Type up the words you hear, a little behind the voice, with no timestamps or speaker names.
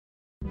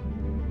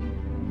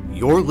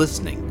You're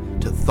listening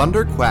to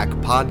Thunder Quack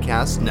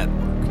Podcast Network.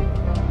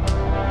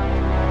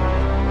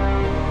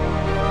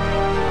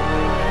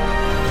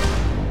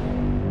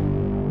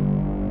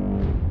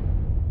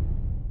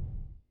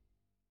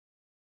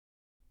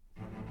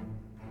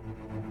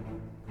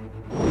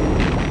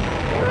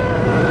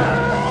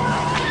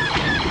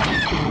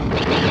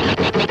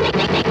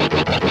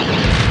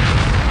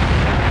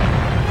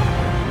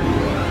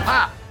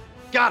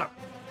 Got him!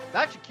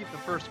 That should keep the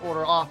First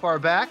Order off our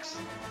backs.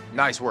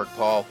 Nice work,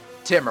 Paul.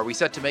 Tim, are we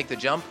set to make the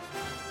jump?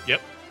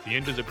 Yep, the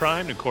engines are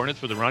primed and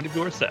coordinates for the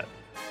rendezvous are set.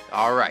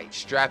 All right,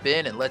 strap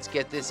in and let's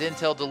get this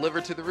intel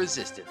delivered to the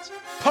Resistance.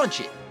 Punch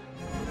it!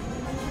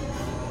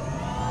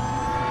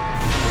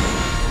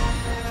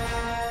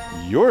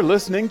 You're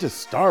listening to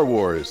Star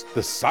Wars,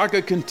 The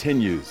Saga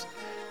Continues.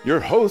 Your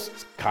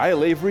hosts,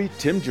 Kyle Avery,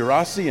 Tim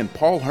Gerasi, and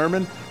Paul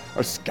Herman,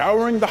 are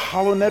scouring the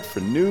HoloNet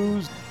for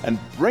news and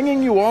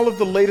bringing you all of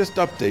the latest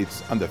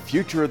updates on the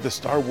future of the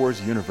Star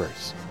Wars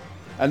universe.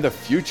 And the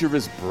future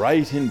is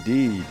bright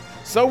indeed,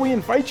 so we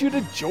invite you to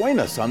join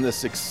us on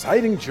this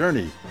exciting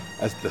journey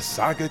as the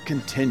saga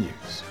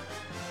continues.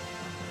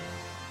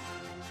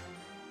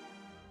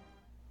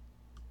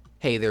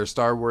 Hey there,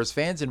 Star Wars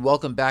fans, and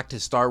welcome back to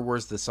Star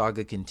Wars The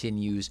Saga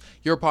Continues,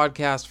 your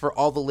podcast for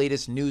all the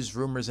latest news,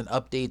 rumors, and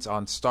updates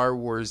on Star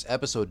Wars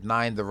Episode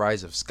 9, The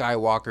Rise of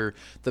Skywalker,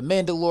 The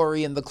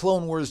Mandalorian, The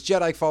Clone Wars,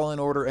 Jedi Fallen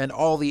Order, and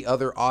all the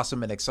other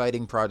awesome and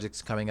exciting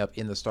projects coming up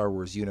in the Star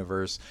Wars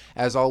universe.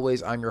 As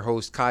always, I'm your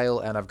host, Kyle,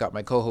 and I've got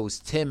my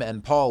co-hosts, Tim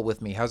and Paul,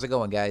 with me. How's it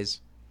going,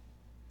 guys?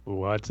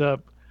 What's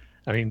up?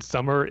 I mean,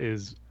 summer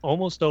is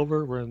almost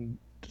over. We're in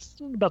just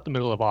about the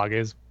middle of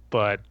August,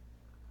 but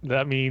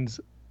that means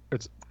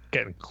it's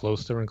getting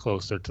closer and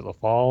closer to the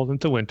fall, then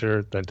to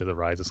winter, then to the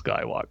Rise of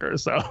Skywalker.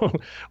 So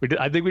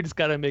I think we just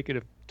got to make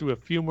it through a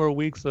few more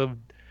weeks of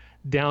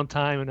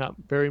downtime and not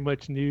very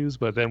much news.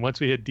 But then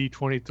once we hit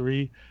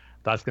D23,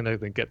 that's going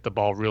to get the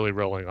ball really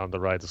rolling on the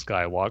Rise of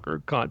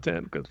Skywalker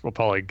content, because we'll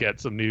probably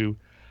get some new,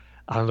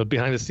 I don't know,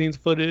 behind the scenes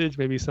footage,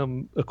 maybe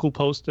a cool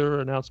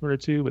poster announcement or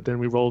two. But then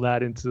we roll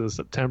that into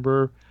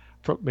September.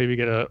 Maybe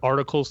get an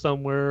article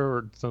somewhere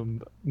or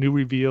some new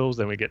reveals.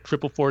 Then we get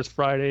Triple Force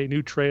Friday,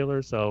 new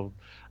trailer. So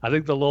I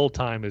think the lull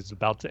time is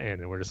about to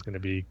end, and we're just going to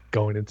be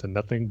going into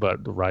nothing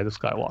but the Rise of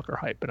Skywalker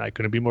hype. And I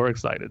couldn't be more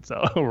excited.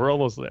 So we're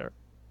almost there.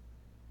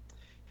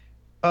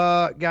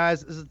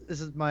 Guys, this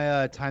is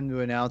my time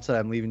to announce that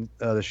I'm leaving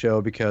the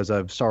show because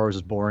Star Wars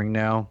is boring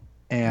now,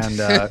 and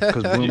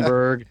because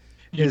Bloomberg.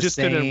 You just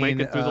saying, didn't make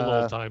it through the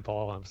lull time,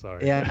 Paul. I'm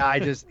sorry. Yeah, I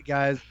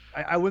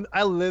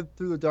lived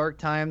through the dark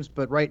times,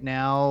 but right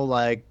now,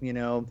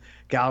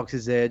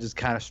 Galaxy's Edge is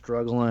kind of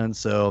struggling,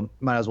 so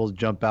might as well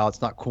jump out.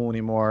 It's not cool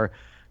anymore.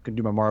 Can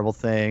do my Marvel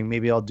thing.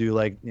 Maybe I'll do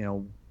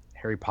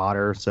Harry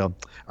Potter. So,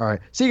 all right,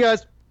 see you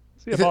guys.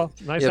 See you, Paul.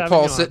 Nice having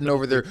Paul you sitting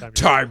over there.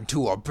 Time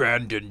to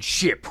abandon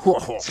ship.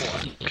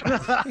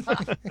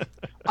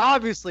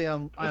 Obviously,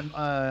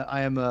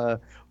 I am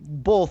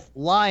both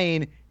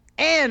lying.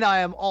 And I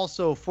am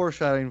also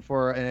foreshadowing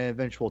for an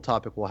eventual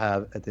topic we'll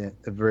have at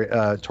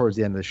towards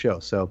the end of the show.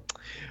 So,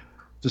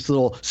 just a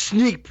little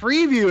sneak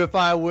preview, if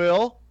I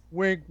will.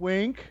 Wink,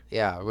 wink.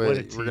 Yeah,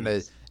 we're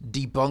gonna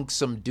debunk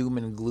some doom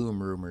and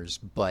gloom rumors.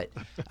 But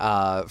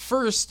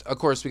first, of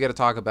course, we got to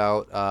talk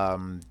about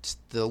just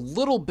the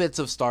little bits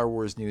of Star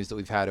Wars news that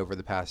we've had over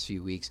the past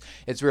few weeks.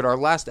 It's weird. Our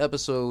last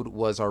episode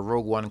was our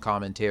Rogue One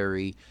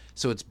commentary,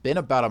 so it's been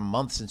about a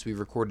month since we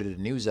recorded a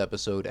news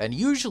episode. And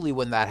usually,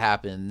 when that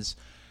happens,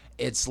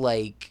 it's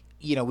like,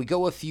 we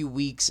go a few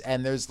weeks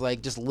and there's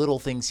just little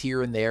things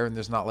here and there, and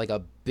there's not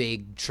a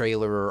big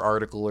trailer or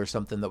article or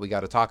something that we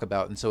got to talk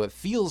about. And so it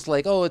feels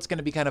like, it's going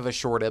to be kind of a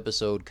short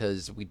episode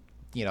because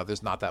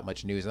there's not that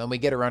much news. And then we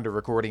get around to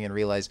recording and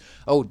realize,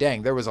 oh,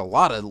 dang, there was a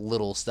lot of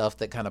little stuff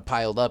that kind of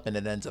piled up, and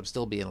it ends up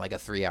still being like a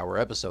 3-hour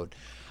episode.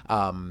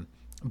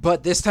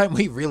 But this time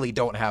we really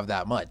don't have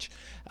that much.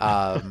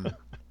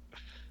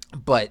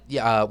 But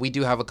yeah, we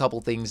do have a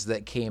couple things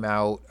that came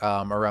out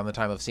around the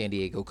time of San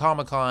Diego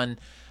Comic-Con,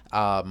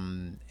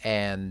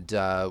 and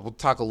we'll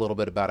talk a little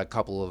bit about a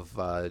couple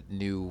of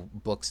new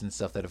books and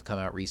stuff that have come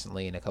out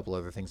recently, and a couple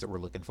other things that we're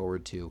looking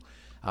forward to.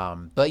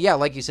 But yeah,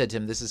 like you said,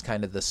 Tim, this is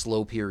kind of the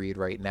slow period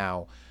right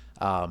now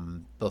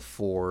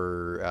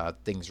before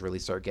things really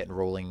start getting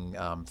rolling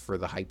for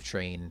the hype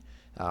train.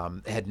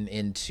 Heading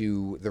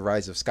into the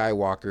Rise of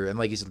Skywalker. And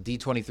like you said,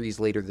 D23 is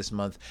later this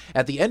month.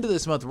 At the end of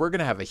this month, we're going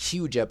to have a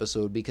huge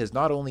episode because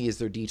not only is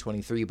there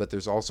D23, but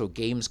there's also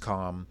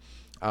Gamescom.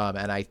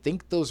 And I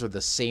think those are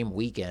the same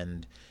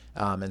weekend.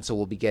 And so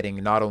we'll be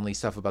getting not only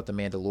stuff about The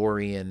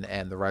Mandalorian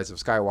and the Rise of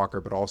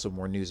Skywalker, but also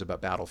more news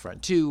about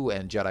Battlefront 2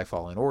 and Jedi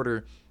Fallen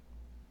Order.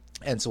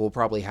 And so we'll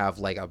probably have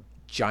a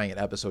giant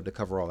episode to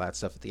cover all that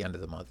stuff at the end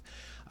of the month.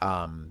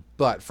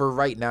 But for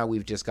right now,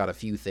 we've just got a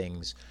few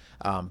things.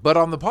 But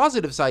on the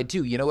positive side,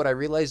 too, you know what I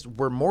realized?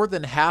 We're more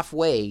than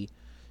halfway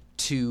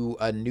to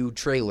a new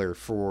trailer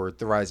for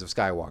The Rise of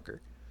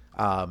Skywalker.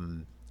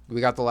 We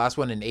got the last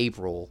one in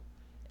April,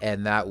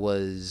 and that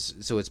was,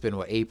 so it's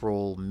been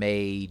April,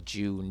 May,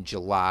 June,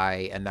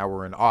 July, and now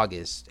we're in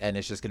August, and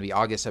it's just going to be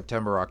August,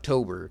 September,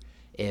 October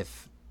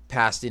if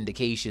past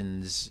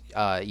indications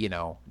are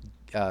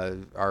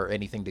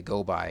anything to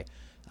go by.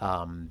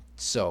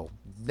 So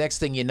next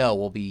thing you know,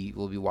 we'll be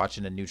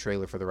watching a new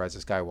trailer for The Rise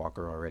of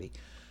Skywalker already.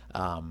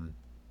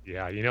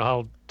 Yeah, you know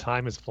how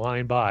time is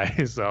flying by,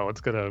 so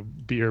it's gonna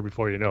be here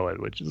before you know it,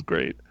 which is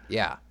great.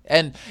 Yeah,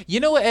 and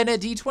and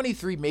at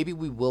D23 maybe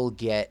we will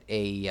get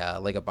a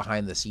like a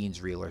behind the scenes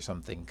reel or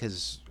something,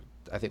 because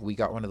I think we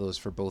got one of those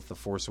for both The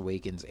Force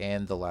Awakens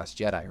and The Last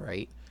Jedi,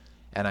 right?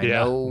 And I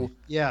know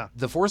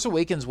The Force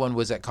Awakens one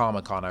was at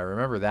Comic-Con, I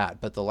remember that,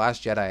 but The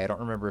Last Jedi, I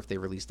don't remember if they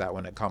released that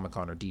one at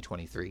Comic-Con or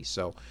D23.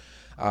 So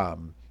I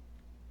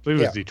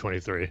believe it was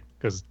D23,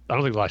 because I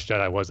don't think The Last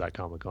Jedi was at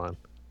Comic-Con.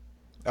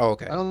 Oh,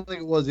 okay. I don't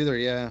think it was either.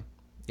 Yeah.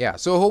 Yeah.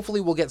 So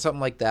hopefully we'll get something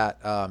like that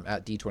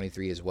at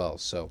D23 as well.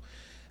 So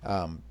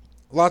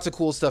lots of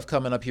cool stuff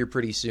coming up here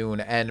pretty soon,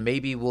 and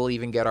maybe we'll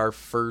even get our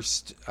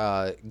first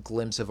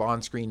glimpse of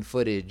on-screen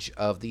footage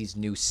of these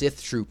new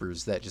Sith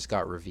troopers that just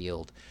got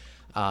revealed.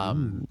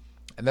 And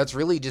that's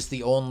really just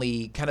the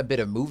only kind of bit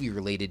of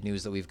movie-related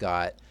news that we've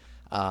got.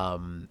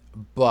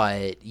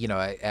 But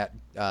at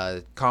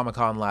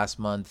Comic-Con last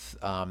month,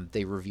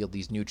 they revealed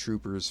these new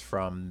troopers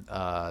from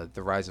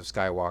The Rise of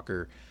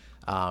Skywalker.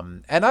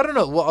 And I don't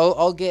know, well,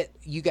 I'll get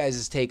you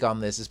guys' take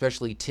on this,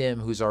 especially Tim,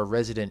 who's our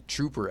resident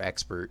trooper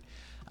expert.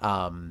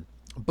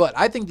 But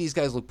I think these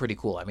guys look pretty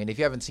cool. I mean, if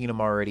you haven't seen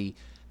them already,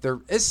 they're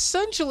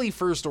essentially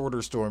First Order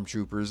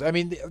stormtroopers. I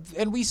mean,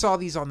 and we saw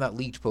these on that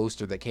leaked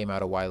poster that came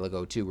out a while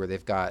ago too, where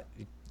they've got,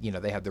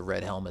 they have the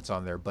red helmets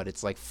on there, but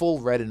it's like full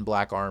red and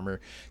black armor.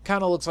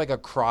 Kind of looks like a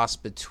cross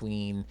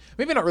between,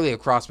 maybe not really a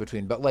cross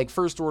between, but like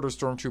First Order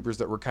stormtroopers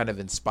that were kind of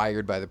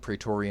inspired by the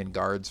Praetorian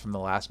Guards from the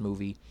last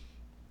movie.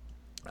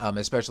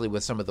 Especially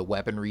with some of the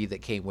weaponry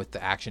that came with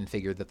the action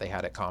figure that they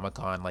had at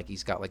Comic-Con. Like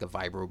he's got like a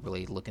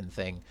vibroblade looking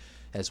thing,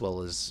 as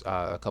well as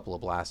a couple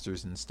of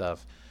blasters and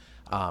stuff.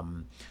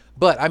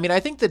 But I mean, I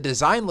think the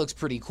design looks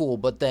pretty cool,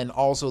 but then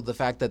also the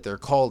fact that they're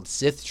called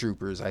Sith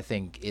troopers, I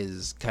think,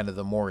 is kind of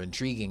the more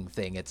intriguing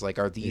thing. It's like,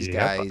 are these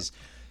guys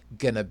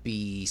gonna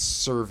be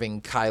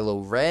serving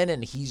Kylo Ren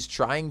and he's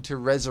trying to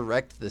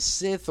resurrect the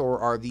Sith, or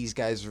are these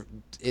guys,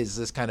 is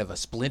this kind of a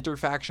splinter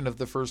faction of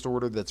the First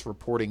Order that's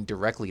reporting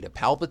directly to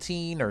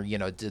Palpatine,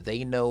 or do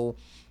they know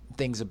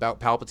things about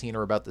Palpatine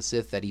or about the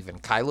Sith that even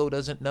Kylo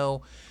doesn't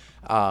know?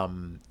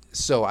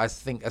 So I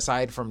think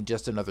aside from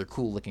just another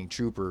cool looking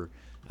trooper,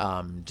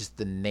 just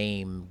the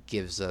name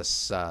gives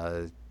us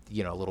a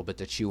little bit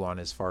to chew on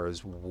as far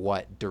as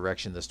what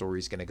direction the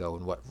story's going to go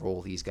and what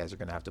role these guys are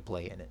going to have to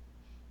play in it.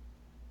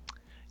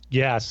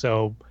 Yeah,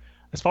 so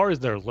as far as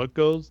their look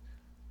goes,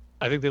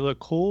 I think they look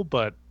cool,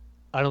 but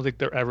I don't think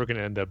they're ever going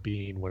to end up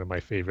being one of my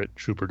favorite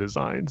trooper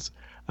designs.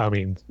 I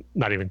mean,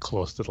 not even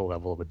close to the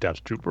level of a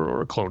Death Trooper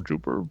or a Clone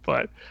Trooper,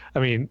 but I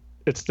mean,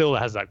 it still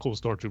has that cool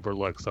Stormtrooper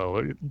look,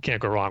 so you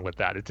can't go wrong with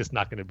that. It's just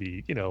not going to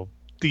be,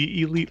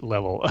 the elite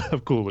level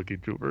of cool looking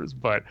troopers,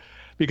 but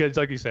because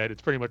like you said,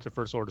 it's pretty much a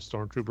First Order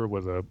Stormtrooper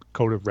with a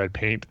coat of red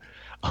paint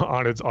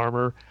on its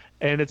armor.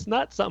 And it's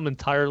not something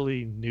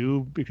entirely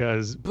new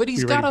because... But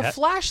he's got a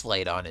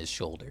flashlight on his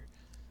shoulder.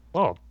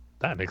 Oh,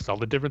 that makes all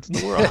the difference in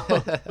the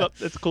world.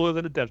 It's cooler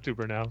than a Death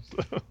Trooper now.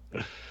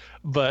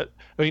 But,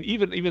 I mean,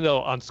 even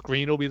though on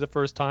screen it'll be the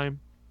first time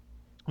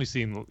we've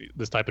seen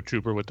this type of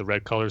trooper with the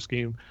red color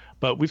scheme,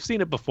 but we've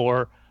seen it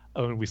before.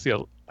 I mean, we see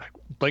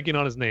blanking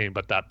on his name,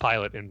 but that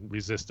pilot in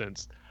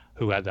Resistance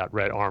who had that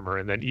red armor.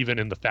 And then even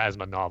in the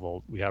Phasma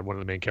novel, we had one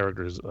of the main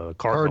characters,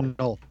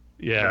 Cardinal.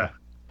 Yeah.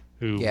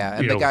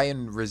 And the guy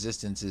in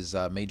Resistance is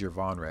Major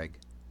Von Reg.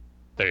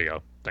 There you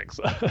go. Thanks.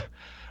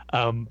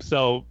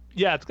 So,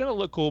 yeah, it's going to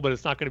look cool, but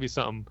it's not going to be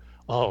something,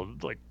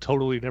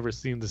 totally never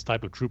seen this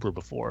type of trooper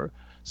before.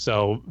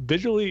 So,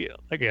 visually,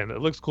 again,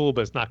 it looks cool,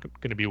 but it's not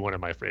going to be one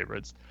of my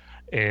favorites.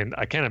 And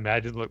I can't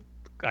imagine,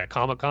 at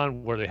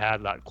Comic-Con where they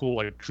had that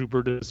cool,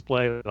 trooper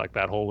display,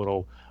 that whole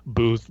little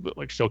booth,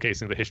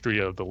 showcasing the history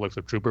of the looks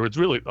of trooper. It's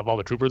really, of all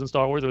the troopers in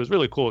Star Wars, it was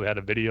really cool. They had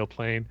a video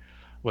playing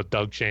with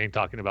Doug Chang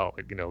talking about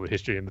the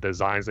history and the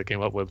designs they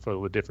came up with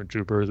for the different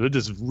troopers. It's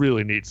just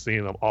really neat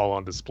seeing them all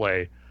on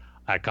display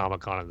at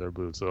Comic-Con in their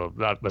booth. So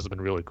that must have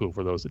been really cool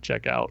for those to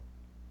check out.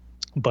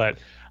 But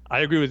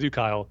I agree with you,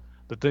 Kyle.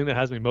 The thing that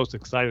has me most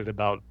excited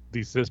about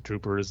these Sith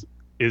troopers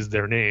is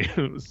their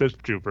name,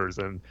 Sith troopers,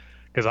 and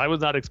because I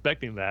was not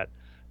expecting that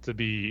to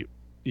be,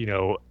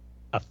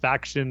 a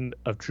faction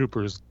of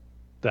troopers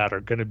that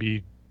are going to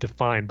be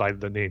defined by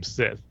the name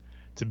Sith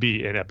to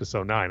be in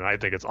Episode 9. And I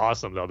think it's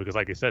awesome, though, because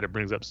like I said, it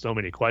brings up so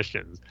many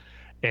questions.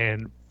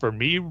 And for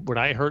me, when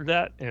I heard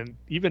that, and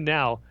even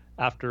now,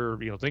 after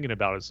thinking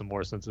about it some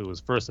more since it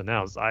was first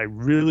announced, I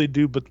really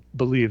do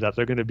believe that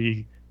they're going to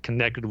be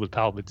connected with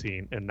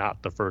Palpatine and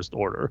not the First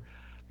Order.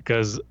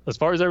 Because as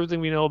far as everything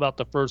we know about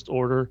the First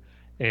Order,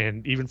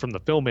 and even from the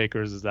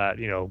filmmakers, is that,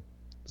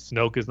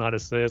 Snoke is not a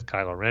Sith,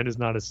 Kylo Ren is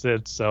not a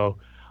Sith, so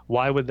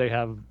why would they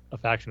have a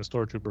faction of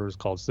stormtroopers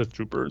called Sith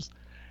Troopers?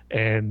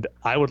 And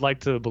I would like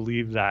to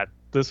believe that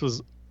this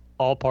was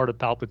all part of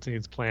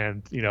Palpatine's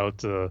plan,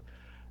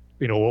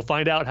 we'll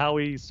find out how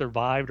he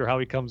survived or how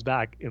he comes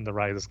back in The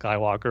Rise of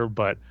Skywalker.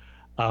 But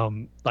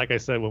like I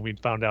said, when we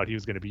found out he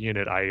was going to be in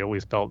it, I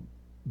always felt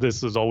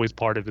this was always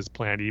part of his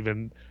plan,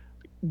 even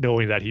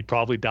knowing that he'd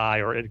probably die,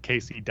 or in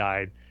case he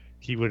died,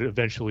 he would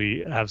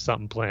eventually have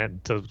something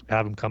planned to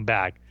have him come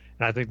back.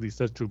 And I think these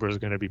Sith Troopers are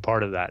going to be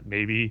part of that.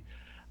 Maybe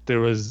there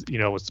was,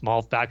 a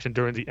small faction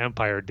during the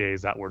Empire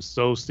days that were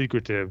so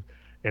secretive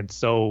and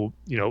so,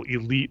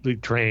 elitely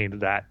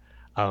trained that,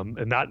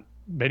 and not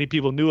many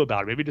people knew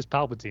about it. Maybe just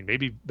Palpatine.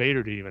 Maybe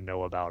Vader didn't even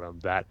know about him.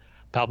 That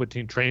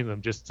Palpatine trained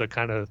them just to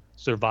kind of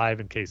survive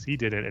in case he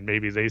didn't. And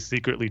maybe they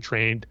secretly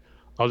trained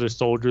other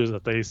soldiers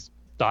that they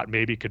thought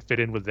maybe could fit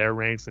in with their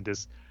ranks and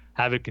just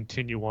have it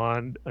continue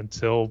on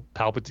until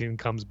Palpatine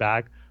comes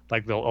back.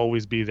 Like, they'll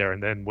always be there.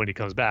 And then when he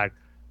comes back,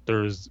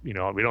 there's, we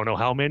don't know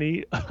how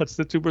many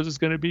Sith Troopers it's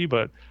going to be,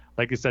 but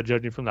like you said,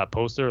 judging from that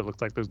poster, it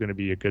looks like there's going to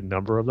be a good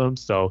number of them.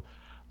 So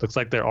looks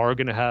like they are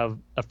going to have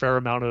a fair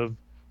amount of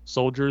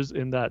soldiers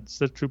in that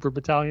Sith Trooper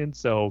battalion.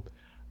 So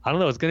I don't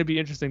know. It's going to be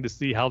interesting to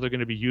see how they're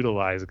going to be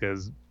utilized,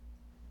 because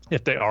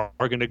if they are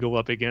going to go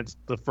up against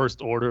the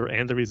First Order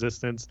and the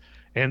Resistance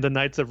and the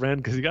Knights of Ren,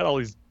 because you got all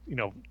these,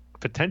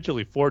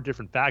 potentially 4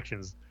 different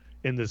factions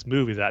in this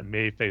movie that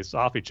may face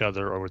off each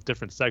other or with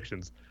different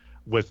sections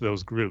with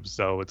those groups.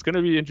 So it's going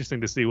to be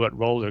interesting to see what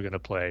role they're going to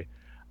play.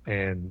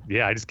 And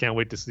yeah, I just can't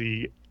wait to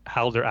see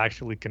how they're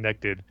actually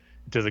connected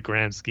to the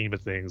grand scheme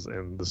of things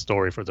and the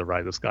story for The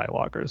Rise of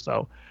Skywalker.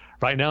 So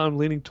right now I'm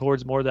leaning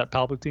towards more of that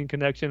Palpatine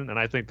connection, and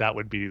I think that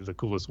would be the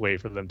coolest way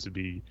for them to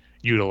be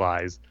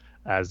utilized,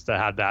 as to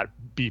have that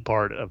be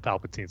part of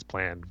Palpatine's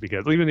plan.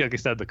 Because even, like I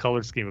said, the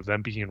color scheme of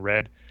them being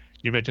red,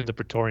 you mentioned the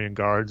Praetorian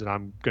Guards, and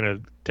I'm going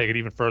to take it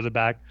even further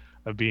back,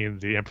 of being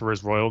the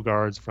Emperor's Royal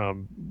Guards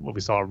from what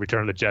we saw in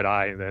Return of the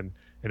Jedi, and then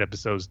in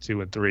episodes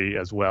 2 and 3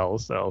 as well.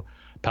 So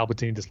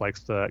Palpatine just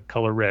likes the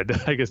color red,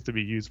 I guess, to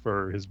be used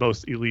for his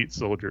most elite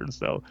soldiers.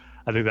 So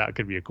I think that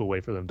could be a cool way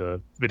for them to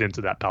fit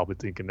into that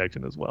Palpatine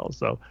connection as well.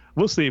 So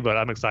we'll see, but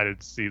I'm excited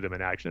to see them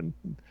in action,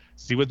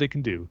 see what they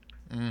can do.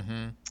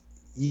 Mm-hmm.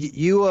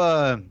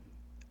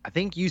 I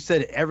think you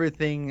said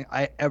everything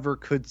I ever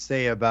could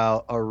say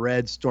about a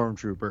red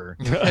stormtrooper,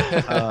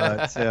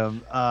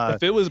 Tim.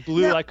 If it was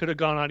blue, yeah. I could have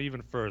gone on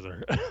even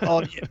further.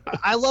 Oh, yeah.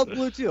 I love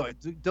blue too.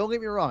 Don't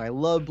get me wrong. I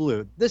love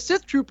blue. The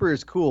Sith Trooper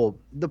is cool.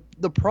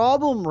 The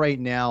problem right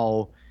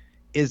now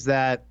is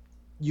that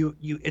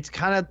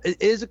it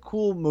is a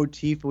cool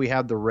motif. We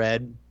have the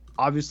red.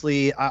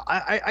 Obviously,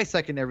 I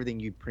second everything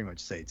you pretty much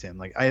say, Tim.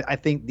 Like, I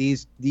think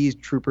these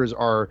troopers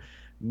are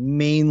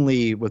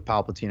mainly with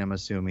Palpatine, I'm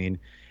assuming.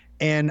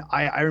 And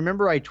I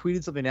remember I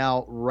tweeted something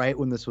out right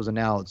when this was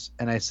announced,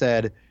 and I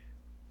said,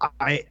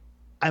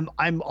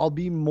 I'll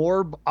be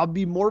more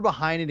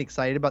behind and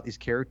excited about these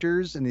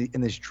characters and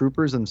these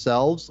troopers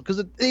themselves,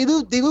 because they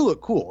look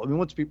cool. I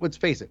mean, let's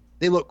face it,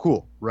 they look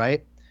cool,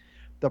 right?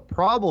 The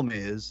problem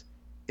is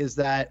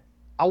that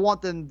I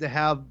want them to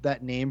have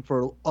that name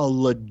for a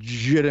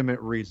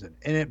legitimate reason,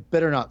 and it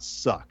better not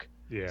suck.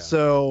 Yeah.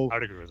 So I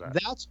would agree with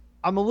that.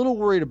 I'm a little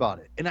worried about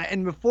it.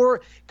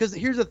 Because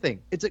here's the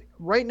thing.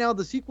 Right now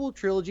the sequel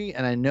trilogy,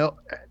 and I know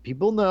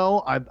people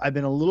know I've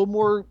been a little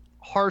more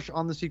harsh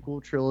on the sequel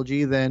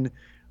trilogy than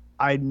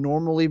I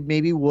normally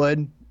maybe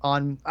would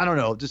on, I don't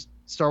know, just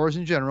Star Wars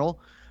in general.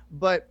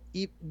 But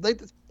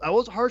I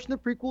was harsh in the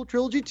prequel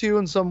trilogy too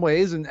in some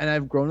ways, and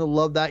I've grown to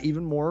love that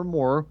even more and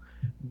more.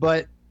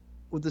 But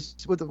with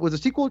the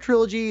sequel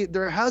trilogy,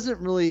 there hasn't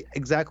really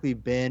exactly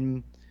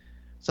been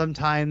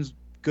sometimes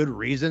good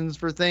reasons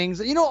for things.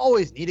 You don't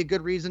always need a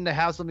good reason to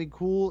have something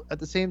cool at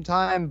the same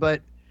time,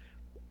 but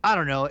I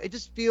don't know. It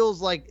just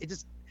feels like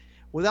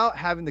without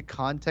having the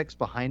context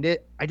behind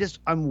it,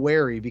 I'm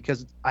wary,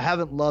 because I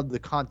haven't loved the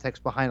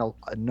context behind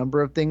a number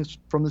of things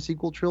from the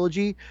sequel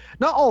trilogy.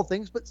 Not all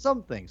things, but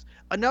some things.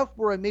 Enough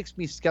where it makes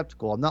me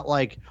skeptical. I'm not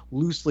like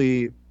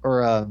loosely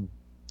or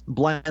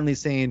blindly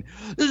saying,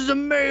 this is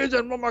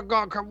amazing, oh my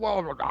God, come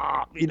on.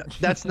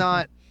 That's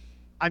not...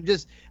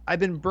 I've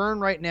been burned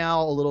right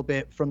now a little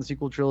bit from the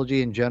sequel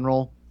trilogy in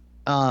general.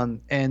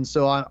 And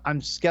so I'm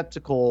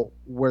skeptical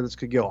where this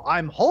could go.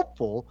 I'm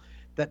hopeful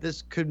that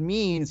this could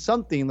mean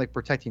something like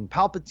protecting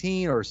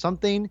Palpatine or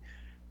something,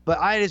 but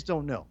I just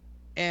don't know.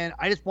 And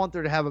I just want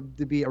there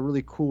to be a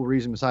really cool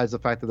reason besides the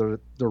fact that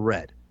they're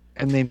red.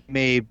 And they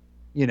may,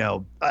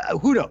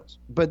 who knows?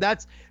 But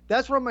that's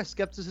where my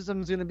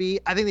skepticism is going to be.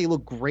 I think they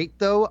look great,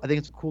 though. I think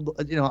it's cool.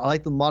 I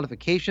like the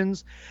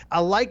modifications.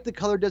 I like the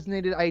color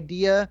designated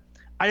idea.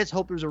 I just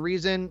hope there's a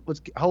reason.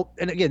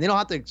 And again, they don't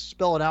have to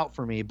spell it out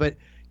for me, but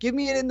give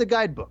me it in the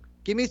guidebook.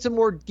 Give me some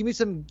more. Give me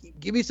some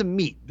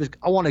meat.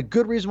 I want a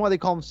good reason why they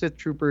call them Sith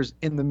Troopers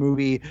in the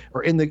movie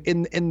or in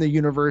the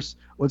universe.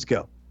 Let's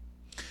go.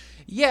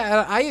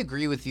 Yeah, I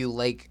agree with you.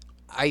 Like,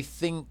 I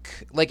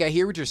think, I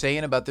hear what you're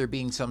saying about there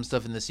being some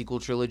stuff in the sequel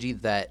trilogy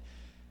that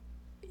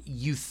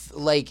you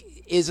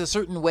is a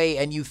certain way,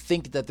 and you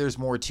think that there's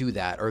more to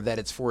that, or that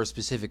it's for a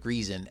specific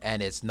reason,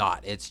 and it's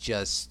not. It's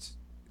just.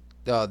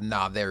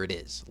 There it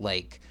is.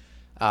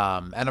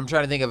 And I'm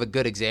trying to think of a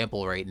good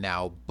example right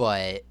now,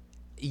 but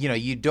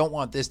you don't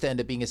want this to end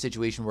up being a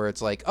situation where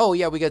it's like, oh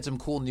yeah, we got some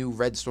cool new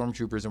red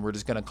stormtroopers and we're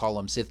just going to call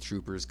them Sith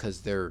troopers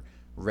because they're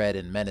red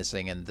and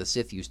menacing and the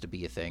Sith used to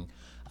be a thing.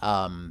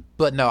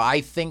 But no,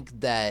 I think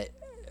that,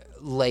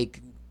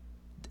 like,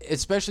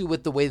 especially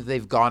with the way that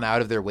they've gone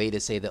out of their way to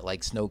say that,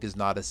 like, Snoke is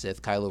not a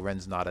Sith, Kylo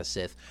Ren's not a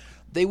Sith,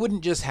 they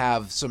wouldn't just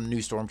have some new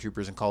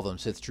stormtroopers and call them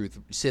Sith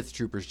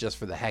troopers just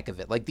for the heck of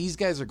it. Like, these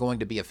guys are going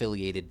to be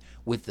affiliated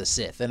with the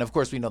Sith, and of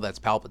course we know that's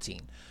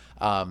Palpatine.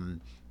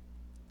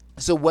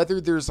 So whether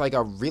there's like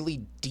a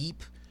really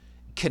deep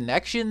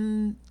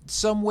connection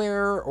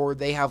somewhere, or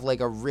they have like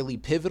a really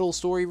pivotal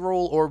story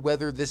role, or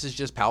whether this is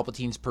just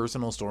Palpatine's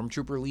personal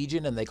stormtrooper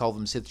legion and they call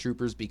them Sith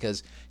troopers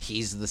because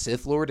he's the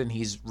Sith Lord and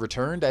he's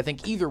returned, I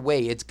think either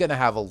way it's going to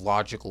have a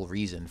logical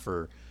reason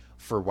for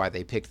why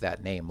they picked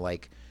that name.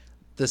 Like,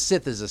 the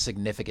Sith is a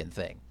significant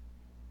thing.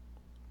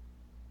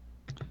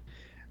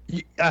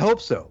 I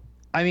hope so.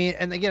 I mean,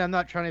 and again, I'm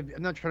not trying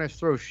to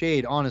throw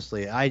shade,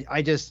 honestly.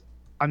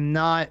 I'm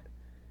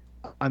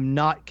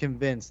not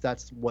convinced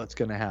that's what's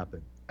going to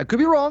happen. I could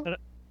be wrong.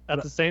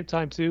 At the same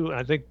time, too, and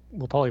I think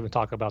we'll probably even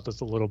talk about this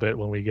a little bit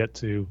when we get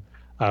to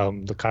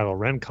the Kylo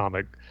Ren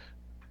comic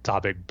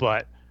topic,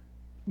 but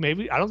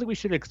maybe I don't think we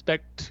should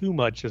expect too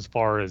much as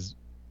far as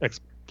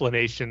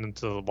explanation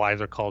into why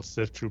they're called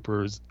Sith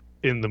troopers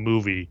in the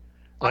movie.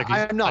 Like,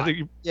 I'm not. I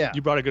think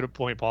you brought a good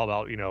point, Paul,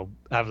 about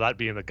have that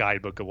be in the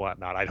guidebook and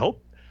whatnot. I'd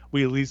hope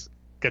we at least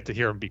get to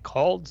hear them be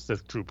called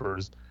Sith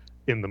troopers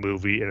in the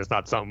movie, and it's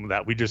not something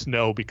that we just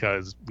know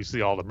because we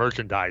see all the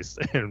merchandise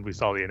and we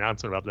saw the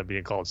announcement about them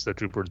being called Sith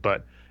troopers.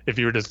 But if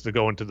you were just to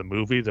go into the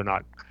movie, they're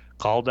not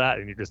called that,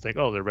 and you just think,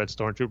 oh, they're red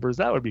stormtroopers,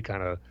 that would be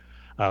kind of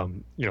a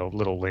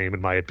little lame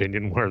in my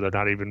opinion, where they're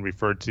not even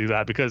referred to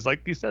that, because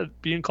like you said,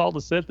 being called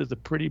a Sith is a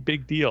pretty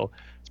big deal,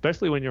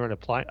 especially when you're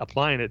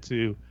applying it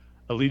to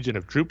a legion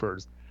of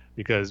troopers,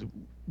 because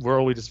we're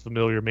only just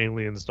familiar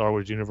mainly in the Star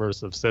Wars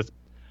universe of Sith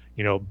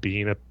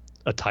being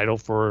a title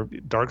for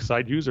dark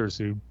side users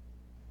who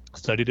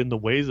studied in the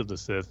ways of the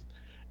Sith.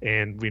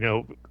 And we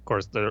know, of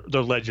course, they're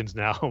legends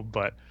now,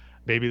 but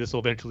maybe this will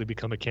eventually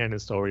become a canon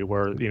story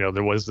where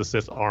there was the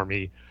Sith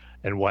army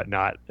and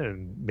whatnot,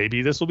 and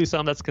maybe this will be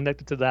something that's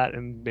connected to that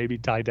and maybe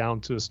tied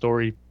down to a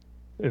story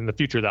in the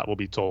future that will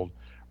be told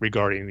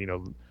regarding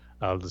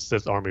the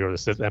Sith army or the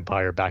Sith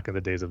Empire back in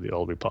the days of the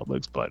Old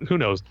Republics. But who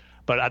knows?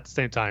 But at the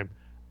same time,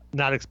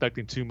 not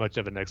expecting too much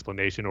of an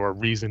explanation or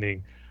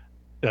reasoning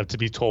to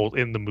be told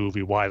in the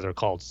movie why they're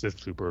called Sith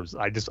troopers.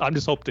 I'm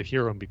just hope to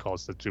hear them be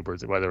called Sith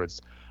troopers, whether it's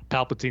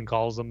Palpatine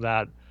calls them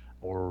that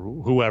or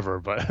whoever.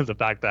 But the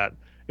fact that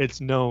it's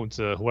known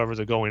to whoever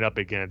they're going up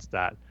against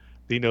that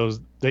they know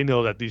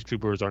that these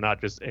troopers are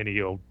not just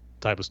any old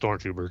type of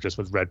stormtroopers just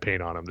with red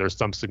paint on them. There's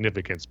some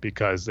significance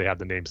because they have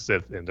the name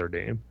Sith in their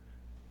name.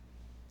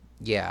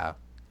 Yeah.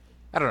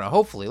 I don't know.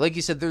 Hopefully, like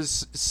you said,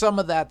 there's some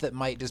of that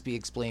might just be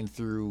explained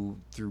through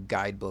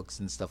guidebooks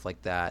and stuff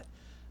like that.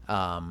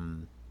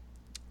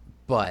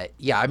 But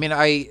yeah, I mean,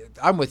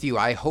 I'm with you.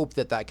 I hope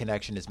that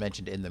connection is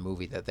mentioned in the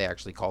movie, that they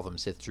actually call them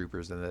Sith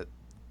troopers, and that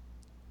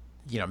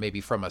maybe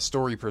from a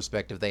story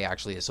perspective, they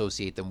actually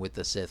associate them with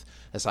the Sith,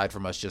 aside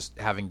from us just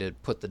having to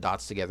put the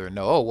dots together and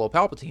know, oh, well,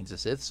 Palpatine's a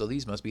Sith, so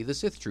these must be the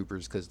Sith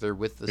troopers because they're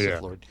with the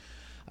Sith Lord.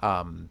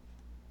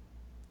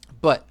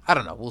 But I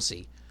don't know. We'll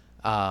see.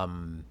 I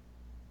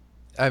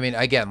mean,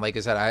 again, like I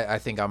said, I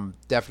think I'm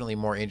definitely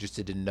more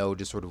interested to know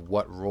just sort of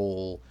what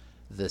role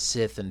the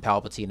Sith and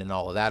Palpatine and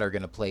all of that are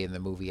going to play in the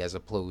movie, as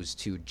opposed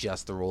to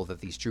just the role that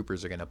these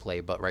troopers are going to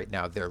play. But right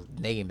now, their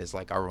name is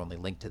like our only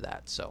link to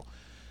that. So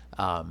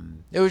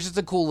it was just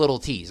a cool little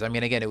tease. I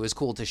mean, again, it was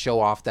cool to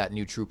show off that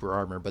new trooper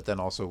armor, but then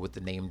also with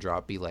the name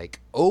drop, be like,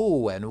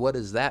 oh, and what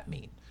does that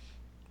mean?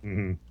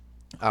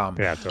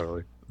 Mm-hmm. Yeah,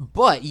 totally.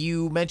 But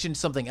you mentioned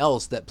something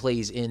else that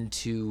plays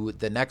into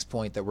the next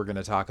point that we're going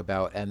to talk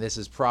about, and this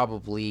is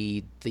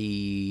probably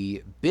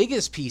the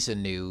biggest piece of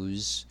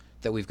news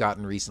that we've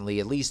gotten recently,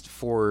 at least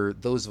for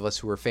those of us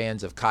who are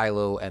fans of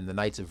Kylo and the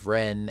Knights of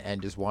Ren and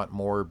just want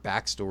more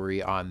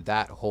backstory on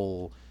that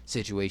whole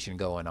situation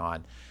going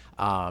on.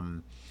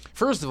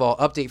 First of all,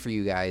 update for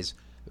you guys,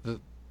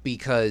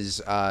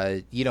 because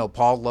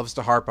Paul loves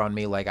to harp on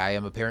me like I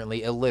am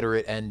apparently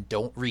illiterate and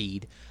don't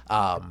read.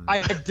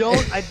 I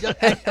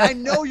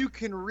know you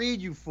can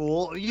read, you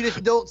fool. You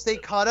just don't stay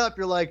caught up.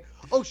 You're like,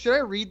 oh, should I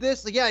read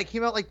this? Like, yeah, it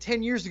came out like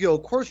 10 years ago.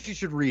 Of course you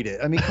should read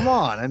it. I mean, come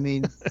on. I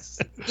mean,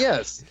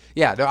 yes.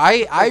 Yeah, no,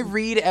 I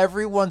read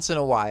every once in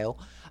a while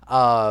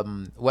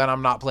when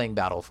I'm not playing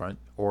Battlefront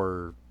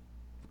or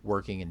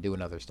working and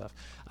doing other stuff.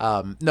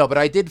 No, but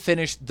I did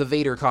finish the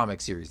Vader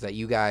comic series that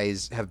you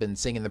guys have been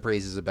singing the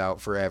praises about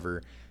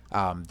forever.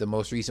 The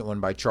most recent one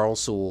by Charles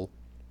Soule,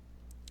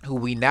 who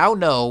we now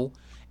know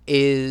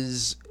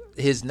is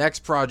his next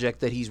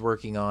project that he's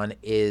working on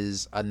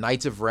is a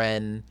Knights of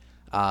Ren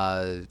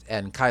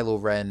and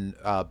Kylo Ren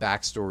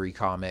backstory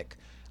comic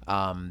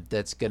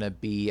that's going to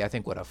be, I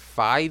think, a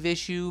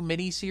 5-issue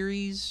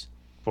miniseries?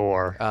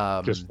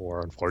 4. Just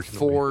 4, unfortunately.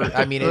 4.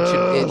 I mean,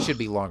 it should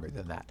be longer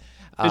than that.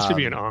 This should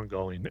be an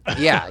ongoing.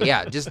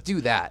 yeah, just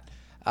do that.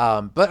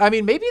 But I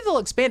mean, maybe they'll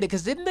expand it,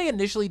 because didn't they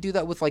initially do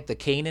that with like the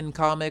Kanan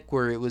comic,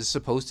 where it was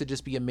supposed to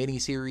just be a mini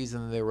series,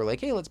 and then they were like,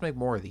 "Hey, let's make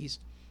more of these."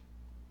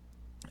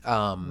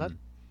 I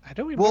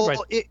don't remember.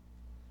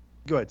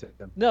 Go ahead,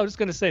 Tim. No, I was just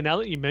gonna say. Now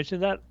that you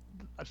mentioned that,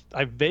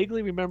 I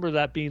vaguely remember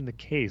that being the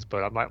case,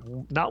 but I'm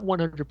not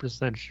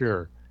 100%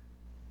 sure.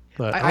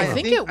 But I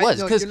think it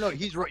was, because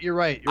you're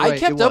right. I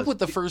kept up with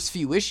the first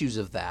few issues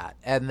of that,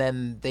 and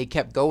then they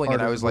kept going,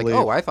 and I was like,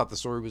 "Oh, I thought the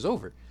story was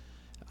over."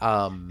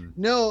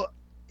 No,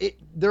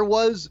 there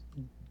was.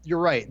 You're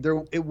right.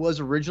 It was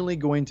originally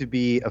going to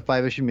be a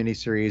 5-issue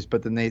miniseries,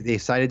 but then they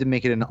decided to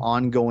make it an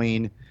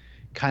ongoing,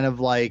 kind of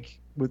like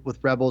with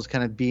Rebels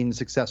kind of being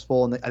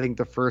successful, and I think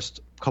the first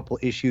couple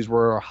issues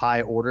were a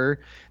high order.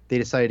 They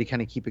decided to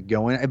kind of keep it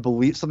going. I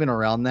believe something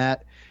around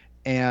that,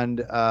 and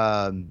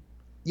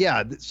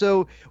yeah.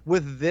 So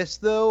with this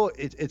though,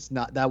 it's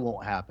not, that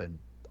won't happen.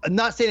 I'm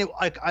not saying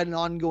like an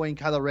ongoing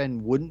Kylo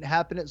Ren wouldn't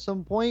happen at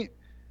some point.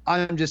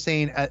 I'm just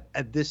saying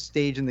at this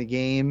stage in the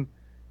game,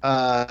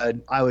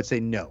 I would say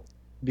no,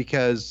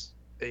 because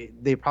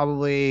they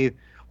probably.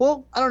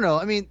 Well, I don't know.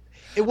 I mean,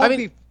 it won't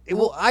be.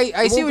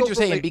 I see what you're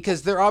saying,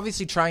 because they're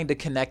obviously trying to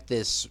connect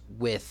this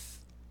with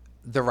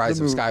the Rise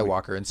of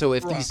Skywalker, and so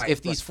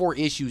if these 4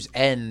 issues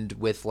end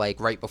with like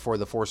right before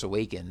the Force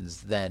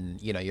Awakens, then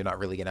you're not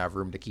really gonna have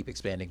room to keep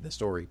expanding the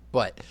story.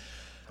 But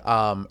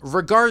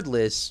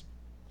regardless,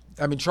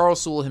 I mean,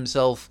 Charles Soule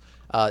himself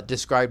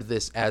described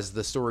this as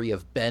the story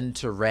of Ben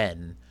to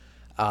Ren,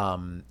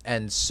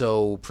 and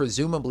so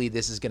presumably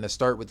this is going to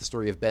start with the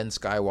story of Ben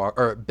Skywalker,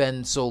 or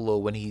Ben Solo,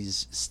 when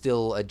he's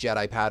still a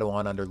Jedi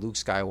Padawan under Luke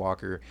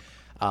Skywalker.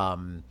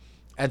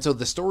 And so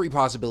the story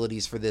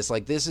possibilities for this,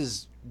 like, this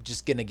is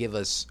just going to give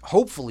us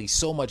hopefully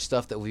so much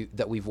stuff that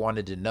we've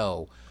wanted to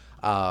know,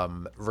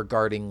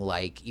 regarding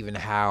like even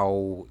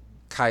how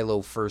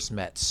Kylo first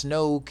met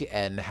Snoke,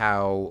 and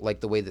how like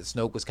the way that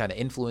Snoke was kind of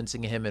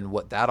influencing him, and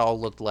what that all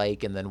looked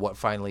like, and then what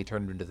finally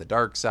turned into the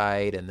dark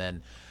side. And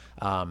then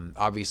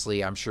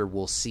obviously I'm sure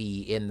we'll see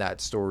in that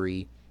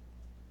story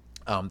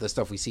the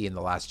stuff we see in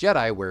The Last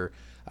Jedi, where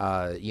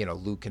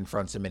Luke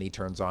confronts him and he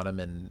turns on him,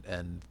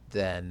 and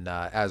then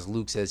as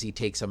Luke says, he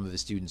takes some of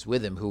his students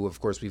with him, who of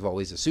course we've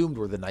always assumed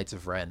were the Knights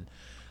of Ren.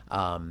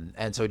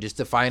 And so just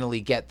to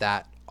finally get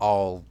that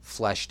all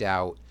fleshed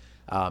out,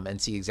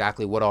 and see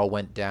exactly what all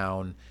went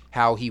down,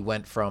 how he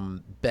went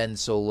from Ben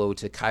Solo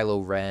to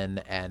Kylo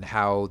Ren, and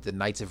how the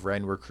Knights of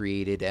Ren were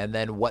created, and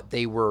then what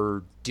they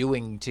were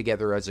doing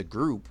together as a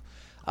group.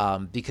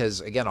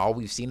 Because again, all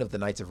we've seen of the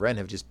Knights of Ren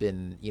have just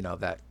been,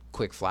 that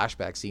quick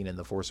flashback scene in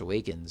The Force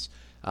Awakens,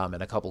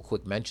 and a couple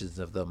quick mentions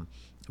of them.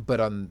 But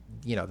then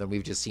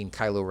we've just seen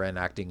Kylo Ren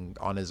acting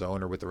on his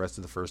own or with the rest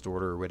of the First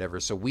Order or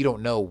whatever. So we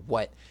don't know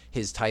what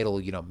his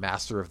title,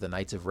 Master of the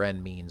Knights of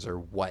Ren, means, or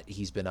what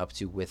he's been up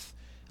to with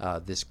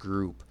this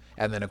group.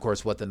 And then of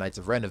course what the Knights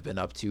of Ren have been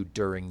up to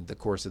during the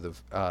course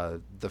of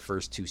the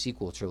first 2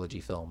 sequel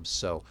trilogy films.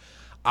 So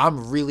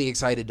I'm really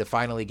excited to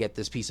finally get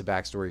this piece of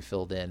backstory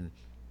filled in.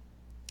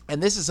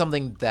 And this is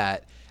something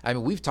that, I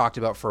mean, we've talked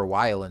about for a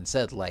while and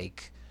said,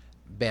 like,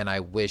 man, I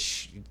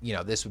wish,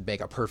 this would make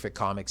a perfect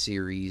comic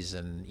series.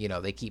 And,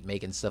 they keep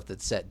making stuff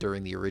that's set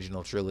during the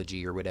original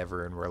trilogy or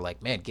whatever. And we're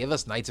like, man, give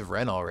us Knights of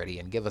Ren already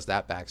and give us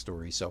that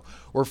backstory. So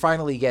we're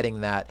finally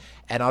getting that.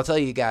 And I'll tell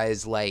you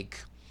guys, like,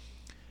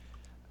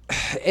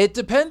 it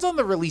depends on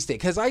the release date,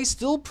 because I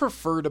still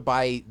prefer to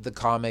buy the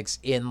comics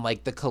in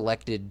like the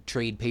collected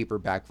trade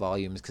paperback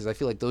volumes, because I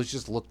feel like those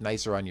just look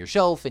nicer on your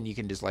shelf and you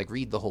can just like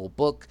read the whole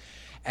book.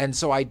 And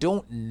so I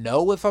don't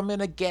know if I'm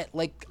gonna get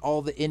like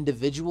all the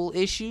individual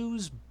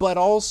issues, but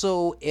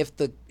also if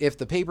the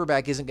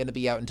paperback isn't going to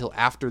be out until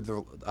after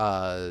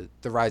the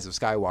Rise of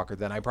Skywalker,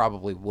 then I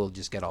probably will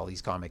just get all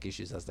these comic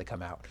issues as they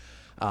come out.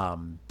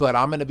 But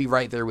I'm going to be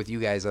right there with you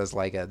guys as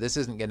like, this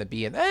isn't going to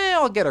be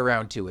I'll get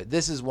around to it.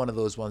 This is one of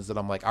those ones that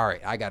I'm like, all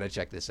right, I got to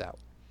check this out.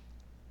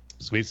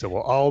 Sweet. So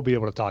we'll all be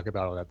able to talk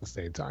about it at the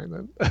same time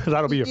then.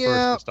 That'll be a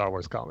first for Star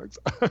Wars comics.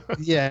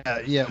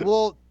 Yeah.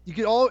 Well, you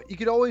could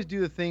always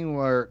do the thing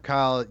where,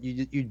 Kyle,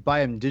 you'd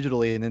buy them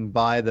digitally and then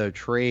buy the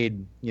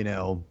trade,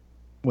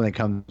 when it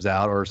comes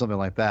out or something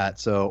like that.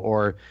 So,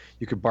 or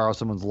you could borrow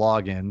someone's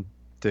login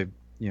to,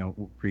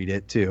 read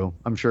it too.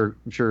 I'm sure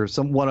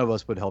one of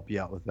us would help you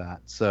out with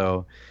that.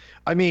 So,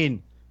 I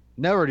mean,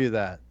 never do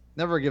that.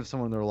 Never give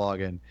someone their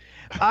login.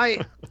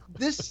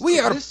 We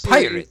are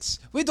pirates.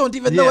 We don't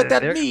even know what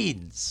that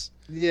means.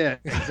 Yeah,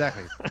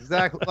 exactly.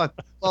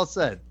 Well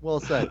said.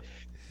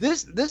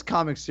 This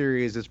comic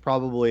series is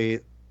probably,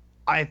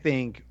 I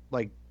think,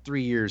 like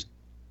 3 years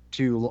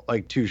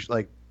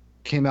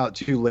came out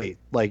too late.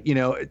 Like,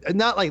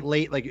 not like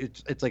late, like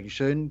it's like it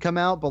shouldn't come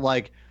out, but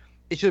like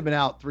it should have been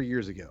out 3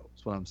 years ago.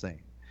 That's what I'm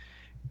saying.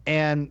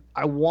 And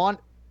I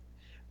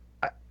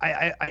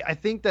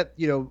think that,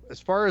 as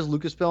far as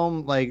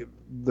Lucasfilm, like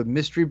the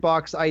mystery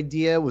box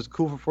idea was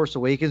cool for Force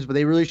Awakens, but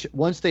they really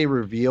once they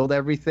revealed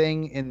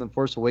everything in the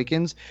Force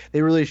Awakens,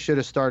 they really should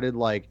have started,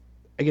 like,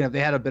 again, if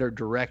they had a better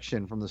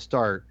direction from the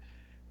start,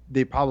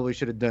 they probably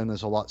should have done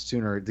this a lot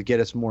sooner to get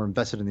us more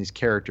invested in these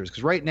characters.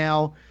 Because right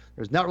now,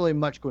 there's not really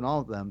much going on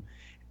with them.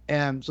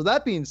 And so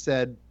that being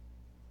said,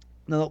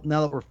 now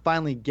that we're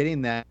finally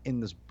getting that in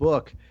this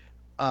book,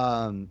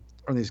 or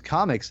in these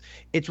comics,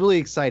 it's really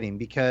exciting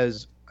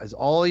because, as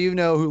all you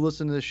know who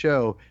listen to the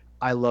show,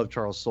 I love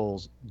Charles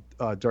Soule's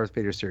Darth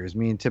Vader series.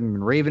 Me and Tim have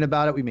been raving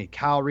about it. We made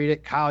Kyle read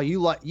it. Kyle, did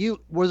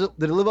it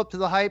live up to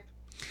the hype?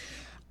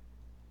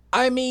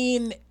 I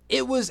mean,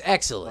 it was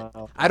excellent.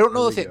 I don't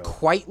know if it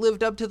quite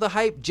lived up to the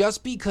hype,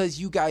 just because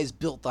you guys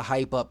built the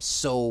hype up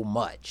so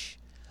much.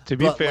 To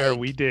be fair,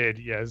 we did,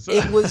 yes.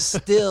 It was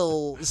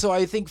still, so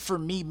I think for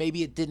me,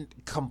 maybe it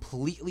didn't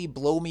completely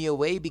blow me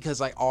away because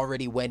I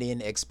already went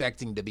in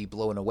expecting to be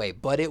blown away,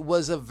 but it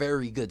was a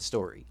very good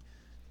story.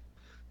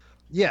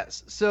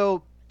 Yes.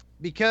 So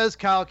because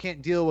Kyle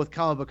can't deal with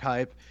comic book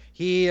hype,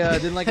 he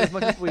didn't like it as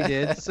much as we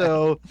did.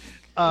 So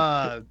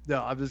no,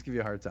 I'm just giving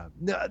you a hard time.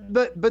 No,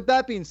 but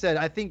that being said,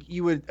 I think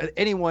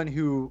anyone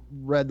who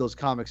read those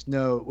comics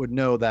would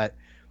know that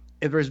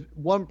if there's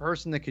one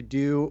person that could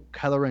do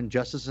Kylo Ren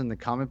justice in the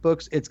comic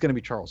books, it's going to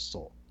be Charles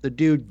Soule. The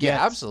dude gets...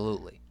 Yeah,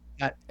 absolutely.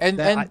 And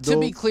to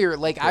be clear,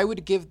 like, I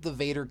would give the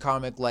Vader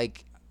comic,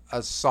 like,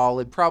 a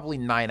solid probably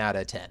 9 out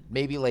of 10.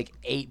 Maybe, like,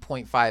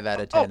 8.5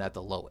 out of 10 at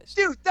the lowest.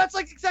 Dude, that's,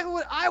 like, exactly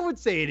what I would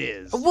say it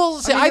is. Well,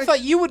 see, I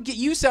thought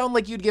you sound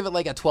like you'd give it,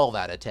 like, a 12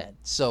 out of 10.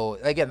 So,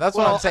 again, that's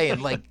what I'm saying,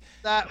 like...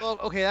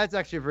 Okay, that's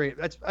actually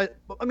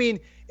I mean,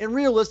 in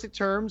realistic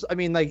terms, I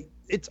mean, like,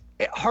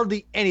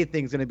 hardly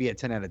anything's going to be a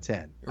 10 out of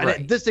 10. Right.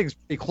 And this thing's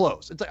pretty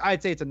close.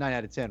 I'd say it's a 9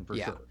 out of 10 for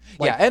sure.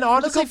 Like, and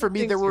honestly, for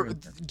me, there were,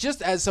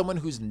 just as someone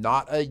who's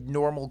not a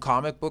normal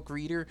comic book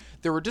reader,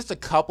 there were just a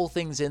couple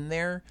things in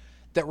there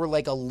that were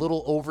like a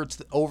little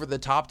over the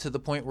top, to the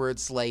point where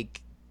it's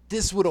like,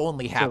 this would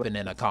only happen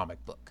in a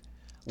comic book.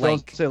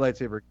 Don't say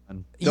lightsaber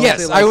gun.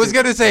 Yes, I was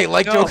going to say,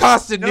 like,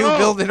 Jocasta knew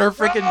building her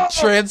freaking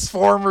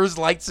Transformers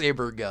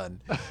lightsaber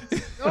gun.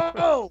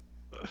 No!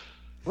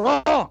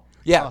 Wrong!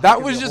 Yeah,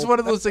 that was just one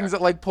of those things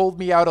that, like, pulled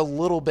me out a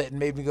little bit and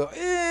made me go,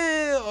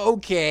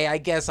 okay, I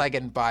guess I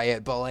can buy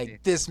it, but,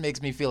 like, this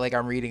makes me feel like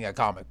I'm reading a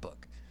comic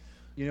book.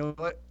 You know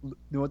what? You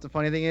know what the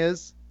funny thing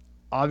is?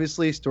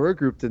 Obviously, Story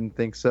Group didn't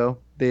think so.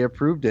 They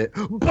approved it.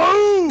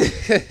 Boom!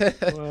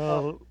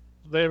 Well,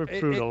 they've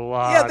approved a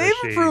lot. Yeah,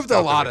 they've approved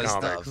a lot of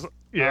stuff.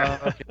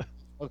 Yeah.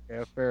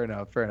 Okay, fair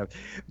enough.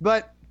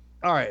 But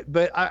all right,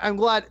 but I'm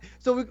glad.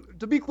 So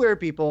to be clear,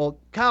 people,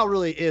 Kyle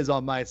really is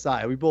on my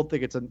side. We both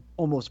think it's an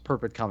almost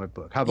perfect comic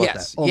book. How about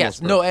that?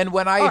 Yes. No, and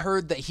when I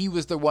heard that he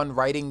was the one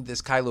writing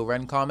this Kylo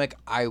Ren comic,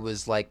 I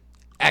was like,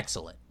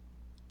 excellent.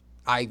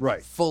 I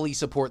fully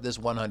support this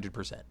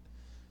 100%.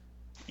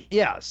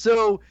 Yeah.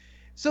 So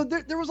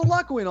there was a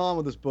lot going on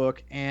with this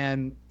book,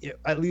 and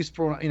at least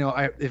for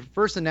I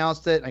first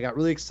announced it, I got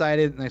really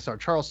excited, and I saw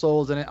Charles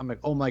Soule's in it. I'm like,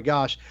 oh my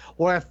gosh!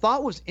 What I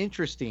thought was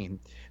interesting.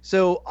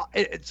 So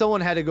someone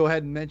had to go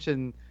ahead and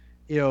mention,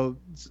 you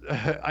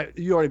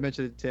already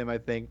mentioned it, Tim, I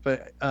think,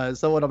 but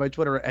someone on my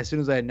Twitter, as soon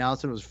as I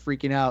announced it, was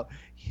freaking out.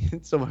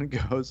 Someone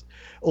goes,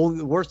 "Oh,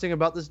 the worst thing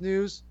about this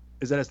news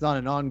is that it's not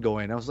an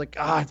ongoing." I was like,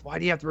 God, why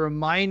do you have to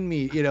remind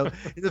me? I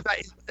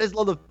just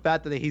love the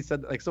fact that he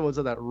said, like, someone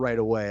said that right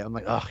away. I'm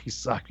like, oh, you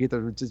suck. You have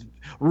to just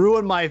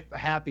ruin my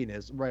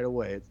happiness right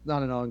away. It's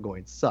not an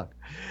ongoing. Suck.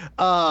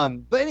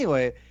 But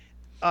anyway,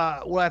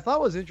 what I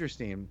thought was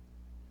interesting,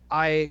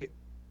 I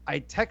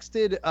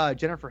texted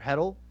Jennifer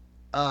Heddle.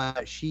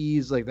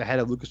 She's like the head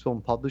of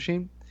Lucasfilm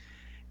Publishing,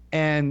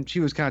 and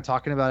she was kind of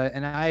talking about it.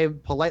 And I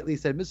politely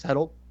said, Miss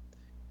Heddle,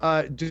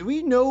 do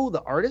we know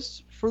the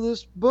artists for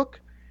this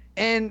book?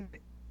 And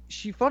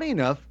she, funny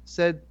enough,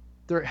 said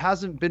there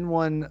hasn't been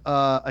one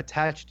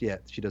attached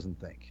yet. She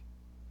doesn't think.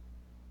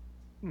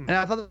 And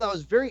I thought that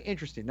was very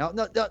interesting. Now,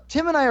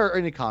 Tim and I are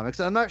into comics,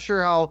 and I'm not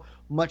sure how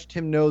much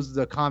Tim knows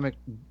the comic,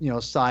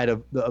 side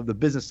of the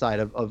business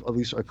side of at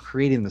least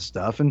creating the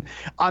stuff. And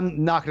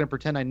I'm not going to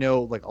pretend I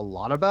know like a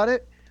lot about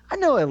it. I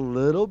know a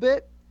little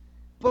bit,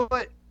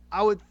 but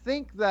I would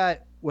think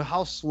that with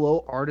how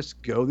slow artists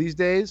go these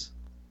days,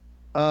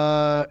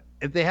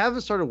 if they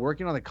haven't started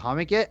working on the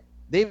comic yet,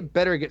 they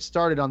better get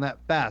started on that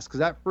fast,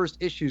 because that first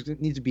issue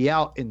needs to be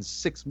out in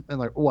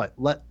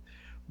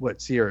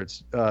let's see here.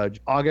 It's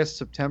August,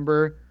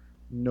 September,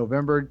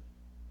 November,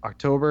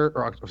 October,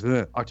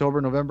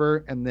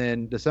 November, and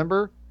then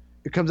December.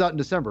 It comes out in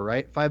December,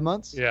 right? 5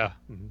 months? Yeah.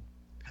 Mm-hmm.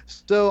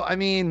 So, I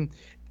mean,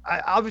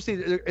 obviously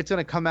it's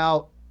going to come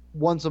out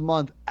once a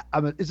month.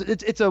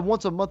 It's a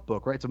once a month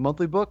book, right? It's a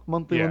monthly book,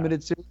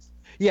 limited series.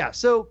 Yeah,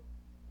 so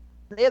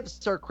they have to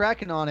start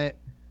cracking on it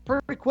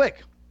pretty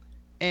quick.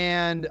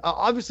 And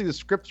obviously the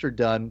scripts are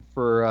done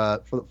for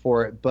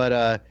it,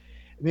 but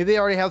maybe they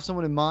already have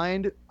someone in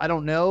mind. I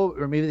don't know,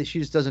 or maybe she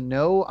just doesn't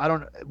know. I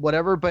don't,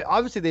 whatever. But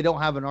obviously they don't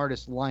have an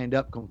artist lined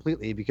up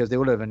completely, because they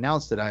would have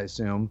announced it, I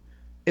assume,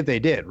 if they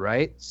did,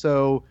 right?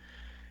 So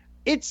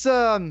it's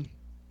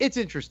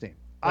interesting.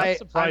 That's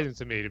surprising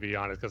to me, to be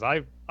honest, because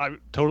I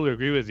totally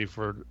agree with you.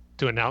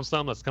 To announce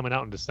something that's coming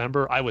out in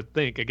December, I would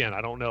think, again,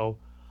 I don't know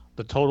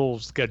the total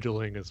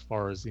scheduling as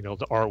far as the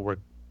artwork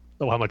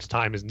know how much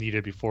time is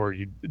needed before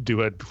you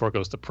do it before it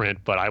goes to print,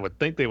 but I would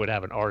think they would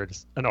have an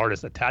artist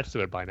attached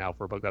to it by now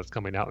for a book that's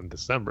coming out in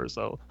December.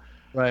 So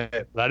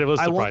Right. that it was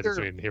I surprising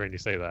wonder- to me hearing you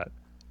say that.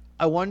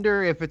 I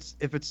wonder if it's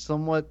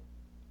somewhat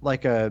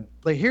like there's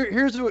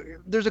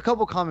a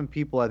couple common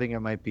people I think it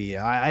might be.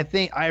 I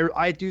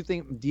do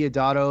think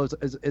Deodato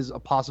is a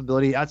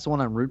possibility. That's the one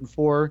I'm rooting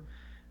for.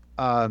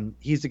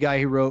 He's the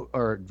guy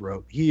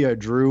who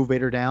drew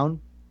Vader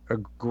Down, a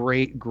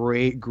great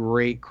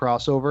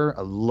crossover.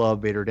 I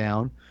love Vader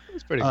Down.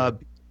 It's pretty good.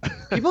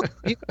 People,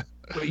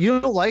 you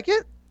don't like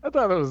it? I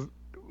thought it was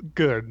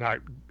good, not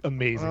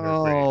amazing.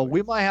 or great. Oh,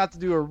 we might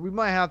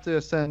have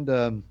to send.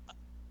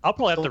 I'll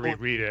probably have to Oh.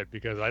 reread it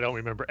because I don't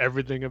remember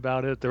everything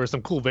about it. There were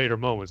some cool Vader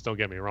moments, don't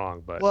get me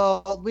wrong, but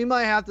Well, we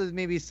might have to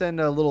maybe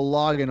send a little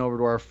login over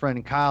to our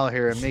friend Kyle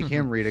here and make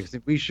him read it,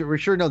 because we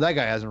sure know that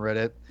guy hasn't read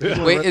it.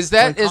 Wait, is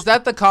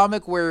that the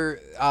comic where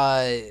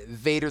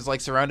Vader's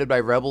like surrounded by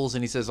rebels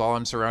and he says all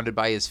I'm surrounded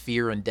by is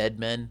fear and dead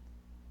men?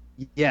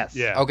 Yes.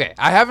 yeah. Okay,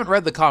 I haven't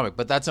read the comic,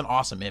 but that's an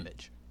awesome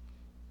image.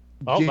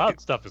 All Dude. that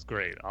stuff is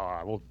great.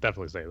 I will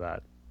definitely say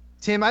that.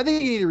 Tim, I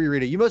think you need to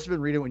reread it. You must have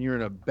been reading it when you were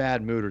in a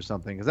bad mood or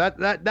something, because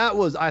that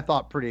was, I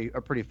thought,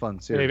 a pretty fun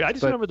series. Maybe I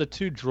just But, remember the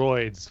two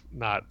droids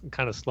not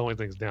kind of slowing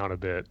things down a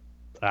bit.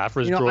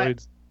 Afra's You know,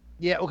 droids.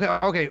 Yeah.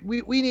 Okay.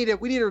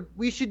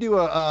 We should do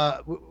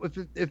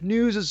if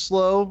news is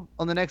slow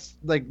on the next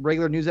like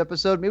regular news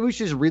episode, maybe we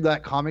should just read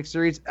that comic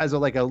series as a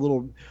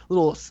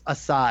little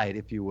aside,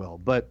 if you will.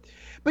 But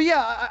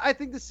yeah, I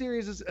think the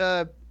series is.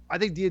 I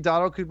think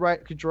Deodato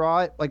could draw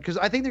it, like, because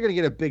I think they're gonna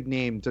get a big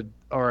name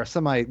or a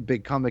semi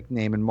big comic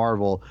name in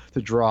Marvel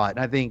to draw it, and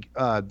I think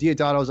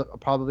Deodato is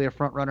probably a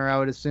front runner. I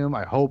would assume.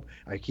 I hope.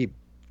 I keep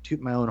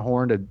tooting my own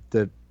horn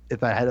to if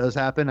that does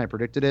happen. I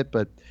predicted it,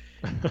 but.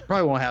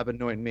 Probably won't happen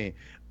knowing me.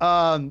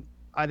 I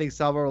think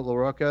Salvador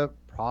Larroca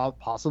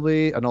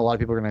possibly. I know a lot of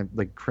people are gonna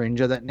like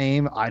cringe at that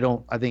name. I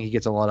think he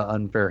gets a lot of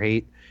unfair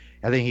hate.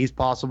 I think he's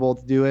possible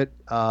to do it.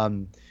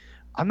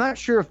 I'm not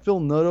sure if Phil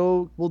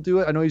Noto will do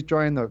it. I know he's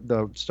drawing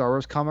the Star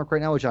Wars comic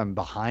right now, which I'm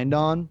behind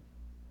on.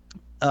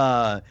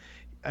 I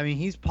mean,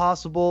 he's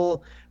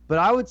possible, but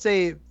I would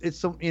say it's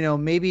some,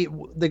 maybe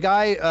the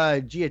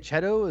guy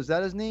Giacchetto, is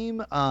that his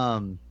name?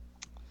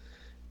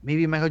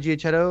 Maybe Michael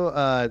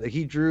Giacchetto.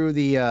 He drew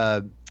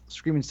the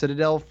Screaming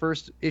Citadel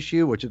first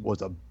issue, which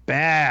was a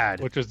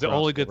bad. Which was the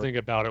only good thing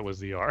about it was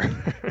the art.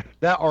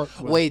 That art.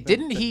 Was Wait,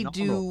 didn't he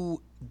phenomenal.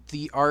 do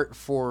the art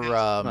for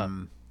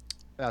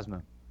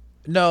Phasma?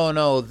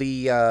 No,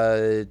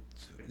 the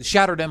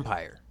Shattered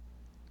Empire?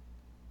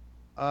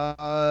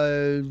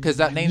 Because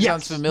that name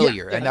sounds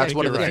familiar, and that's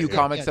one of the few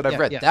comics that I've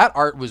read. That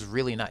art was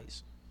really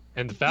nice.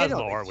 And the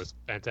Phasma art was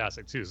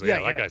fantastic too. So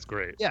that guy's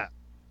great. Yeah.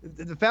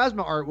 The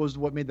Phasma art was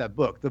what made that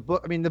book. The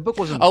book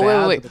wasn't. Oh,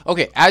 bad, wait.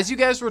 Okay, as you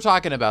guys were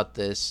talking about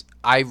this,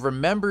 I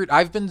remembered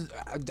I've been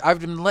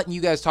letting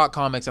you guys talk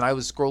comics, and I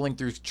was scrolling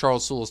through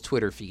Charles Soule's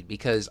Twitter feed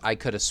because I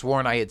could have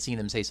sworn I had seen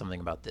him say something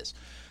about this.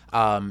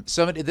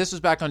 This was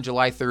back on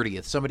July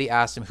 30th. Somebody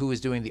asked him who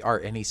was doing the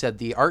art, and he said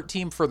the art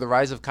team for The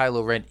Rise of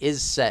Kylo Ren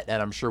is set,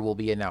 and I'm sure will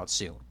be announced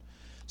soon.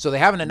 So they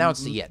haven't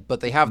announced it yet, but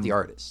they have the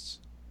artists.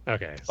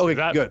 Okay. So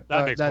Okay, good.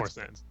 That makes more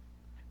sense.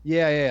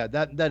 Yeah.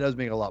 That does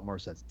make a lot more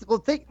sense. Well,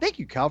 thank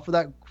you, Cal, for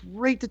that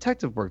great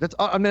detective work.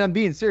 I'm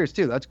being serious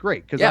too. That's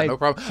great. Yeah, no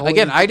problem.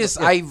 Again,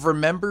 I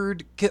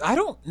remembered. Cause I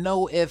don't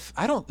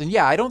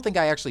think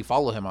I actually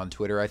follow him on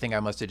Twitter. I think I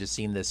must have just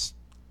seen this,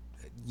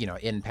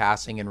 in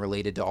passing and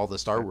related to all the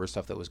Star Wars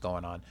stuff that was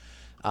going on.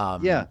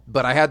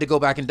 But I had to go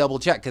back and double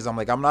check because I'm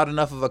like, I'm not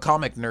enough of a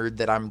comic nerd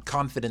that I'm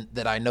confident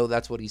that I know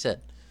that's what he said.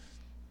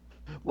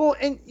 Well,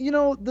 and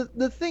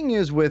the thing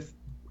is with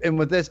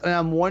this, and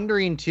I'm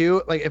wondering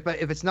too, like if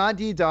it's not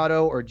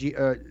Deodato or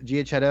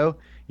Giacchetto,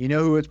 you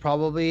know who it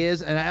probably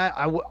is, and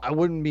I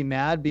wouldn't be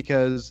mad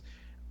because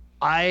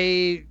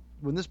when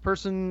this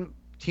person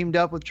teamed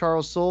up with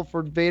Charles Soule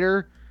for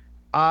Vader,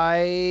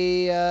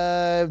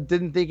 I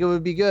didn't think it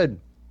would be good,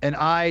 and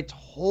I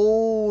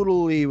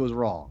totally was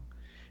wrong.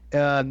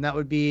 That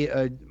would be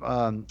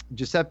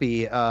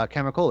Giuseppe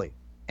Camicoli,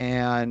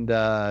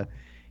 and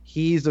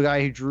he's the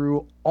guy who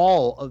drew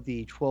all of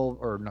the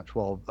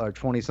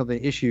 20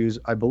 something issues,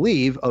 I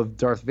believe, of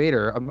Darth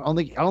Vader. I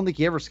don't think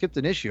he ever skipped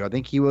an issue. I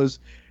think he was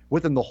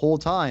with him the whole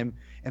time,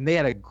 and they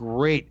had a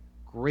great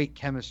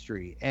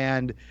chemistry.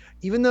 And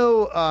even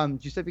though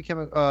Giuseppe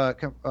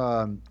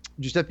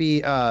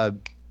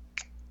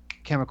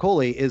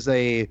Camicoli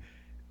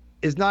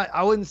is not,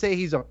 I wouldn't say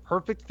he's a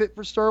perfect fit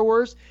for Star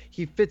Wars.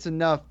 He fits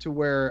enough to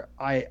where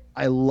I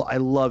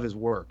love his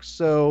work.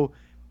 So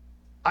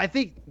I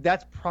think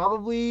that's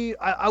probably,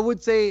 I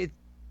would say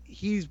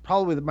he's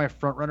probably my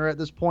front runner at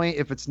this point.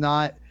 If it's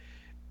not,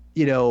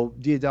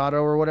 Deodato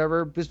or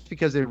whatever, just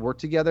because they work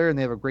together and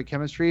they have a great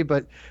chemistry.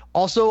 But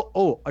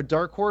also, a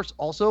dark horse,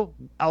 also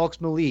Alex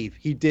Maleev.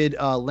 He did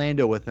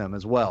Lando with him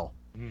as well.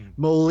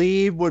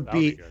 Maleev would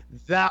be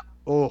that.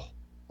 Oh,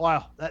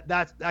 wow.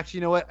 That's actually,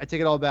 you know what? I take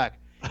it all back.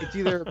 It's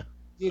either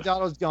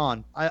Deodato's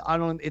gone. I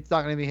don't. It's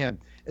not going to be him.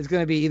 It's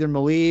going to be either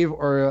Maleev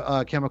or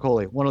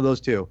Camicoli. One of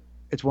those two.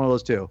 It's one of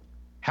those two.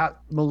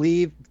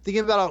 Maleev,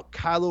 thinking about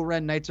Kylo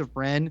Ren, Knights of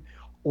Ren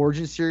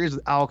origin series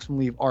with Alex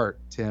Maleev art,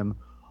 Tim.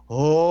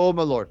 Oh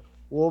my lord.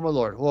 Oh my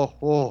lord.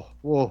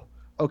 Whoa.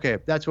 Okay,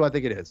 that's who I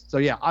think it is. So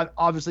yeah,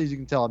 obviously, as you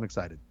can tell, I'm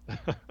excited.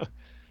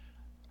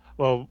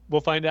 Well,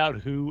 we'll find out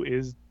who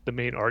is the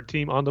main art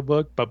team on the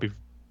book, but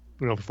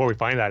before we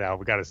find that out,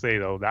 we got to say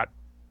though that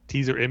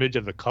teaser image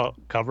of the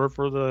cover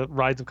for the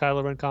Rise of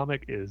Kylo Ren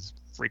comic is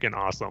freaking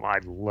awesome. I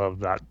love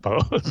that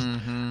pose.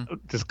 Mm-hmm.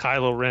 Just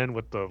Kylo Ren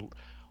with the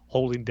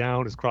holding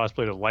down his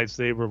crossbladed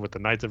lightsaber with the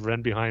Knights of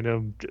Ren behind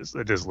him.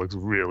 It just looks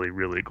really,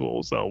 really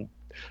cool. So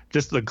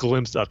just the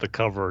glimpse at the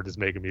cover is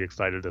making me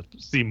excited to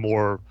see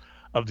more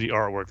of the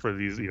artwork for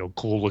these,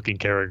 cool looking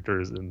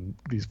characters, and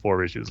these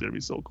 4 issues are going to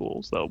be so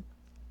cool. So,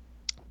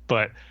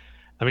 but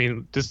I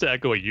mean, just to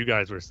echo what you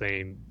guys were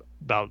saying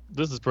about,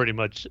 this is pretty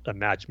much a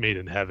match made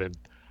in heaven,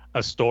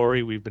 a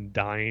story we've been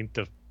dying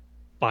to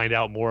find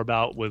out more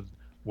about with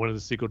one of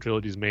the sequel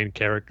trilogy's main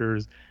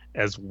characters,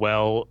 as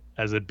well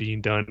as it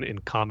being done in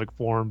comic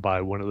form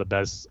by one of the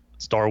best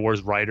Star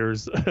Wars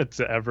writers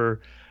to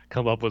ever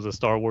come up with a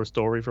Star Wars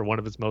story for one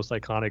of its most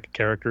iconic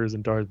characters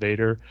in Darth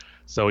Vader.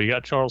 So you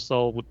got Charles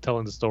Soule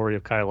telling the story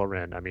of Kylo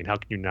Ren. I mean, how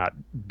can you not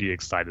be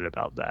excited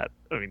about that?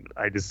 I mean,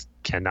 I just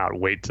cannot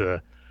wait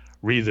to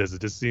read this.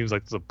 It just seems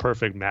like it's a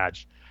perfect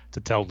match to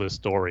tell this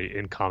story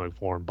in comic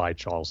form by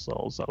Charles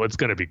Soule. So it's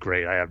going to be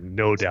great. I have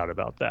no doubt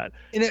about that.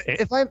 And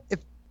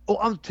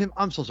I'm Tim,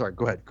 I'm so sorry.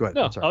 Go ahead.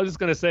 No, I'm sorry. I was just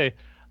going to say,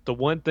 the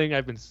one thing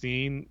I've been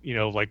seeing,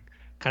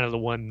 kind of the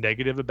one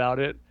negative about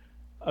it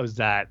was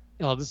that,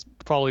 this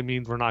probably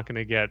means we're not going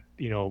to get,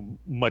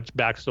 much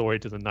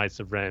backstory to the Knights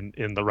of Ren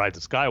in The Rise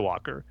of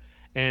Skywalker.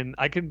 And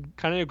I can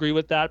kind of agree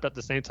with that, but at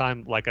the same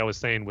time, like I was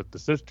saying with the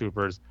Sith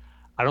Troopers,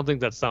 I don't think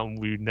that's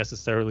something we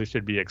necessarily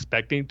should be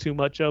expecting too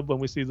much of when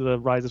we see The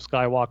Rise of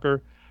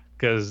Skywalker.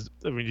 Because,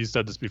 I mean, you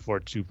said this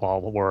before too,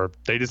 Paul, where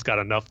they just got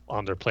enough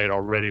on their plate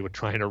already with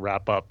trying to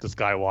wrap up the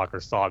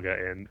Skywalker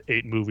saga in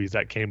 8 movies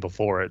that came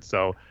before it.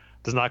 So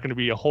there's not going to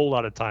be a whole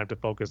lot of time to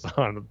focus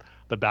on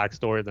the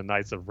backstory of the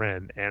Knights of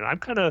Ren. And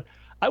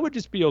I would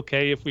just be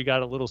okay if we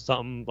got a little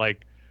something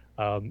like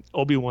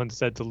Obi-Wan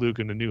said to Luke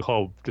in A New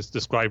Hope, just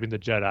describing the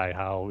Jedi,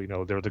 how,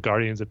 they're the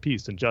guardians of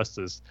peace and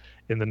justice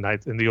in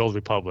the Old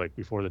Republic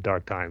before the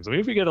Dark Times. I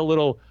mean, if we get a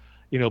little,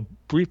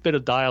 brief bit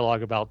of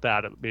dialogue about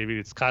that, maybe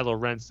it's Kylo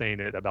Ren saying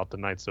it about the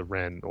Knights of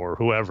Ren or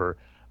whoever,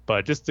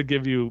 but just to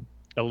give you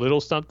a little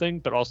something,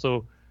 but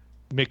also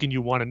making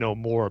you want to know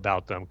more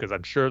about them, because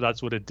I'm sure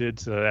that's what it did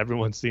to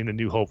everyone seeing A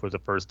New Hope for the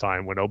first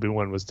time when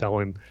Obi-Wan was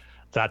telling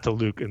that to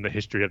Luke in the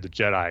history of the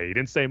Jedi. He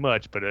didn't say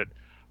much, but it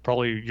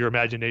probably, your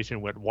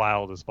imagination went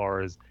wild as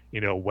far as,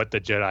 what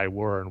the Jedi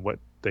were and what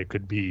they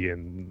could be,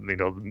 and,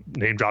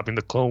 name dropping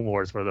the Clone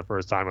Wars for the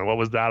first time and what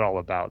was that all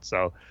about.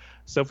 So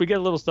if we get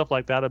a little stuff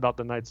like that about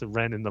the Knights of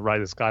Ren in The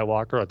Rise of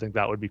Skywalker, I think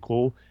that would be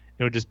cool.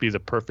 It would just be the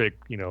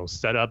perfect,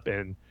 setup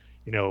and,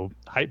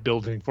 hype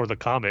building for the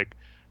comic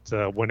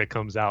to when it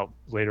comes out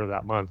later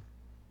that month.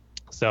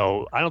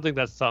 So I don't think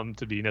that's something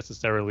to be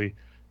necessarily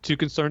too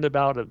concerned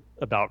about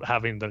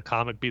having the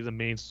comic be the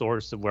main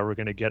source of where we're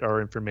going to get our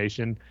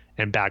information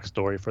and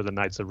backstory for the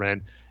Knights of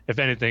Ren. If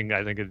anything,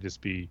 I think it'd just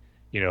be,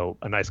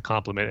 a nice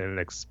compliment and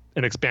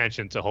an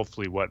expansion to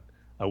hopefully what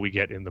we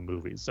get in the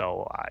movie.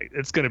 So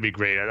it's going to be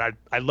great.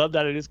 I love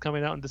that it is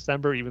coming out in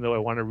December, even though I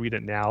want to read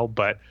it now,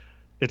 but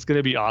it's going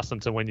to be awesome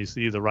to when you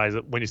see the Rise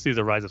of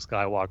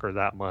Skywalker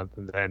that month,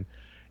 and then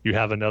you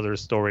have another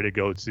story to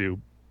go to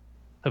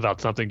about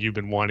something you've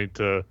been wanting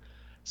to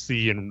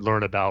see and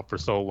learn about for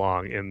so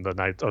long in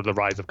the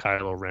Rise of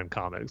Kylo Ren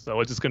comics. So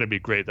it's just going to be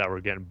great that we're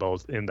getting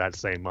both in that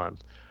same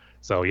month.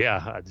 So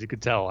yeah, as you can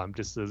tell, I'm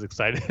just as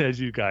excited as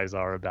you guys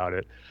are about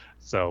it.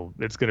 So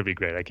it's going to be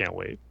great. I can't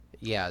wait.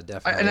 Yeah,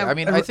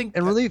 definitely. I think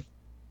really,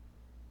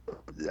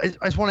 I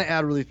just want to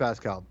add really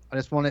fast, Cal. I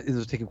just want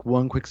to take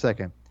one quick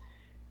second.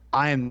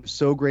 I am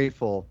so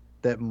grateful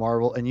that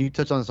Marvel, and you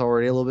touched on this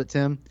already a little bit,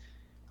 Tim.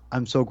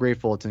 I'm so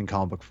grateful it's in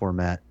comic book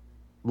format.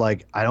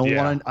 Like I don't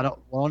want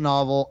a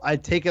novel.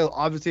 I'd take like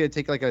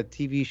a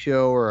TV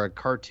show or a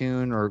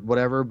cartoon or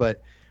whatever,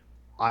 but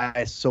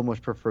I so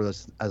much prefer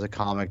this as a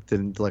comic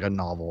than like a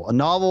novel. A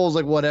novel is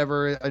like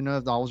whatever. I know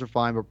novels are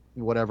fine, but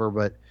whatever.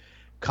 But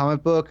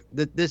comic book,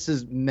 this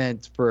is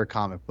meant for a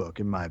comic book,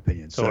 in my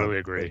opinion. Totally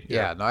agree.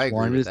 Yeah, no, I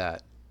agree with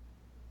that.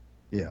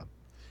 Yeah.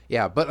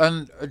 Yeah,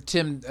 but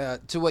Tim,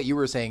 to what you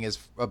were saying is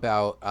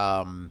about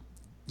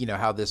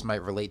how this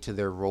might relate to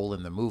their role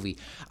in the movie.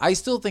 I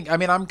still think,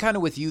 I'm kind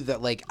of with you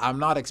that like I'm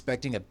not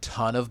expecting a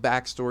ton of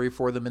backstory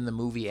for them in the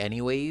movie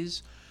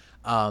anyways.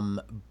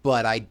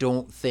 But I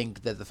don't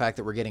think that the fact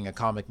that we're getting a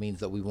comic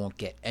means that we won't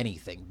get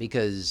anything,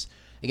 because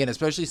again,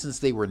 especially since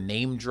they were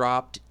name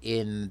dropped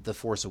in The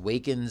Force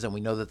Awakens, and we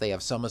know that they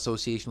have some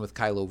association with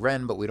Kylo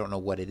Ren, but we don't know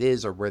what it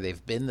is or where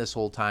they've been this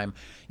whole time.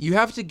 You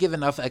have to give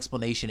enough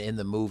explanation in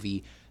the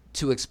movie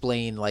to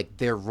explain like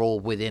their role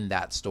within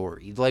that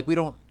story. Like we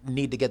don't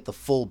need to get the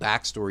full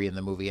backstory in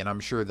the movie, and I'm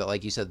sure that,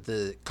 like you said,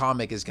 the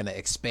comic is going to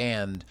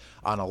expand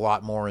on a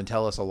lot more and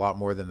tell us a lot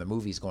more than the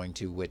movie's going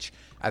to, which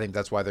I think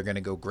that's why they're going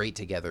to go great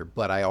together.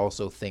 But I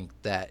also think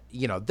that,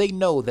 you know, they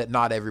know that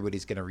not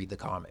everybody's going to read the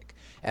comic,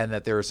 and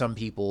that there are some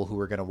people who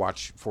are going to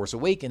watch Force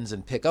Awakens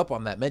and pick up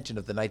on that mention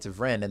of the Knights of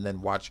Ren and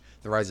then watch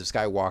The Rise of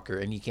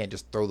Skywalker, and you can't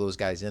just throw those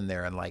guys in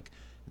there and like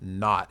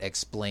not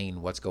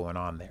explain what's going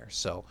on there.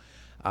 So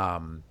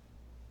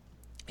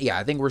yeah,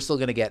 I think we're still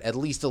going to get at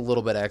least a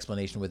little bit of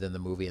explanation within the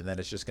movie, and then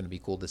it's just going to be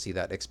cool to see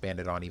that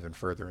expanded on even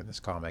further in this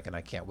comic, and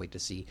I can't wait to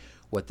see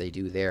what they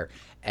do there.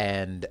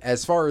 And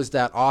as far as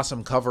that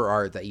awesome cover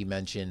art that you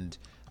mentioned,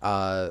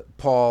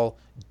 Paul,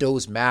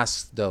 those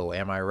masks, though,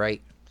 am I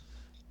right?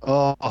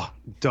 Oh,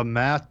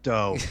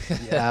 D'Amato.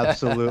 Yeah,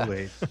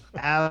 absolutely.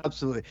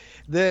 Absolutely.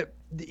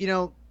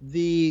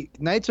 The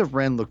Knights of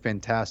Ren look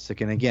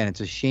fantastic, and again,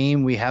 it's a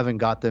shame we haven't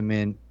got them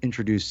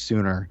introduced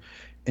sooner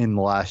in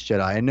The Last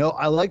Jedi. I know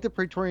I like the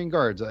Praetorian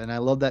Guards, and I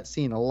love that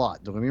scene a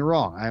lot. Don't get me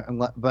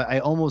wrong. But I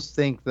almost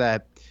think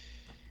that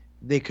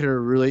they could have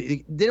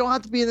really. They don't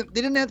have to be. They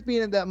didn't have to be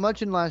in it that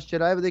much in Last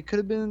Jedi, but they could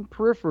have been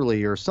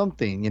peripherally or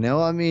something. You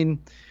know, I mean,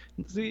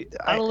 see,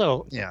 I don't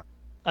know. Yeah,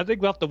 I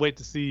think we'll have to wait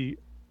to see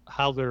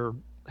how they're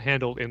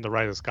handled in The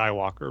Rise of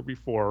Skywalker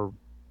before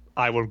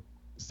I would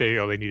say,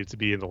 oh, they needed to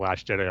be in The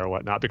Last Jedi or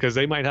whatnot, because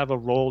they might have a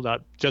role that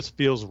just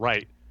feels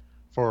right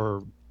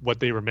for what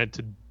they were meant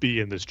to be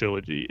in this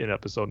trilogy in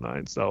Episode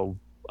 9. So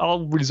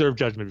I'll reserve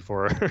judgment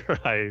before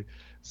I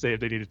say if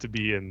they needed to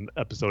be in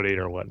Episode 8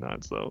 or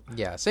whatnot. So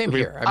yeah, same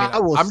here. I mean, I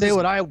will say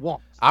what I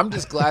want. I'm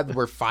just glad that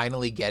we're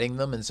finally getting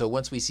them, and so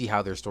once we see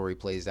how their story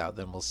plays out,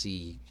 then we'll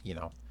see, you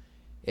know,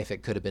 if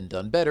it could have been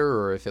done better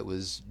or if it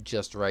was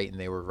just right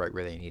and they were right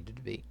where they needed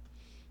to be.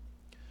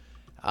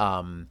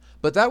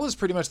 But that was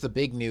pretty much the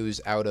big news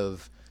out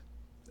of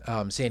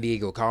San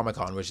Diego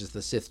Comic-Con, which is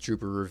the Sith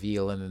Trooper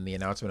reveal and then the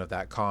announcement of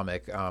that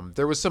comic.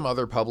 There was some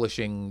other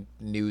publishing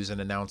news and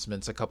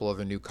announcements, a couple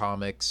other new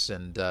comics,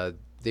 and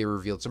they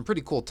revealed some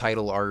pretty cool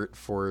title art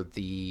for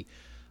the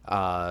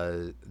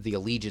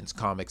Allegiance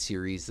comic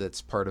series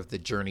that's part of the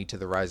Journey to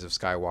the Rise of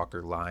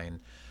Skywalker line.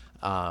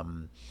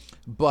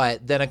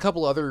 But then a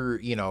couple other,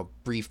 you know,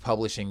 brief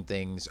publishing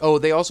things. Oh,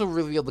 they also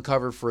revealed the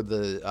cover for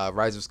the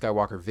Rise of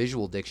Skywalker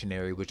Visual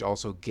Dictionary, which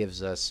also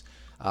gives us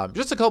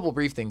just a couple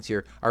brief things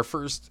here. Our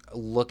first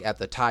look at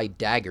the TIE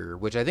Dagger,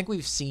 which I think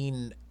we've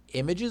seen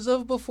images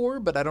of before,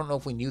 but I don't know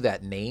if we knew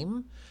that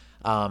name.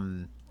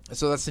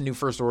 So that's the new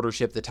First Order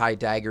ship, the TIE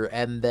Dagger.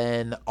 And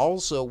then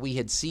also we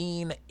had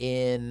seen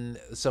in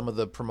some of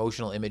the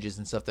promotional images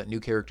and stuff that new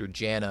character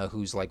Janna,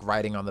 who's like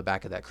riding on the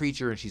back of that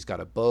creature, and she's got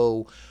a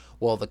bow.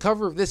 Well, the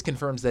cover of this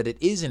confirms that it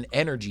is an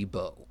energy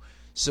bow.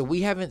 So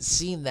we haven't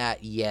seen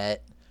that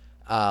yet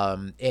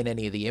in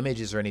any of the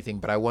images or anything,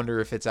 but I wonder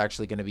if it's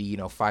actually going to be, you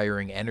know,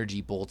 firing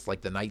energy bolts like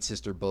the Night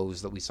Sister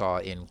bows that we saw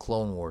in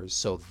Clone Wars.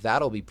 So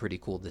that'll be pretty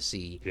cool to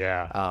see.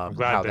 Yeah, I'm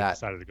glad how they that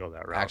decided to go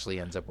that route. actually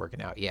ends up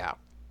working out. Yeah.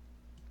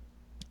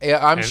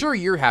 I'm sure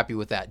you're happy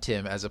with that,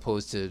 Tim, as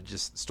opposed to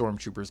just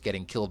stormtroopers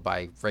getting killed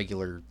by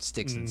regular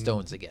sticks and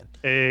stones again.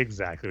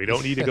 Exactly. We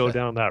don't need to go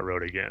down that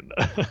road again.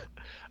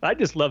 I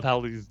just love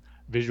how these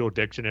visual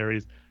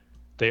dictionaries,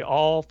 they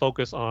all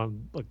focus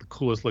on like the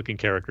coolest looking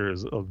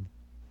characters of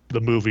the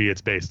movie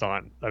it's based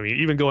on. I mean,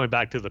 even going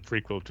back to the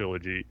prequel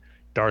trilogy,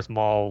 Darth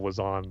Maul was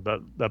on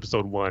the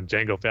episode 1,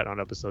 Jango Fett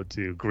on episode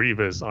 2,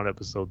 Grievous on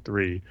episode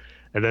 3,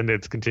 and then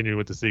it's continuing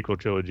with the sequel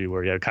trilogy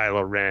where you had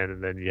Kylo Ren,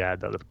 and then you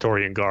had the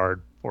Praetorian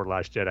Guard for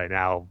Last Jedi,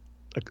 now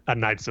a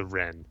Knights of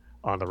Ren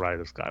on the Rise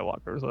of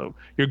Skywalker. So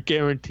you're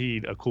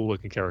guaranteed a cool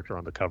looking character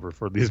on the cover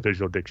for these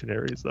visual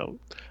dictionaries. So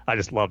I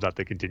just love that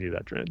they continue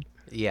that trend.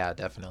 Yeah,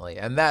 definitely.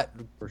 And that,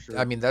 For sure.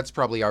 I mean, that's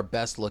probably our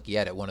best look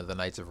yet at one of the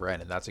Knights of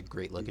Ren, and that's a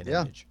great looking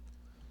image.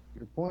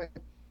 Good point.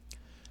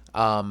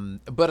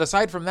 But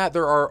aside from that,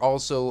 there are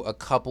also a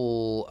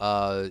couple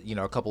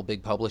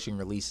big publishing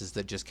releases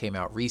that just came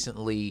out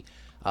recently.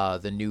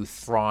 The new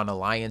Thrawn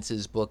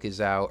Alliances book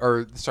is out,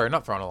 or sorry,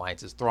 not Thrawn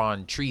Alliances,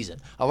 Thrawn Treason.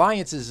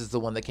 Alliances is the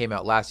one that came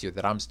out last year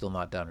that I'm still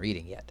not done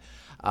reading yet.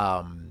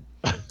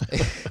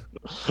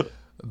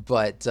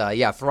 But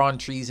yeah, Thrawn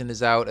Treason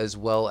is out, as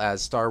well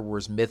as Star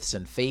Wars Myths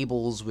and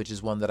Fables, which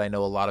is one that I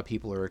know a lot of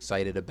people are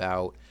excited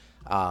about.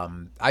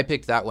 I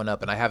picked that one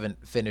up and I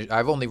haven't finished.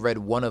 I've only read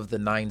one of the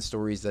 9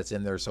 stories that's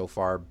in there so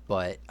far,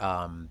 but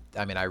I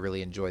mean, I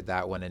really enjoyed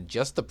that one, and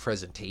just the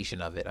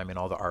presentation of it. I mean,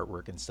 all the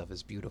artwork and stuff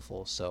is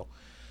beautiful. So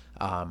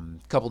a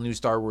couple new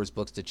Star Wars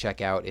books to check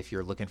out if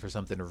you're looking for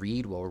something to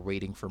read while we're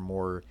waiting for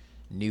more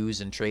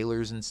news and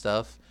trailers and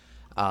stuff.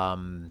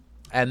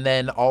 And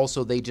then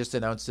also they just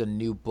announced a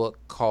new book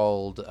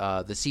called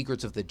The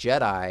Secrets of the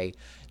Jedi.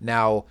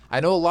 Now,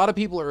 I know a lot of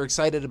people are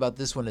excited about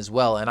this one as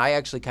well, and I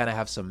actually kind of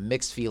have some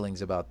mixed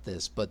feelings about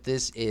this, but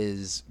this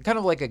is kind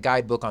of like a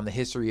guidebook on the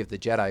history of the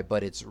Jedi,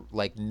 but it's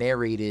like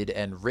narrated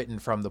and written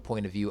from the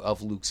point of view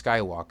of Luke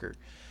Skywalker.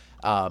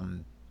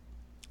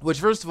 which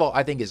first of all,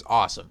 I think is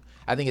awesome.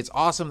 I think it's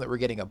awesome that we're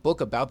getting a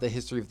book about the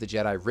history of the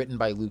Jedi written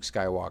by Luke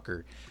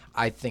Skywalker.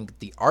 I think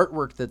the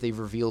artwork that they've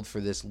revealed for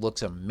this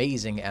looks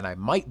amazing, and I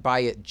might buy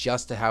it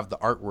just to have the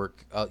artwork,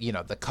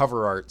 the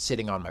cover art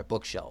sitting on my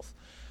bookshelf.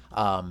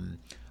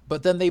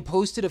 But then they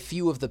posted a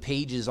few of the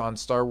pages on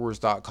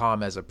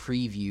StarWars.com as a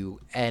preview,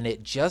 and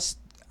it just,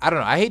 I don't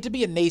know. I hate to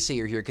be a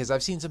naysayer here because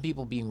I've seen some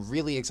people being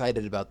really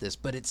excited about this,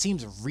 but it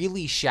seems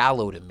really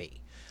shallow to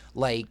me.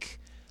 Like,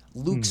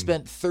 Luke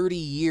spent 30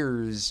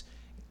 years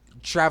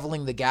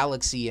traveling the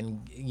galaxy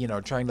and,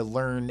 trying to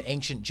learn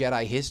ancient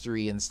Jedi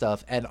history and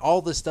stuff, and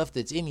all the stuff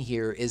that's in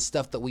here is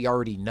stuff that we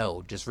already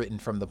know, just written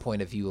from the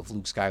point of view of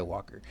Luke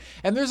Skywalker.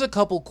 And there's a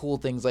couple cool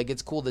things, like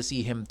it's cool to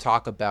see him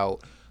talk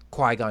about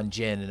Qui-Gon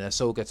Jinn and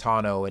Ahsoka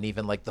Tano and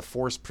even like the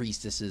Force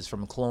priestesses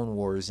from Clone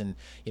Wars and,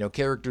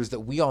 characters that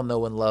we all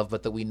know and love,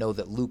 but that we know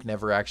that Luke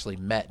never actually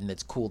met, and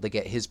it's cool to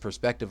get his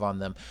perspective on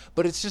them.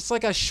 But it's just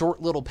like a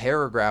short little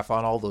paragraph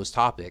on all those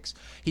topics.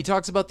 He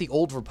talks about the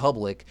Old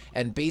Republic,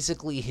 and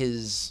basically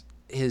his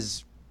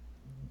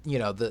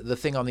the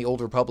thing on the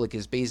Old Republic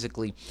is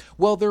basically,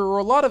 well, there are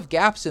a lot of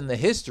gaps in the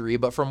history,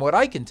 but from what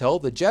I can tell,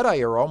 the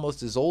Jedi are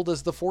almost as old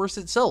as the Force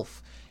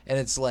itself. And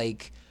it's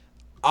like,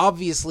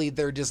 obviously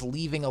they're just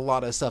leaving a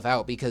lot of stuff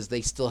out because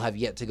they still have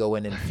yet to go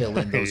in and fill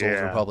in those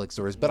Old Republic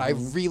stories. But I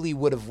really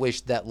would have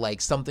wished that like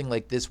something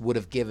like this would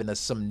have given us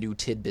some new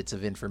tidbits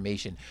of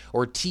information,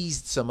 or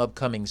teased some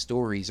upcoming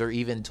stories, or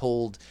even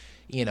told,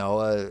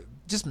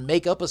 just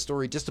make up a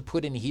story just to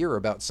put in here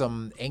about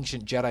some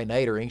ancient Jedi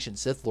Knight or ancient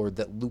Sith Lord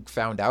that Luke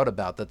found out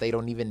about that they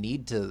don't even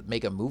need to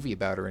make a movie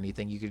about or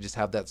anything. You could just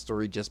have that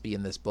story just be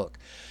in this book.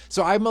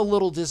 So I'm a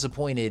little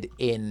disappointed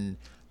in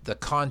the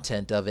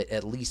content of it,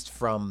 at least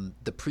from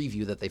the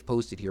preview that they've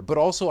posted here. But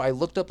also I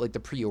looked up like the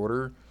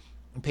pre-order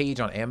page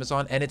on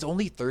Amazon, and it's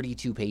only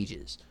 32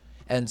 pages.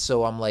 And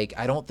so I'm like,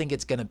 I don't think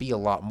it's going to be a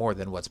lot more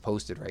than what's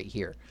posted right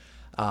here.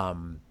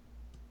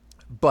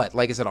 But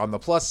like I said, on the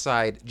plus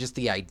side, just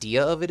the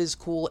idea of it is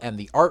cool, and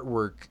the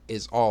artwork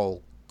is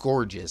all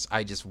gorgeous.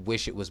 I just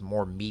wish it was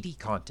more meaty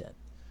content.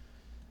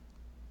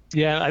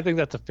 Yeah, I think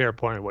that's a fair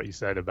point of what you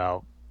said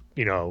about,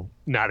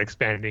 not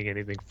expanding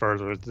anything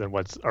further than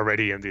what's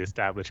already in the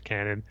established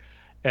canon.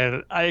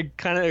 And I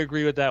kind of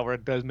agree with that, where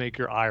it does make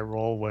your eye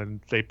roll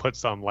when they put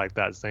something like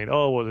that, saying,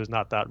 oh, well, there's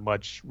not that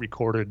much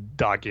recorded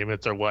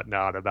documents or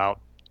whatnot about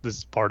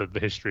this part of the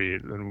history.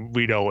 And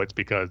we know it's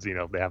because,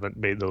 they haven't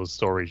made those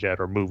stories yet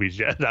or movies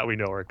yet that we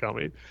know are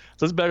coming.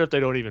 So it's better if they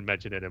don't even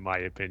mention it, in my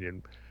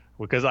opinion,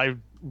 because I've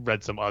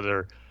read some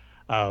other,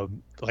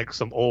 like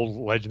some old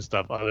legend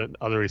stuff,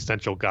 other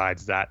essential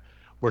guides that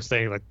were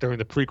saying, like, during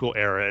the prequel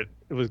era,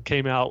 it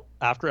came out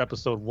after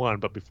episode 1,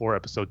 but before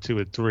episode 2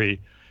 and 3,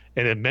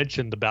 and it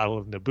mentioned the Battle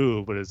of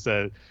Naboo, but it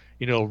said,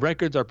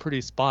 records are pretty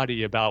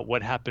spotty about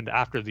what happened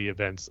after the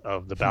events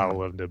of the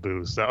Battle of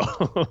Naboo.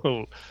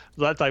 So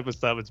that type of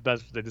stuff, it's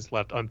best if they just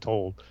left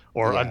untold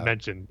or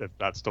unmentioned, if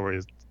that story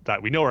is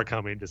that we know are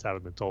coming, just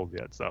haven't been told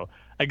yet. So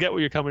I get where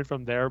you're coming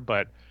from there,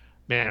 but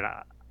man,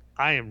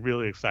 I am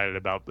really excited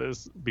about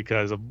this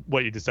because of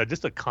what you just said,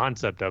 just the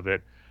concept of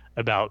it,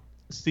 about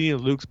seeing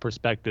Luke's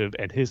perspective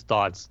and his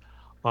thoughts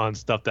on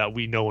stuff that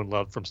we know and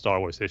love from Star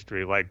Wars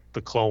history, like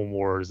the Clone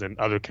Wars and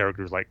other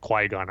characters like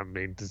Qui-Gon. I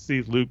mean, to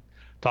see Luke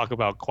talk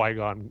about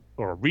Qui-Gon,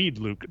 or read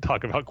Luke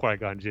talk about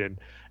Qui-Gon Jinn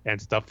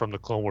and stuff from the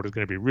Clone Wars, is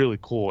going to be really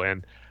cool.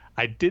 And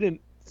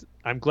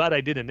I'm glad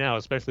I didn't now,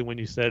 especially when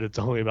you said it's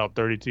only about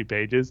 32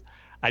 pages.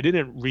 I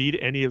didn't read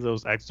any of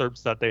those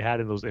excerpts that they had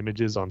in those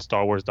images on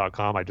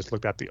StarWars.com. I just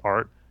looked at the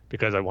art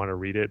because I want to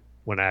read it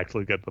when I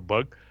actually get the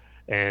book.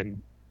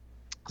 And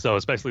so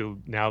especially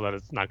now that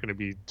it's not going to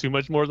be too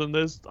much more than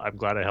this, I'm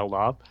glad I held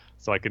off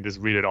so I can just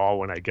read it all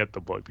when I get the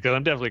book, because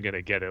I'm definitely going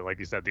to get it. Like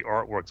you said, the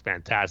artwork's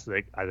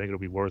fantastic. I think it'll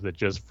be worth it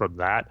just from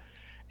that.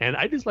 And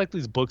I just like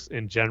these books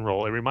in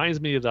general. It reminds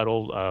me of that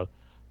old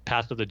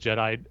Path of the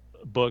Jedi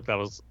book that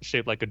was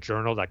shaped like a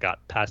journal that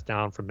got passed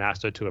down from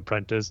master to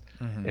apprentice.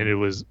 Mm-hmm. And it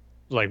was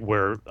like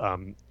where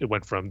it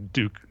went from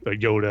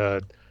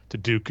Yoda to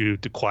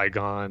Dooku to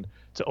Qui-Gon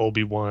to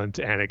Obi-Wan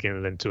to Anakin,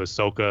 and then to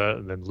Ahsoka,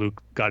 and then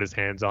Luke got his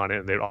hands on it,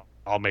 and they'd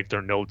all make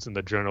their notes in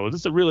the journal.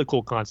 This is a really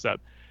cool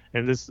concept,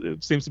 and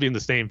it seems to be in the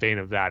same vein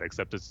of that,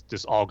 except it's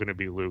just all going to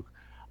be Luke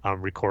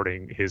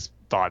recording his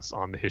thoughts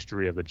on the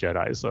history of the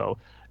Jedi. So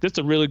just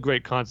a really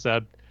great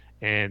concept,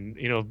 and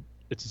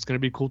it's just going to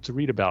be cool to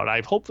read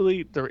about.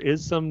 Hopefully there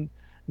is some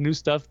new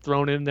stuff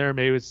thrown in there.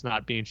 Maybe it's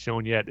not being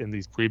shown yet in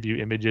these preview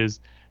images,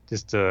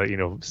 just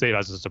to say it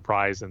as a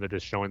surprise, and they're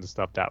just showing the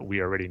stuff that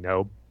we already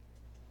know.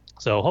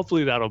 So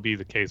hopefully that'll be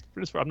the case.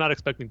 I'm not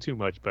expecting too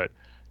much, but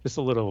just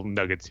a little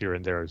nuggets here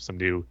and there, some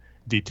new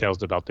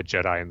details about the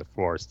Jedi and the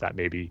Force that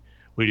maybe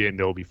we didn't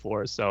know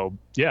before. So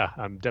yeah,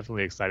 I'm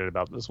definitely excited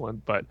about this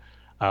one. But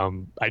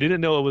I didn't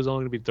know it was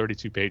only going to be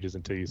 32 pages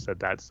until you said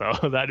that. So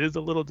that is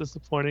a little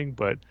disappointing,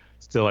 but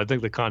still, I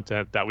think the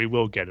content that we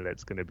will get in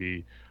it's going to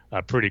be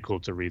pretty cool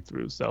to read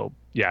through. So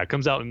yeah, it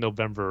comes out in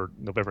November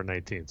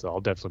 19th. So I'll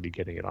definitely be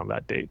getting it on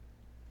that date.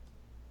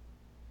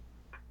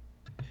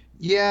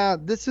 Yeah,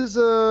 this is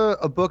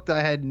a book that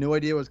I had no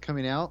idea was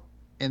coming out,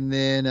 And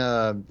then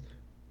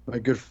my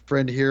good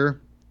friend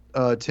here,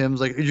 Tim's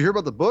like, "Did you hear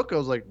about the book?" I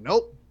was like,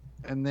 "Nope."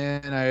 And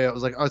then I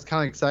was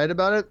kind of excited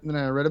about it. And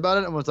then I read about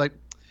it and was like,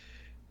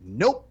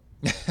 "Nope,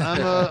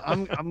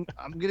 I'm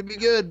gonna be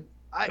good."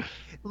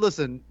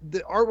 Listen, the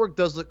artwork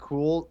does look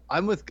cool.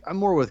 I'm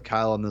more with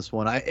Kyle on this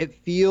one. It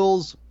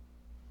feels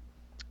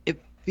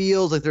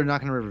like they're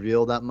not going to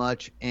reveal that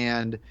much,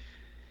 and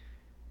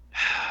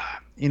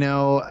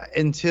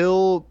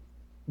until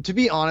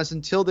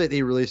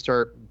they really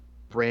start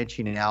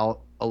branching out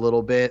a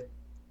little bit,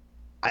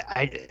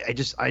 I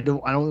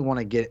don't want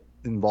to get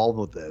involved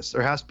with this.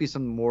 There has to be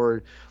some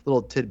more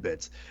little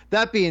tidbits.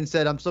 That being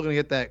said, I'm still going to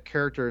get that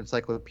character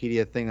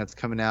encyclopedia thing that's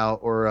coming out,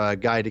 or a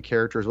guide to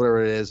characters,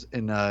 whatever it is,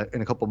 in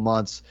a couple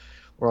months,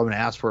 or I'm going to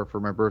ask for it for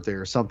my birthday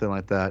or something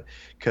like that,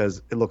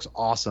 because it looks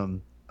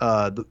awesome.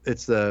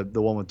 It's the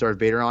one with Darth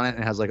Vader on it, and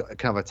it has like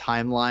kind of a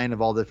timeline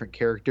of all the different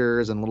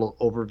characters and a little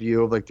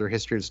overview of like their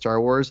history of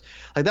Star Wars.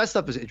 Like, that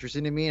stuff is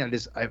interesting to me,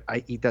 and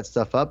I eat that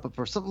stuff up. But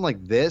for something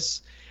like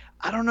this,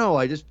 I don't know.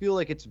 I just feel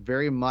like it's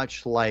very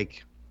much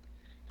like,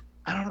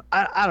 I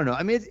don't know.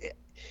 I mean,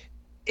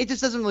 it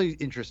just doesn't really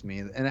interest me.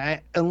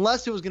 And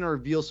unless it was going to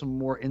reveal some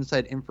more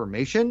inside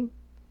information,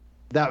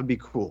 that would be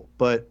cool.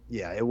 But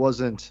yeah, it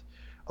wasn't.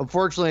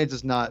 Unfortunately,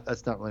 that's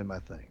not really my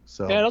thing.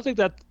 So yeah, I don't think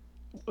that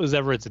was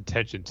ever its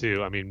intention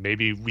too. I mean,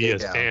 maybe we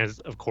as fans,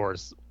 of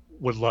course,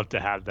 would love to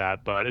have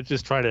that, but it's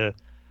just try to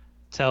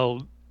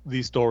tell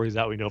these stories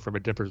that we know from a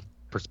different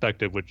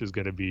perspective, which is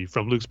going to be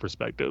from Luke's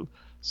perspective.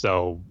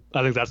 So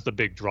I think that's the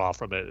big draw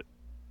from it.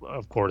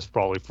 Of course,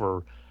 probably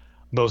for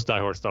most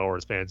diehard Star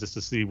Wars fans, just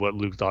to see what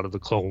Luke thought of the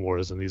Clone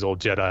Wars and these old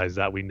Jedis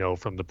that we know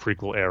from the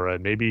prequel era,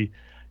 and maybe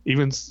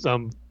even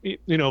some,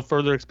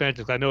 further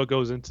expansions. I know it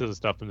goes into the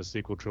stuff in the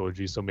sequel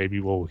trilogy, so maybe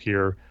we'll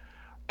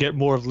get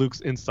more of Luke's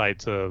insight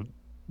to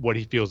what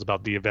he feels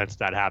about the events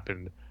that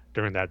happened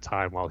during that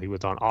time while he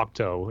was on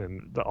Octo,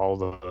 and all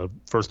the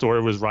First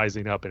Order was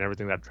rising up and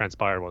everything that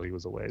transpired while he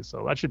was away.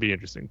 So that should be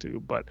interesting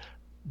too. But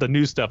the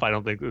new stuff, I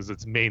don't think is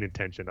its main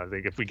intention. I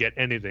think if we get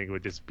anything, it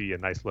would just be a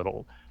nice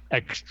little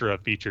extra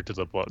feature to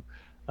the book,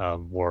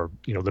 where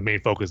the main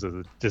focus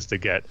is just to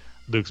get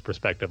Luke's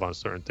perspective on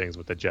certain things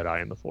with the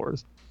Jedi and the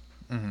Force.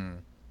 Mm-hmm.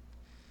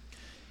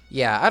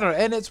 Yeah, I don't know,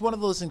 and it's one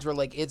of those things where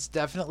like it's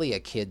definitely a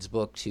kid's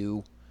book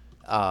too,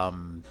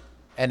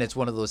 and it's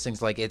one of those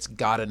things like it's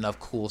got enough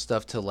cool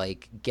stuff to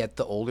like get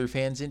the older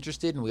fans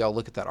interested, and we all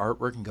look at that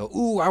artwork and go,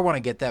 "Ooh, I want to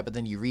get that," but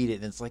then you read it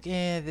and it's like,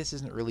 this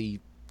isn't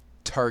really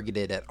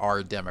targeted at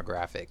our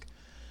demographic.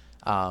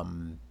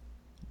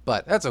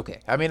 But that's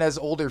okay. I mean, as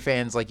older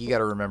fans, like, you got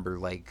to remember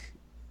like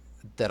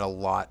that a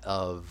lot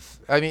of,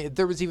 I mean,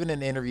 there was even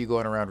an interview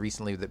going around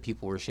recently that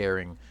people were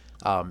sharing,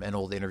 an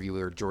old interview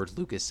where George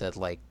Lucas said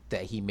like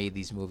that he made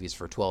these movies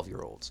for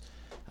 12-year-olds.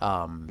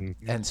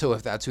 And so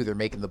if that's who they're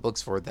making the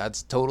books for,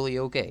 that's totally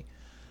okay.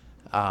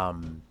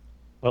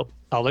 Well,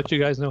 I'll let you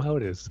guys know how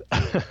it is.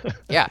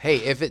 Yeah. Hey,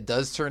 if it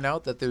does turn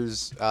out that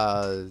there's,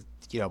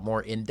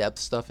 more in-depth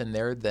stuff in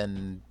there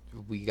than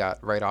we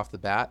got right off the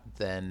bat,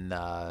 then,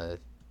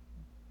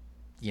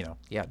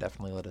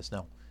 definitely let us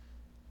know.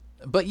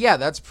 But yeah,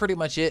 that's pretty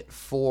much it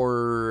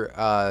for,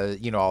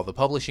 all the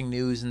publishing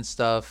news and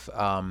stuff.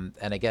 And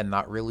again,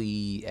 not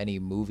really any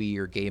movie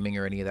or gaming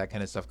or any of that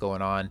kind of stuff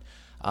going on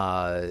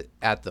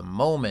at the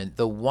moment.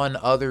 The one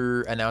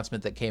other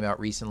announcement that came out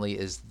recently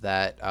is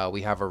that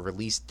we have a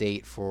release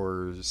date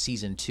for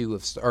season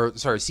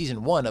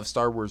 1 of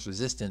Star Wars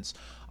Resistance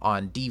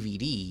on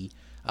DVD,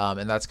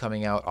 and that's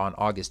coming out on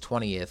August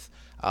 20th.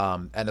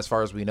 And as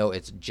far as we know,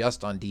 it's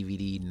just on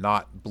DVD,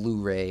 not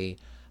Blu-ray.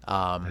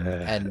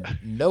 And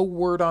no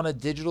word on a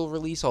digital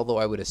release, although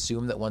I would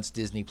assume that once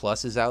Disney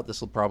Plus is out,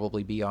 this will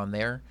probably be on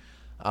there.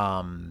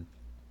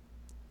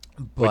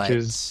 Which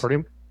is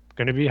pretty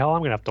going to be how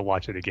I'm going to have to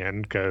watch it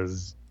again,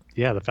 because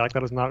the fact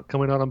that it's not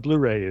coming out on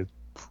Blu-ray is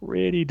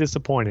pretty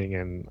disappointing,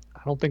 and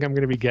I don't think I'm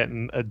going to be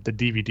getting the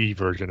DVD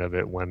version of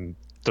it when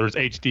there's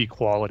HD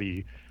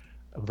quality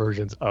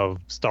versions of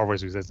Star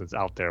Wars Resistance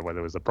out there, whether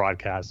it was a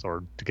broadcast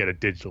or to get it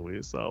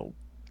digitally. So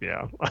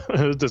yeah,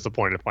 I was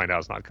disappointed to find out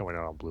it's not coming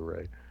out on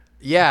Blu-ray.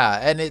 Yeah,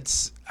 and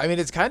it's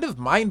kind of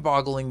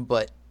mind-boggling,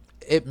 but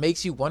it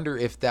makes you wonder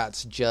if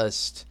that's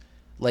just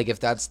like, if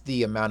that's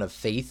the amount of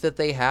faith that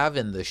they have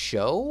in the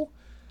show.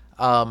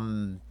 I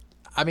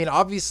mean,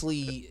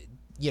 obviously,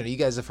 you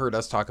guys have heard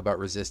us talk about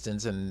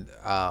Resistance, and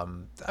I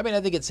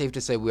think it's safe to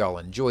say we all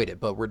enjoyed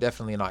it, but we're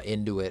definitely not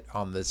into it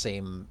on the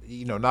same,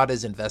 not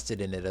as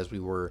invested in it as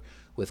we were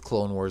with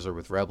Clone Wars or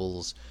with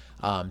Rebels.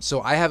 So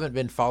I haven't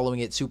been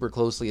following it super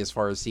closely as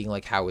far as seeing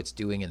like how it's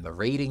doing in the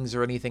ratings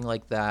or anything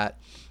like that.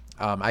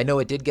 I know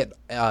it did get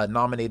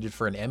nominated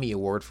for an Emmy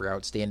Award for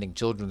Outstanding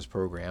Children's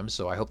Program,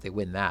 so I hope they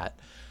win that.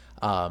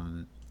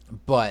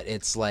 But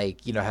it's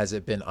like, has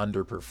it been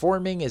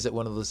underperforming? Is it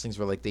one of those things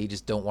where like they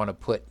just don't want to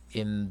put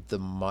in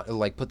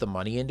put the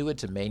money into it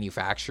to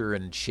manufacture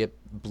and ship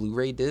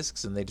Blu-ray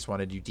discs, and they just want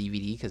to do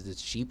DVD because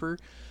it's cheaper?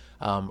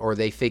 Or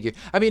they figure,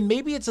 I mean,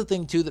 maybe it's a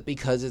thing too that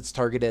because it's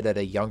targeted at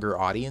a younger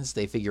audience,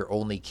 they figure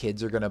only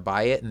kids are going to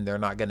buy it and they're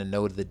not going to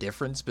know the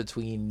difference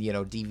between,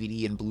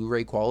 DVD and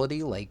Blu-ray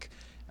quality. Like,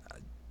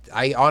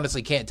 I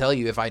honestly can't tell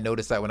you if I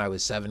noticed that when I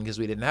was 7 because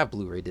we didn't have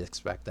Blu-ray discs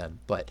back then.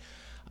 But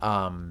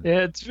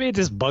it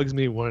just bugs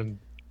me when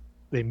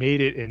they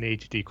made it in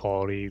HD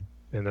quality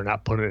and they're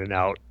not putting it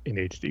out in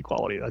HD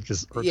quality. That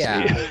just irks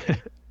me.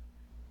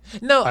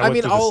 No, I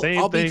mean,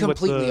 I'll be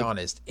completely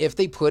honest. If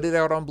they put it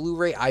out on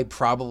Blu-ray, I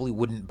probably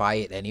wouldn't buy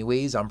it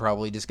anyways. I'm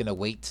probably just going to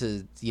wait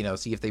to,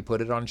 see if they put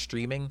it on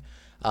streaming.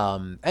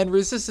 And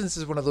Resistance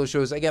is one of those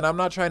shows, again, I'm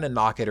not trying to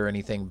knock it or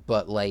anything,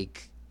 but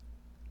like,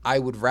 I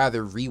would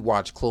rather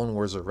rewatch Clone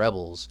Wars or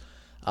Rebels.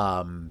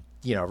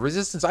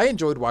 Resistance, I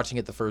enjoyed watching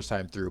it the first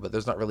time through, but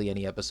there's not really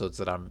any episodes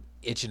that I'm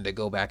itching to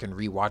go back and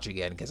rewatch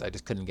again because I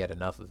just couldn't get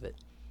enough of it.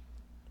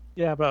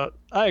 Yeah, but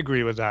I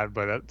agree with that.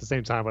 But at the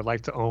same time, I'd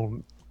like to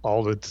own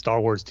all the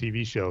Star Wars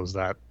TV shows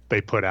that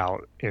they put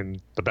out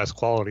in the best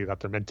quality that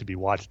they're meant to be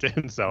watched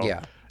in. So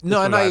yeah,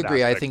 no, and I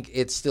agree. I think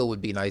it still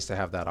would be nice to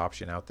have that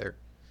option out there.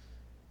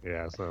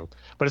 Yeah,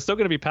 but it's still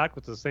going to be packed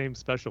with the same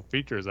special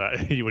features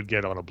that you would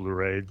get on a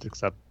Blu-ray,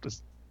 except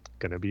it's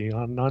going to be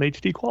on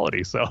non-HD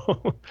quality.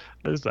 So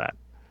there's that.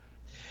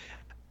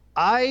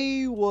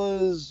 I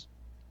was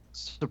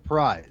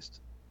surprised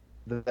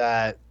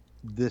that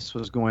this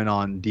was going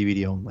on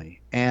DVD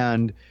only,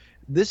 and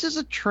this is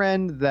a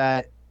trend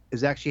that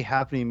is actually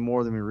happening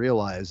more than we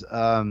realize.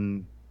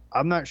 I'm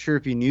not sure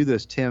if you knew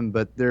this, Tim,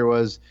 but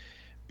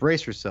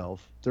brace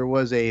yourself, there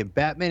was a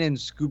Batman and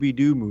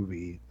Scooby-Doo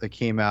movie that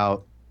came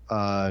out,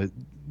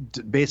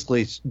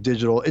 basically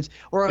digital.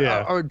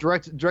 Or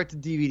direct to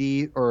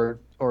DVD or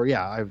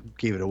I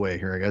gave it away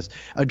here, I guess.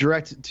 A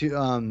direct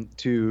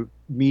to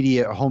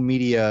media, home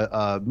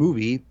media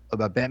movie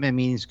about Batman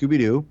meeting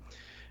Scooby-Doo.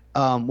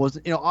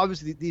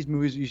 Obviously these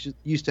movies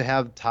used to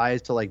have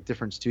ties to like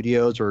different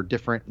studios or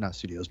different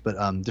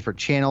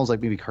channels, like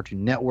maybe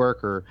Cartoon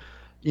Network or,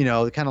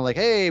 kind of like,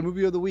 hey,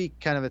 movie of the week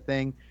kind of a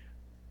thing.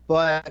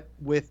 But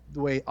with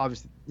the way,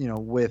 obviously,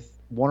 with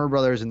Warner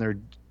Brothers and their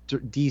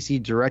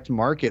DC direct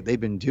market, they've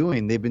been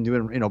doing,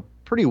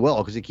 pretty well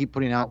because they keep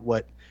putting out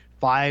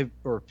 5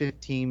 or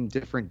 15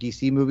 different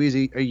DC movies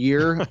a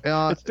year.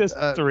 It's just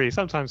 3,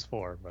 sometimes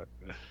 4, but.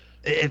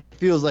 It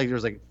feels like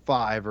there's like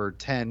 5 or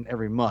 10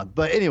 every month,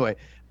 but anyway,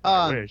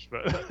 I wish,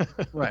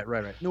 but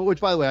right. No,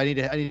 which, by the way, I need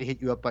to hit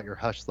you up about your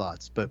Hush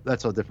thoughts, but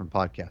that's a different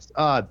podcast.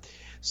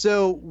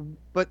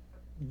 But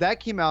that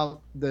came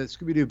out, the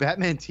Scooby-Doo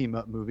Batman team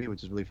up movie,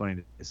 which is really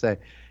funny to say,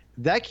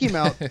 that came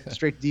out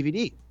straight to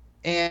DVD,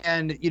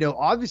 and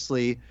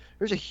obviously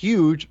there's a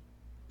huge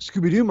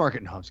Scooby-Doo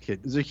market in Humps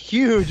Kid. There's a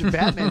huge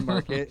Batman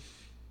market,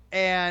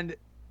 and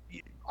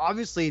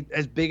obviously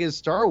as big as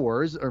Star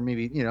Wars, or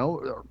maybe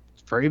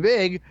very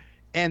big,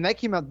 and that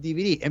came out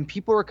DVD, and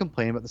people were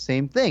complaining about the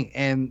same thing,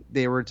 and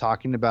they were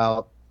talking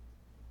about,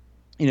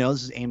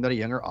 this is aimed at a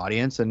younger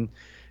audience, and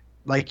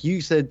like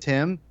you said,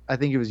 Tim, I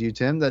think it was you,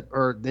 Tim, that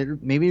or they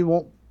maybe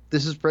won't.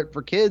 This is for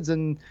kids,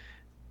 and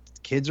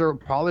kids are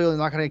probably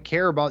not going to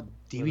care about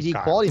DVD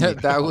quality.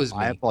 That was me.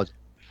 I apologize.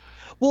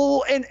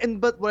 Well,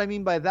 but what I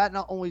mean by that,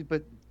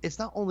 it's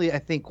not only I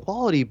think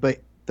quality, but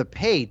the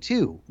pay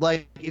too.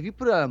 Like if you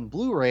put it on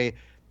Blu-ray,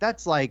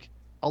 that's like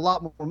a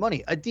lot more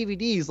money. A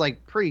DVD is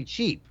like pretty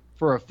cheap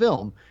for a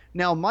film.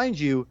 Now, mind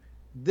you,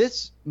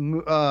 this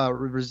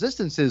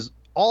Resistance is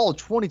all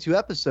 22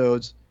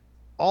 episodes,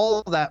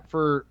 all of that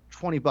for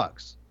 $20,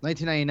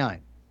 $19.99.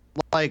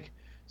 Like,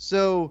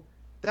 so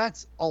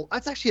that's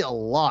actually a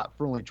lot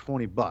for only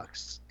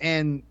 $20.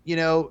 And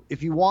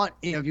if you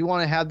want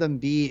to have them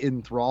be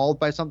enthralled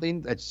by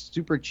something that's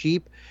super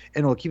cheap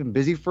and it'll keep them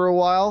busy for a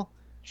while,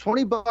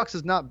 $20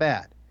 is not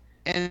bad.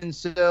 And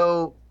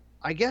so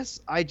I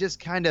guess I just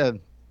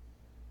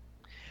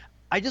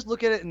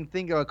look at it and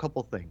think of a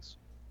couple things.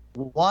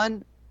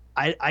 One,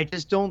 I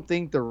just don't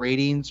think the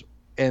ratings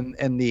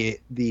and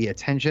the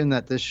attention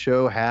that this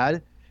show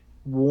had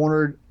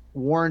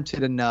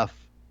warranted enough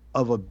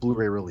of a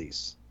Blu-ray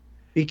release.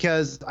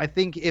 Because I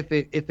think if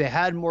it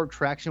had more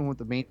traction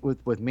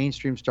with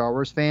mainstream Star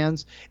Wars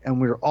fans, and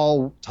we were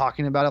all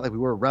talking about it like we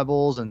were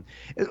Rebels, and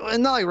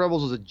not like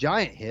Rebels was a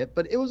giant hit,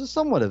 but it was a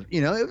somewhat of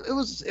it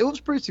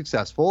was pretty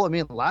successful. I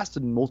mean, it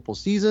lasted multiple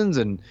seasons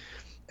and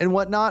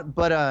whatnot,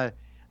 but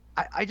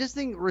I just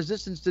think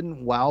Resistance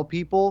didn't wow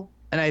people,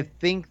 and I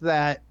think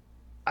that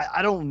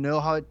I don't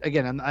know how.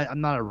 Again, I'm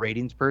not a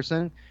ratings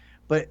person,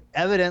 but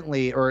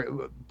evidently,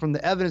 or from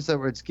the evidence that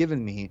it's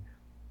given me,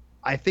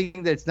 I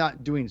think that it's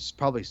not doing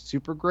probably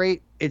super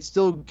great. It's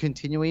still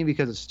continuing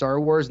because it's Star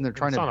Wars, and they're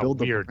trying to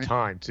build a weird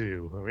time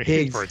too. I mean,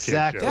 exactly. For a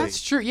kid show.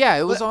 That's true. Yeah,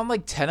 it was on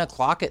like 10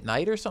 o'clock at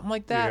night or something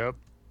like that. Yep.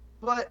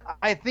 But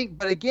I think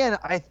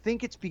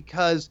it's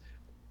because,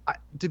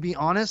 to be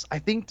honest, I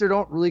think they're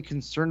not really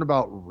concerned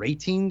about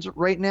ratings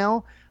right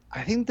now.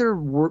 I think they're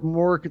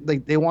more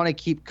like they want to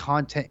keep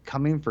content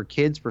coming for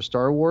kids for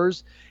Star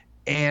Wars,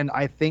 and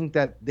I think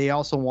that they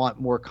also want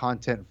more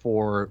content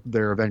for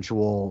their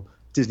eventual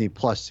Disney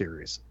Plus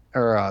series.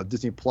 or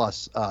Disney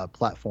Plus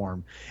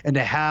platform, and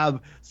to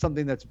have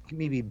something that's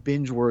maybe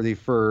binge worthy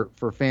for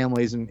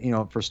families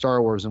and for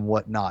Star Wars and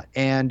whatnot.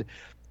 And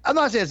I'm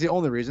not saying it's the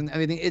only reason. I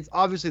mean, it's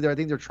obviously I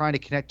think they're trying to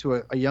connect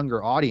to a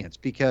younger audience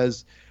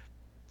because,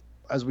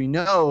 as we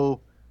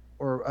know,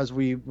 or as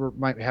we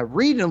might have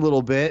read a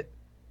little bit,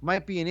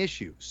 might be an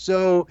issue.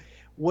 So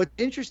what's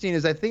interesting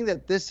is I think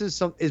that this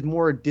is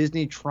more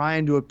Disney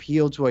trying to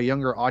appeal to a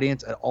younger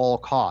audience at all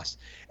costs.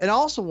 And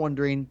also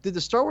wondering, did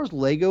the Star Wars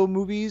Lego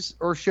movies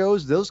or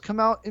shows, those come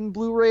out in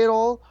Blu-ray at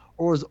all,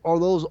 or are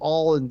those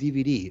all in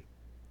DVD?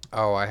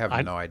 Oh, I have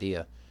no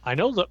idea. I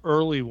know the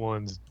early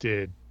ones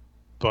did,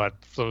 but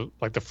so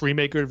like the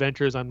Freemaker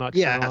Adventures, I'm not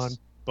sure on.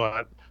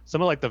 But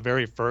some of like the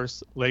very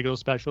first Lego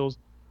specials,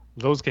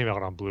 those came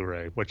out on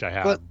Blu-ray, which I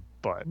have.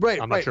 But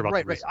I'm not sure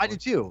about the recent I do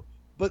too.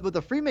 But with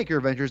the Freemaker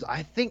Adventures,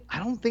 I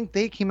don't think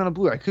they came out on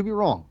Blu-ray. I could be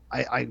wrong.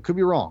 I could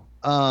be wrong.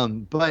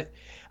 But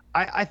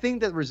I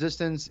think that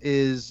Resistance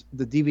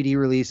the DVD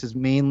release is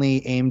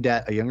mainly aimed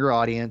at a younger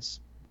audience,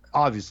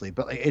 obviously.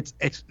 But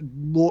it's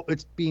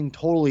being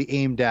totally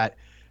aimed at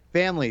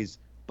families.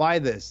 Buy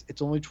this.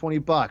 It's only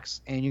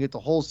 $20, and you get the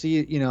whole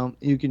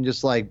you can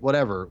just like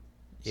whatever.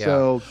 Yeah.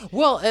 So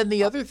well, and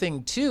the other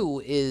thing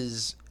too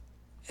is,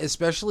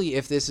 especially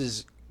if this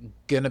is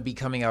gonna be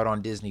coming out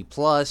on Disney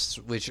Plus,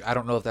 which I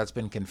don't know if that's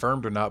been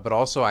confirmed or not, but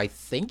also I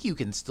think you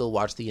can still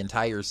watch the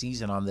entire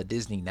season on the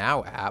Disney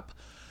Now app.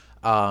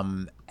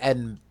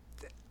 And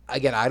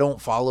again, I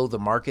don't follow the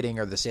marketing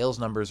or the sales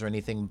numbers or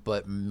anything,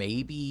 but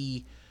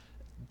maybe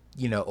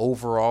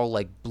overall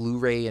like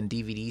Blu-ray and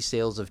DVD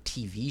sales of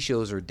TV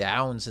shows are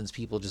down since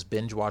people just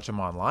binge watch them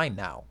online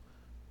now.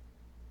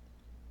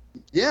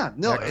 Yeah,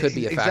 no, that could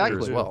be a factor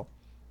as well.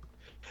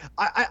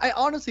 I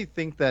honestly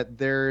think that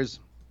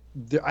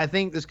I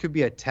think this could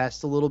be a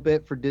test a little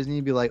bit for Disney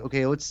to be like,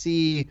 okay, let's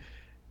see.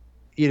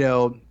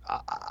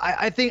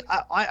 I think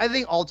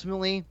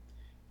ultimately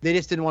they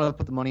just didn't want to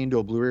put the money into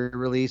a Blu-ray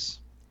release,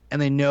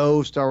 and they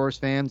know Star Wars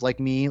fans like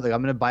me, like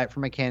I'm going to buy it for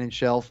my canon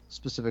shelf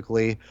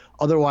specifically.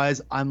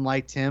 Otherwise, I'm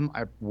like Tim,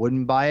 I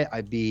wouldn't buy it.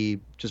 I'd be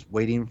just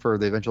waiting for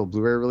the eventual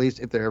Blu-ray release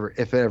if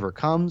it ever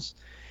comes.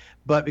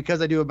 But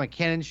because I do have my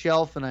canon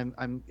shelf and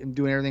I'm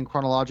doing everything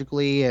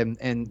chronologically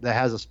and that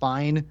has a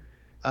spine,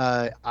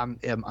 I'm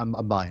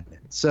buying it.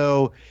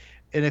 So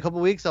in a couple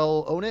of weeks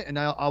I'll own it and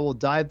I will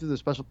dive through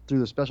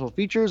the special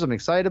features. I'm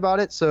excited about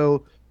it.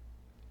 So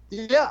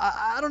yeah,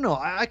 I don't know.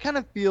 I kind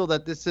of feel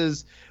that this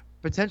is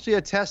potentially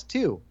a test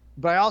too.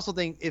 But I also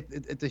think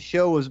if the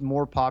show was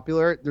more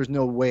popular, there's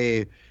no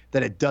way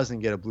that it doesn't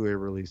get a Blu-ray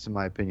release, in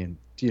my opinion.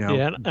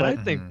 Yeah, and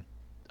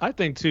I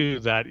think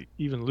too that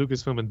even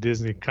Lucasfilm and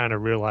Disney kind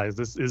of realize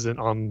this isn't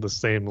on the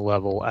same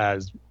level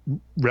as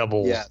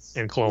Rebels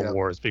and Clone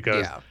Wars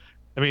because. Yeah.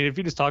 I mean, if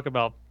you just talk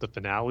about the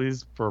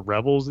finales for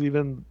Rebels,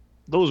 even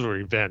those were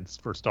events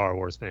for Star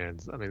Wars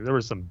fans. I mean, there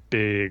was some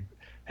big,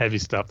 heavy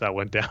stuff that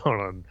went down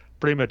on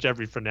pretty much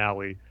every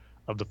finale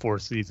of the 4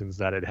 seasons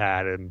that it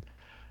had. And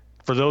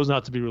for those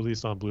not to be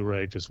released on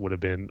Blu-ray just would have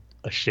been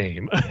a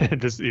shame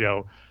and just,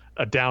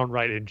 a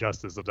downright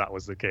injustice if that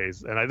was the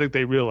case. And I think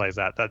they realize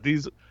that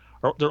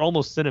they're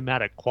almost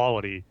cinematic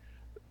quality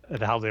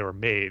of how they were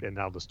made and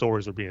how the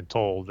stories are being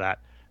told that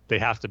they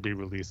have to be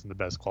released in the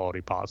best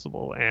quality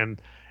possible. And,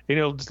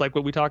 just like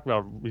what we talked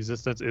about,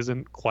 Resistance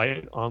isn't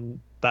quite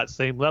on that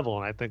same level.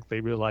 And I think they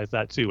realized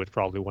that too, which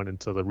probably went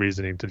into the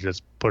reasoning to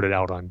just put it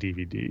out on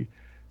DVD.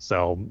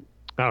 So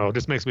I don't know, it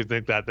just makes me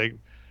think that they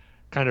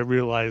kind of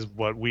realize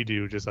what we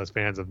do just as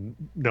fans of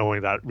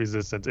knowing that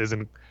Resistance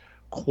isn't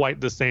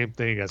quite the same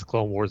thing as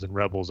Clone Wars and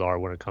Rebels are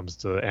when it comes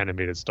to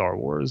animated Star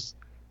Wars.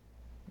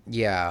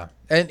 Yeah.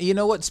 And you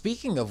know what?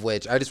 Speaking of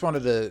which, I just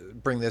wanted to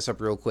bring this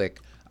up real quick.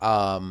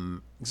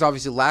 Because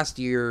obviously last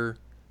year,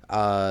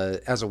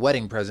 as a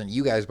wedding present,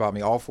 you guys bought me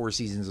all 4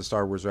 seasons of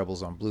Star Wars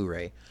Rebels on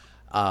Blu-ray,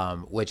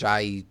 which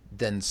I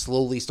then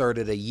slowly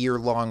started a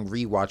year-long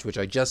rewatch, which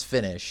I just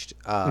finished.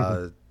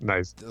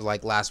 Nice.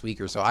 Like last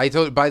week or so. I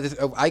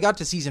got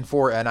to season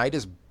 4 and I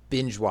just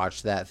binge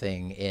watched that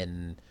thing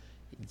in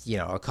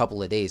a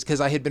couple of days because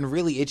I had been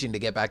really itching to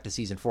get back to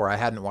season 4. I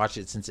hadn't watched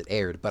it since it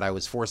aired, but I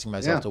was forcing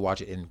myself to watch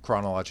it in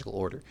chronological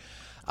order.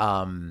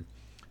 And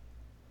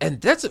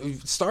that's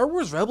Star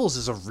Wars Rebels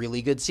is a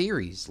really good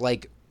series.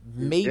 Like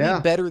maybe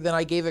better than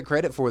I gave it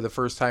credit for the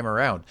first time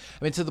around.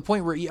 I mean, to the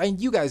point where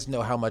you guys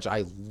know how much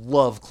I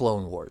love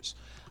Clone Wars.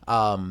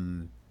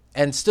 And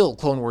still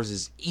Clone Wars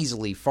is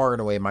easily far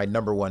and away my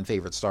number 1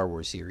 favorite Star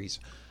Wars series.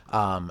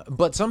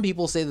 But some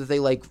people say that they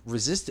like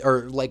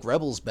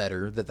Rebels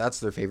better, that's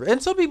their favorite.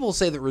 And some people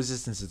say that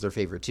Resistance is their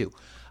favorite too.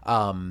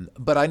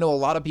 But I know a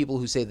lot of people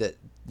who say that,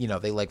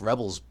 they like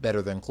Rebels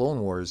better than Clone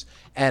Wars.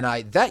 And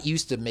that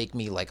used to make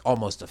me like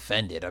almost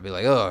offended. I'd be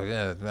like, oh,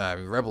 yeah,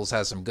 Rebels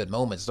has some good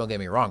moments. Don't get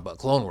me wrong, but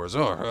Clone Wars,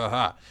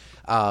 but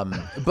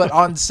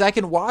on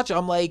second watch,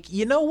 I'm like,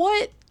 you know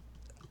what?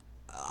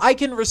 I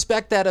can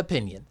respect that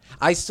opinion.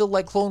 I still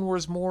like Clone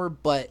Wars more,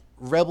 but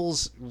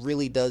Rebels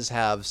really does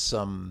have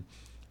some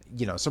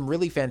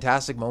really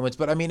fantastic moments,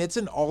 but I mean, it's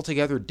an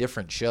altogether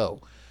different show.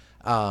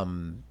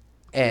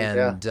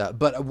 And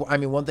but I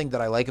mean, one thing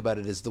that I like about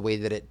it is the way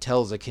that it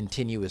tells a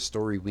continuous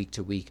story week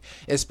to week,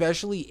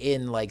 especially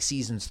in like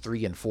seasons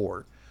 3 and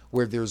 4,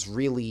 where there's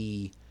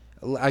really,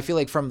 I feel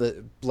like from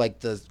the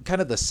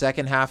kind of the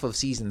second half of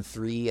season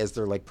 3, as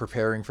they're like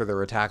preparing for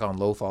their attack on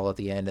Lothal at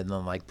the end, and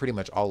then like pretty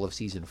much all of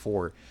season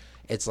 4,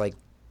 it's like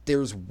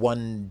there's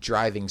one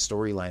driving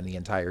storyline the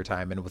entire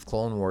time. And with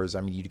Clone Wars,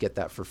 I mean, you'd get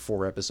that for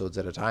 4 episodes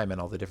at a time and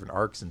all the different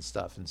arcs and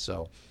stuff. And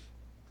so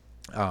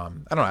I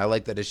don't know, I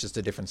like that it's just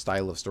a different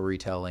style of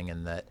storytelling,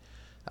 and that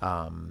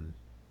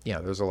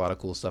there's a lot of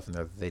cool stuff in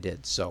there that they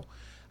did. So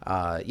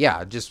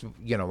just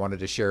wanted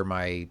to share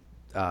my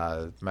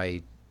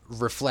my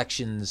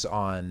reflections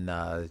on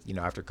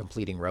after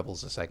completing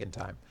Rebels a second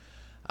time.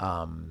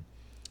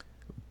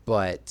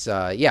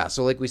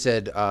 So like we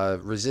said,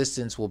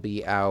 Resistance will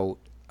be out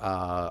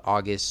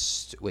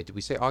August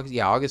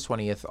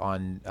 20th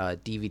on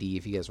DVD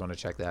if you guys want to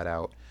check that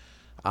out.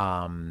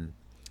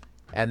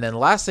 And then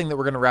last thing that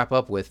we're going to wrap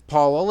up with,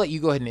 Paul, I'll let you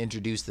go ahead and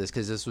introduce this,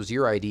 because this was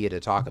your idea to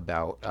talk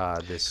about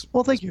this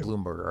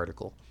Bloomberg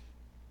article.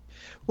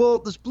 Well,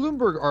 this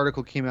Bloomberg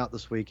article came out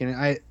this week,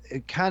 and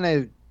it kind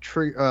of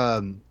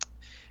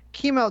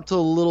came out to a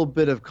little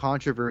bit of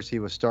controversy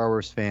with Star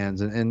Wars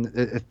fans, and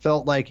it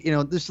felt like,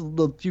 there's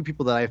a few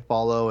people that I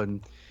follow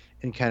and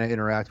kind of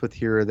interact with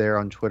here or there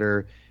on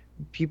Twitter.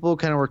 People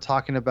kind of were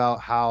talking about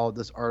how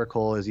this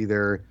article is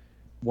either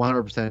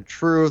 100%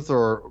 truth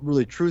or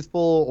really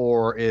truthful,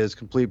 or is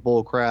complete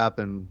bull crap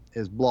and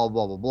is blah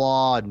blah blah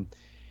blah.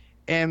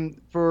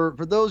 And for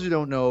those who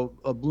don't know,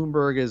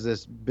 Bloomberg is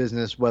this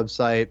business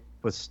website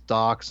with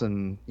stocks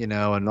and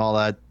and all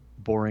that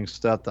boring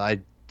stuff that I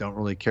don't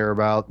really care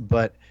about.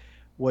 But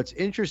what's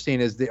interesting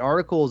is the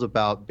article is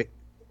about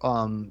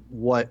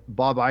what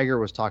Bob Iger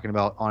was talking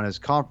about on his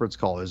conference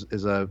call,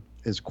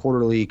 his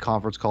quarterly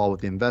conference call with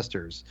the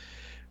investors,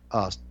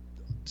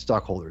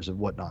 stockholders and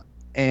whatnot.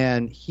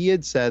 And he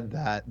had said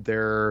that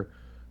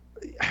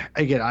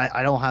I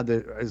don't have the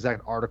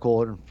exact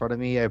article in front of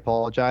me, I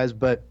apologize,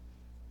 but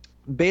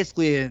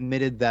basically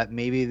admitted that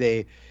maybe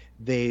they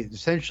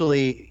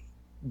essentially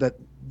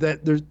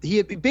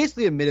he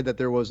basically admitted that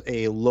there was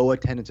a low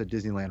attendance at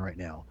Disneyland right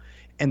now,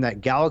 and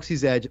that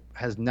Galaxy's Edge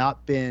has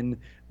not been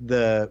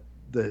the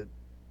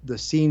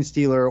scene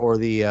stealer or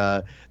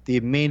the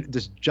main,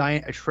 this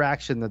giant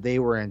attraction that they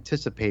were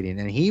anticipating.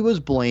 And he was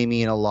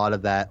blaming a lot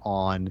of that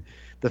on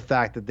the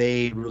fact that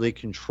they really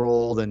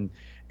controlled and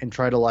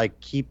try to like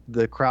keep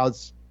the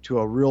crowds to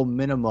a real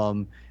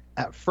minimum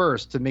at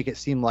first to make it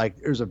seem like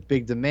there's a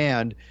big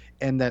demand,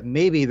 and that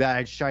maybe that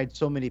had shied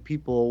so many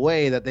people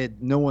away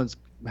that no one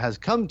has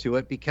come to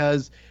it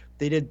because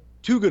they did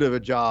too good of a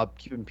job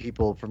keeping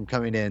people from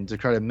coming in to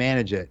try to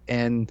manage it.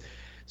 And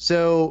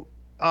so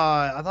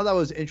I thought that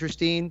was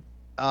interesting.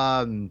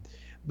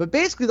 But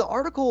basically the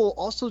article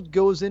also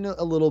goes in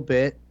a little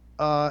bit.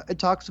 It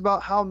talks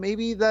about how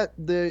maybe that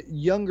the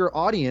younger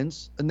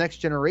audience, the next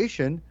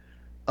generation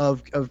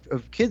of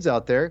kids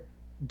out there,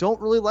 don't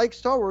really like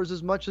Star Wars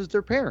as much as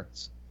their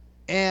parents.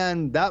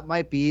 And that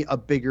might be a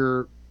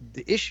bigger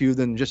issue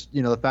than just,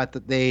 the fact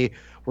that they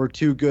were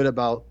too good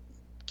about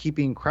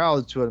keeping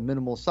crowds to a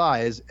minimal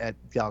size at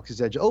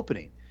Galaxy's Edge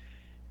opening.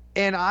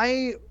 And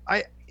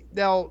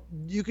now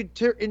you could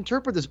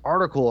interpret this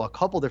article a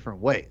couple different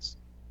ways.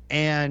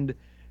 And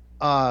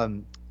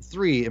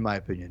 3, in my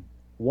opinion.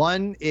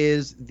 One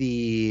is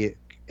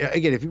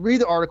again, if you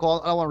read the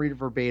article, I don't want to read it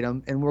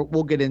verbatim, and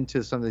we'll get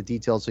into some of the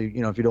details. So, if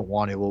you don't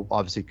want it, we'll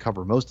obviously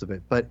cover most of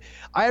it. But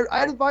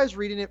I'd advise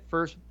reading it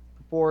first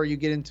before you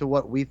get into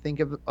what we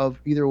think of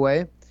either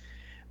way.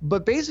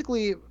 But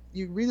basically,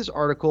 you read this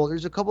article,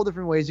 there's a couple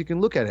different ways you can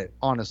look at it,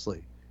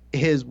 honestly.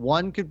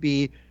 One could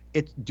be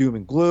it's doom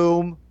and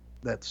gloom,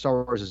 that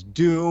Star Wars is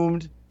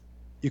doomed.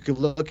 You could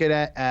look at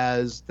it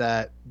as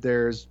that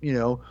there's,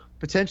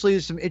 potentially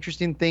some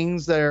interesting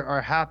things that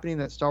are happening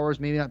that Star Wars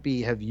may not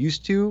have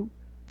used to,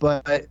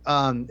 but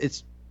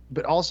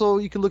also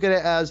you can look at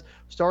it as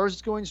Star Wars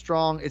is going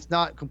strong. It's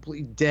not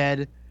completely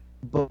dead,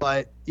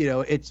 but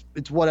it's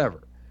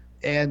whatever.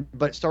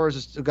 But Star Wars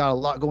has got a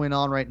lot going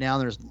on right now,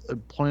 and there's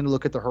plenty to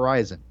look at the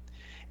horizon.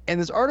 And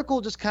this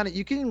article just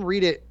you can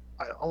read it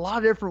a lot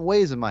of different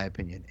ways, in my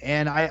opinion.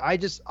 And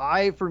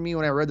for me,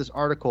 when I read this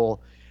article,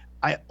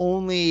 I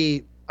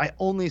only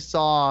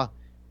saw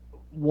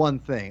one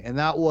thing, and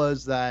that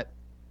was that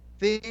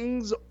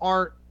things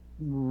aren't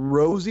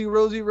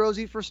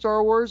rosy for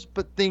Star Wars,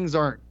 but things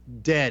aren't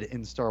dead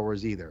in Star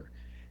Wars either.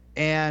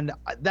 And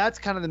that's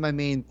kind of my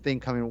main thing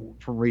coming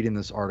from reading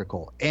this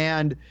article.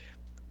 And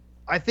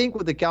I think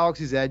with the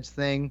Galaxy's Edge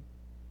thing,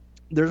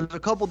 there's a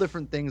couple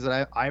different things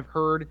that I've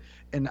heard,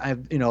 and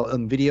I've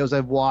videos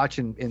I've watched,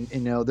 and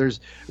there's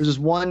this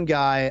one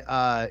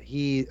guy,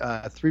 he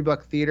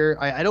 $3 Theater.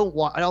 I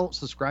don't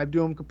subscribe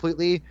to him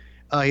completely.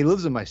 He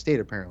lives in my state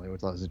apparently,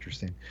 which I thought was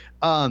interesting.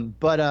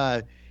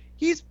 But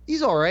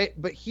he's all right.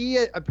 But he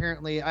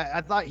apparently,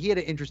 I thought he had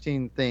an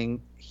interesting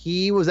thing.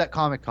 He was at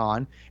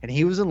Comic-Con, and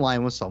he was in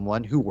line with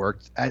someone who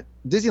worked at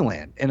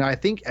Disneyland, and I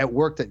think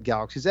worked at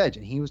Galaxy's Edge,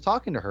 and he was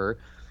talking to her,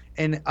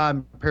 and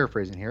I'm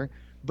paraphrasing here,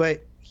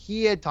 but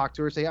he had talked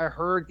to her, say, I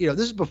heard, this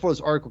is before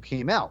this article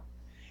came out.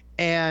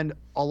 And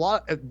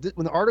before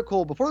this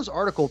article, there's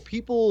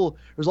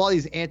a lot of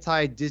these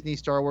anti-Disney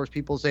Star Wars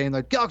people saying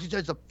like Galaxy's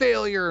Edge is a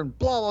failure and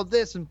blah, blah,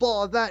 this and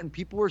blah, blah, that. And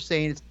people were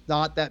saying it's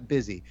not that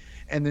busy.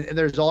 And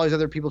there's all these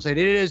other people saying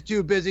it is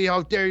too busy.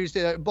 How dare you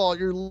say that? Ball,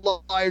 you're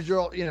liars. You're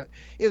all, it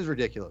was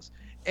ridiculous.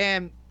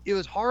 And it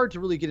was hard to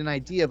really get an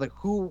idea of like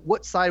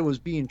what side was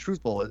being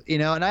truthful,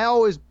 And I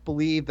always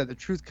believe that the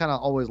truth kind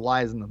of always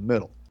lies in the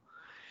middle.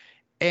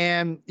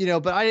 And,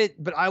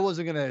 but I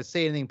wasn't going to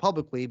say anything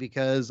publicly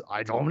because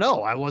I don't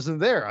know. I wasn't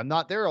there. I'm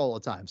not there all the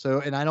time.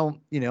 So, and I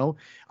don't,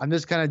 I'm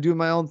just kind of doing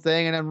my own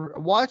thing. And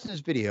I'm watching this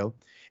video,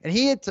 and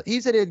he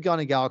said he had gone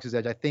to Galaxy's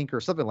Edge, I think,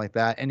 or something like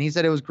that. And he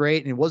said it was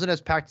great. And it wasn't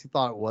as packed as he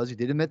thought it was. He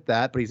did admit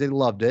that, but he said he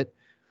loved it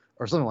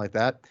or something like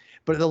that.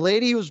 But the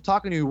lady he was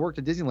talking to who worked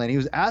at Disneyland, he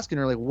was asking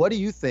her, like, what do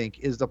you think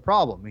is the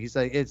problem? He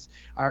said,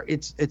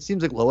 it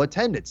seems like low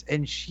attendance.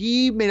 And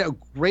she made a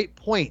great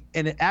point,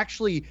 and it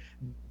actually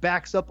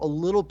backs up a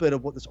little bit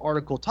of what this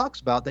article talks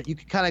about that you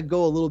could kind of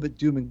go a little bit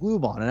doom and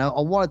gloom on. And I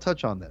want to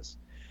touch on this.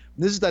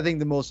 This is, I think,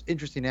 the most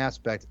interesting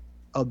aspect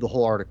of the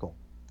whole article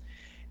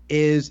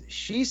is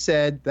she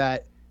said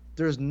that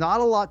there's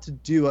not a lot to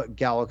do at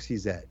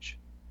Galaxy's Edge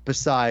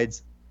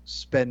besides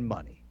spend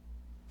money.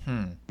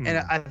 And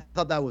I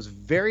thought that was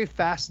very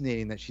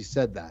fascinating that she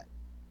said that.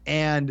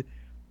 And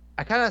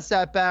I kind of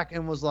sat back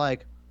and was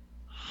like,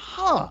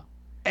 huh.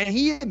 And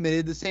he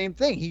admitted the same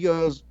thing. He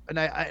goes, and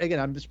again,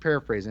 I'm just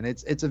paraphrasing.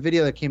 It's a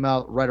video that came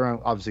out right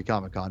around, obviously,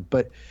 Comic-Con.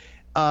 But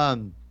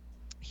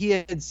he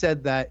had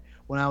said that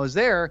when I was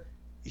there,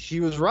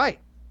 she was right.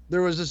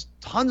 There was just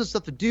tons of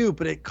stuff to do,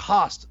 but it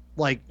cost,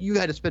 like, you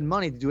had to spend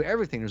money to do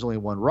everything. There's only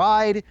one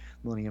ride,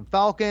 Millennium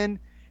Falcon.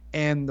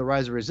 And the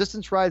Rise of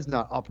Resistance ride's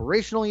not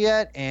operational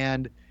yet.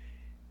 And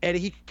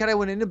he kind of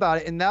went in about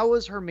it. And that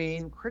was her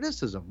main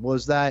criticism,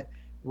 was that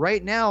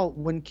right now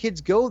when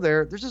kids go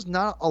there, there's just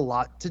not a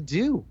lot to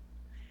do.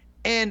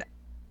 And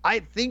I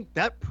think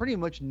that pretty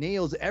much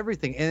nails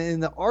everything. And in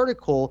the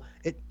article,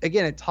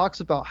 it talks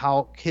about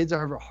how kids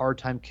have a hard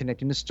time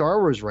connecting to Star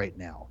Wars right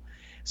now.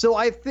 So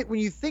I think when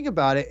you think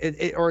about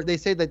it, or they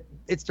say that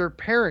it's their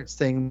parents'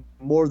 thing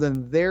more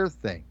than their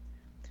thing.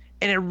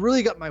 And it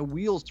really got my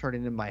wheels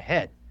turning in my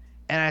head.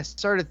 And I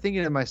started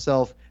thinking to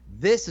myself,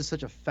 this is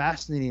such a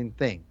fascinating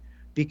thing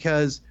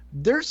because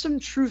there's some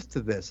truth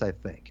to this, I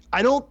think.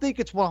 I don't think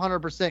it's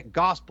 100%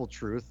 gospel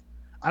truth.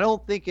 I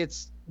don't think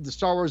it's the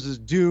Star Wars is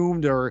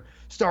doomed or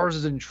Star Wars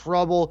is in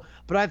trouble,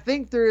 but I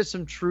think there is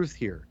some truth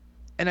here.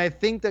 And I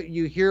think that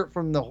you hear it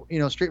from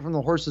straight from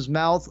the horse's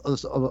mouth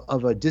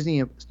of a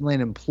Disneyland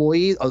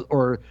employee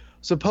or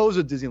supposed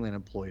Disneyland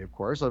employee, of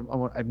course.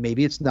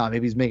 Maybe it's not.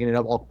 Maybe he's making it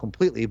up all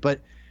completely, but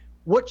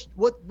what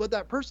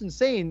that person's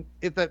saying,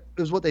 if that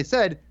is what they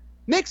said,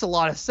 makes a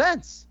lot of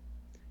sense.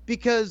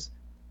 Because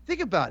think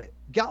about it.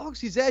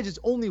 Galaxy's Edge is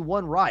only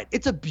one ride.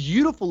 It's a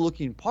beautiful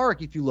looking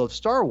park if you love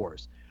Star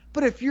Wars.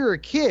 But if you're a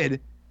kid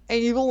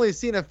and you've only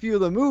seen a few of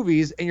the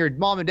movies and your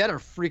mom and dad are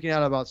freaking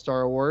out about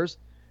Star Wars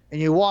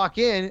and you walk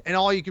in and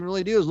all you can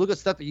really do is look at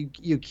stuff that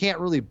you can't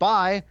really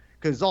buy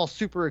because it's all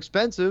super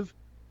expensive,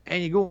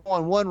 and you go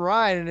on one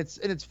ride and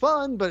it's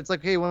fun, but it's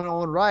like, hey, went on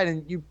one ride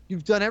and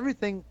you've done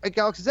everything at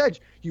Galaxy's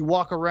Edge. You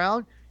walk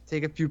around,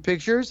 take a few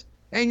pictures,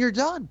 and you're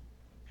done.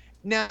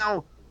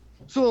 Now,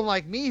 someone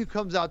like me who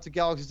comes out to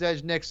Galaxy's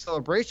Edge next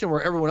celebration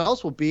where everyone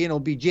else will be and it'll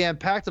be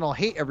jam-packed and I'll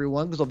hate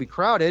everyone because it'll be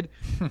crowded,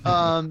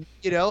 I'll be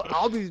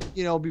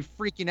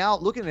freaking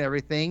out looking at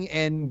everything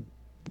and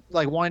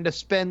like wanting to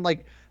spend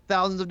like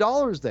thousands of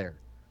dollars there.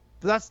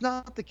 But that's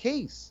not the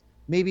case,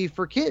 maybe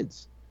for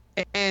kids.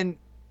 And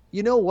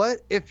you know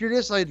what? If you're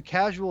just like a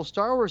casual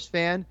Star Wars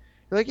fan,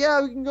 you're like,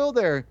 yeah, we can go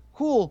there.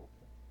 Cool.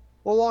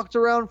 We'll walk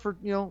around for,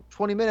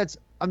 20 minutes.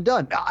 I'm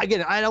done.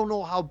 Again, I don't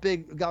know how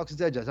big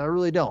Galaxy's Edge is. I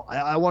really don't.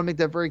 I want to make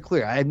that very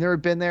clear. I've never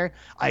been there.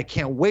 I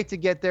can't wait to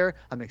get there.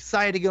 I'm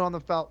excited to get on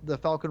the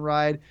Falcon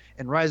ride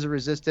and Rise of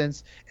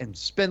Resistance and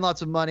spend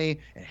lots of money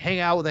and hang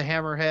out with a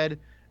Hammerhead.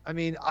 I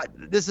mean,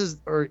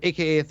 or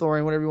AKA a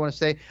Thorian, whatever you want to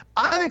say.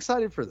 I'm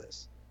excited for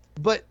this.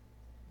 But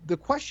the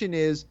question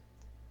is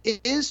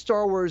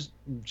Star Wars,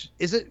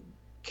 is it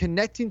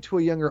connecting to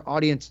a younger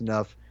audience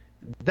enough?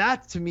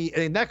 That, to me, I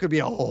mean, that could be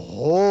a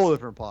whole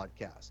different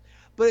podcast.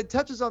 But it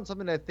touches on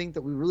something I think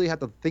that we really have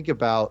to think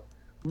about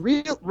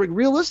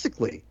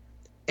realistically.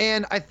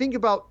 And I think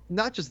about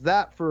not just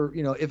that for,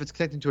 if it's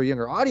connecting to a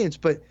younger audience,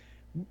 but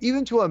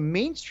even to a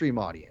mainstream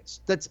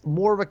audience that's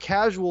more of a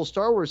casual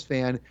Star Wars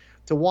fan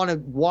to want to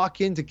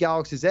walk into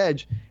Galaxy's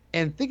Edge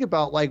and think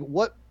about, like,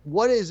 what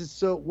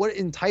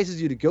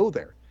entices you to go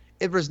there?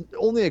 If there's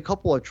only a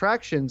couple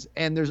attractions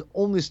and there's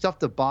only stuff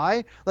to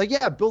buy, like,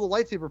 yeah, build a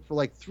lightsaber for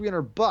like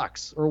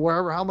 $300 or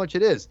whatever, how much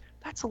it is.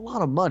 That's a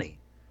lot of money.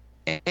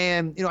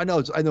 And I know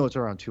it's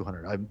around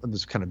 200. I'm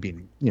just kind of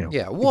being,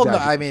 Yeah, well, no,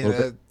 I mean,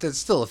 that's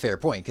still a fair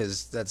point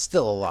because that's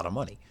still a lot of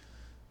money.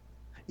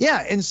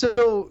 Yeah, and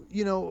so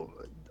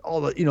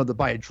all the to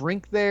buy a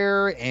drink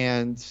there,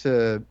 and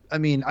I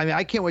mean,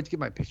 I can't wait to get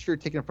my picture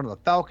taken in front of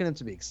the Falcon. It's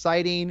to be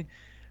exciting.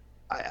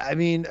 I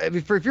mean,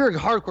 if you're a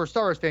hardcore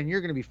Star Wars fan,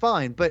 you're going to be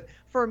fine. But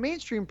for a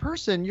mainstream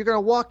person, you're going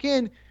to walk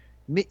in,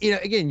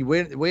 again, you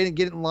wait and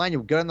get in line.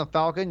 You get on the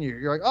Falcon.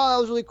 You're like, oh, that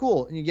was really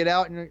cool. And you get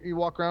out and you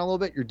walk around a little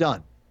bit. You're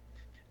done.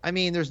 I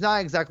mean, there's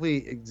not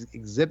exactly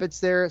exhibits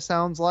there, it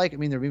sounds like. I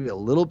mean, there may be a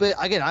little bit.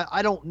 Again,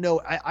 I don't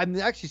know. I'm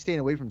actually staying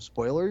away from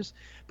spoilers.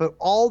 But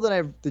all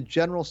the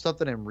general stuff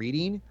that I'm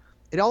reading,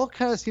 it all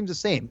kind of seems the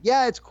same.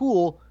 Yeah, it's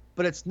cool,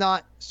 but it's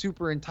not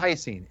super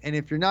enticing. And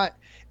if you're not,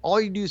 all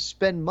you do is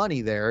spend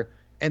money there,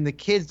 and the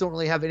kids don't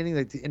really have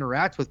anything to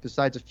interact with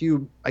besides a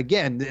few.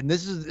 Again, and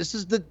this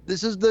is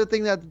the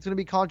thing that's going to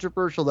be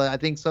controversial. That I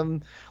think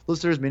some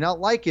listeners may not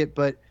like it,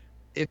 but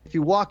if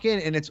you walk in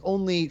and it's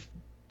only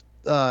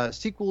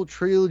sequel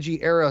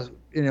trilogy era,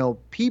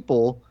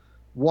 people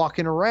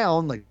walking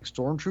around like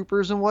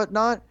stormtroopers and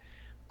whatnot,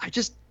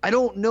 I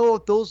don't know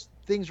if those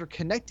things are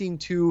connecting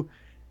to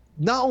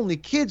not only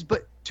kids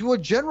but to a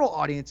general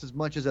audience as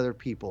much as other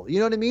people. You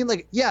know what I mean?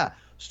 Like, yeah,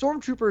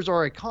 stormtroopers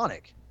are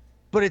iconic,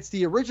 but it's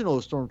the original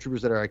stormtroopers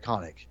that are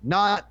iconic,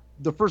 not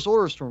the First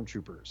Order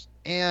stormtroopers.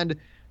 And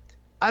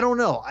I don't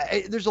know.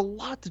 There's a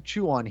lot to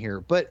chew on here,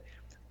 but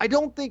I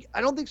don't think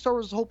Star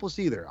Wars is hopeless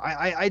either.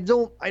 I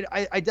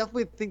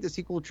definitely think the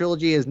sequel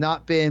trilogy has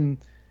not been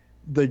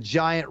the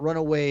giant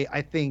runaway.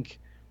 I think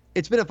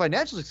it's been a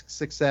financial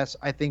success.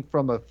 I think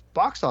from a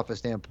box office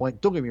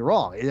standpoint, don't get me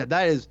wrong.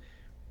 That is,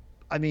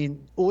 I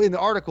mean, in the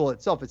article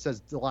itself, it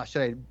says The Last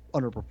Jedi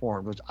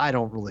underperformed, which I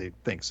don't really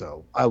think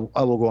so. I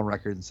will go on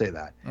record and say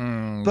that.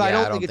 But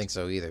I don't think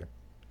so either.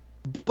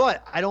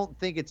 But I don't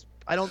think it's.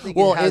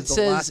 Well, it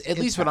says, at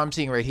least what I'm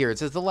seeing right here, it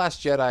says The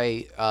Last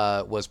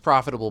Jedi was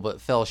profitable but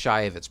fell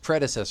shy of its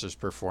predecessor's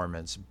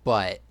performance.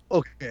 But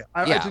okay,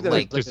 I took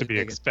that just to be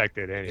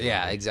expected anyway.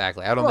 Yeah,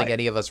 exactly. I don't think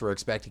any of us were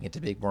expecting it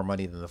to make more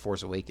money than The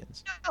Force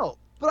Awakens. No,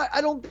 but I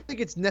don't think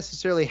it's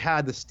necessarily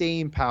had the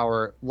staying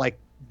power like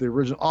the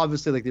original.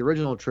 Obviously, like the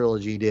original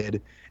trilogy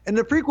did, and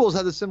the prequels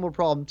had a similar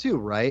problem too,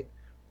 right?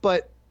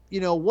 But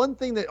one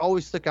thing that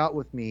always stuck out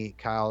with me,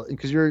 Kyle,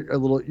 because you're a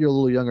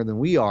little younger than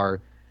we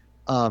are.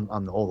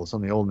 I'm the oldest.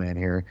 I'm the old man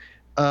here.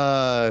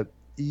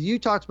 You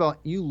talked about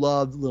you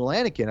loved little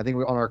Anakin. I think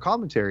we're on our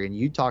commentary, and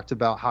you talked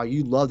about how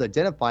you loved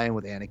identifying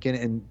with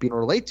Anakin and being able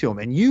to relate to him.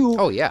 And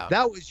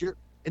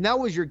that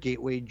was your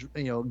gateway,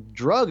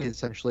 drug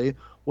essentially,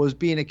 was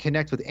being to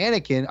connect with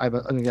Anakin. I'm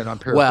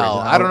paraphrasing. Well,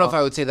 I don't know if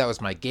I would say that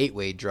was my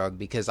gateway drug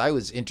because I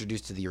was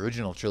introduced to the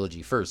original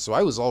trilogy first, so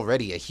I was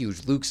already a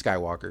huge Luke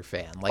Skywalker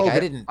fan. Like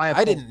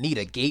I didn't need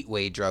a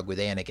gateway drug with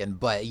Anakin,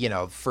 but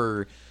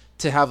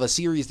to have a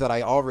series that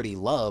I already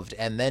loved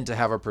and then to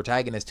have a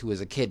protagonist who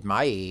was a kid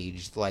my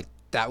age, like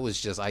that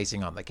was just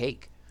icing on the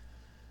cake.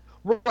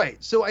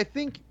 Right. So I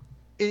think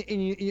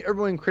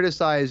everyone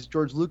criticized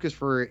George Lucas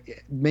for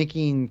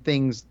making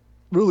things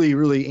really,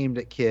 really aimed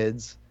at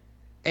kids.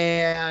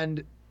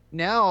 And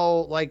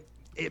now, like,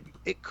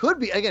 it could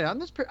be, again,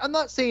 I'm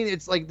not saying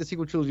it's like the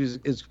sequel trilogy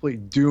is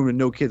completely doomed and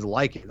no kids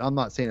like it. I'm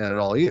not saying that at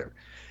all either.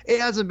 It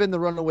hasn't been the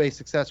runaway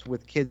success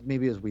with kids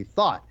maybe as we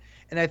thought.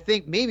 And I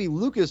think maybe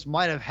Lucas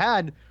might have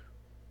had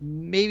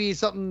maybe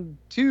something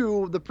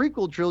to the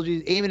prequel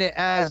trilogy, aiming it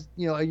as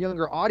a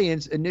younger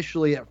audience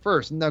initially at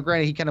first. Now,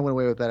 granted, he kind of went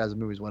away with that as the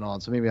movies went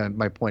on, so maybe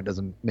my point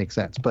doesn't make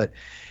sense. But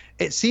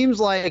it just seems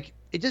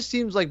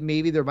like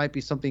maybe there might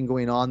be something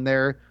going on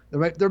there.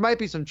 There might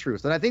be some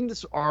truth, and I think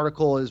this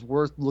article is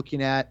worth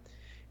looking at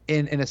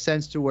in a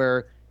sense to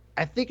where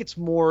I think it's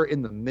more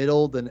in the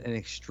middle than an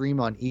extreme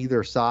on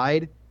either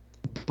side.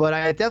 But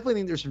I definitely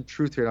think there's some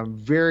truth here. And I'm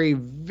very,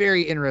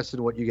 very interested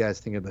in what you guys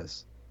think of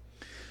this.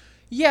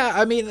 Yeah,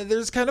 I mean,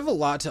 there's kind of a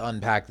lot to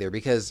unpack there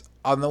because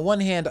on the one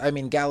hand, I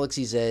mean,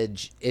 Galaxy's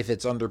Edge, if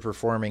it's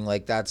underperforming,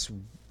 like that's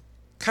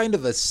kind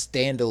of a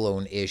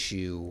standalone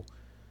issue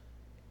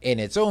in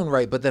its own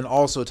right, but then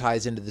also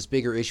ties into this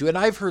bigger issue. And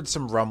I've heard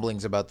some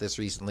rumblings about this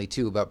recently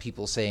too, about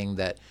people saying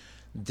that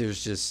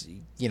there's just,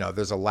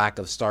 there's a lack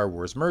of Star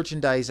Wars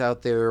merchandise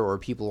out there, or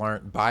people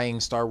aren't buying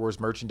Star Wars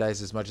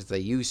merchandise as much as they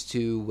used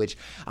to, which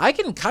I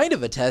can kind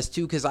of attest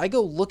to because I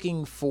go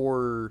looking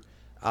for,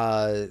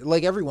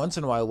 like every once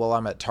in a while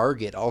I'm at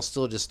Target, I'll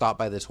still just stop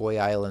by the toy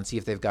aisle and see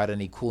if they've got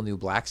any cool new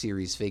Black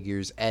Series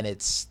figures, and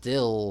it's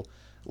still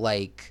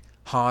like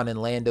Han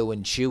and Lando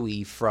and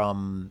Chewie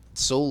from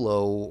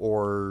Solo,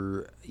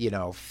 or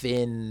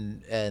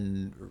Finn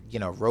and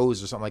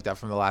Rose or something like that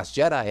from The Last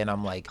Jedi, and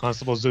I'm like,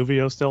 Constable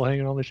Zuvio still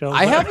hanging on the shelf.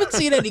 I haven't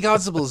seen any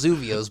Constable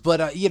Zuvios, but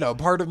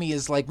part of me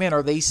is like, man,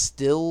 are they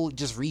still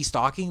just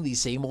restocking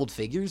these same old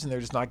figures and they're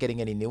just not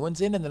getting any new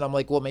ones in? And then I'm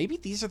like, well, maybe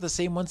these are the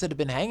same ones that have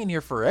been hanging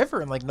here forever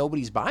and like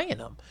nobody's buying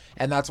them,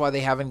 and that's why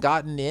they haven't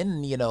gotten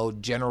in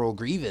General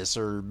Grievous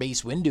or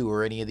Mace Windu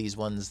or any of these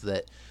ones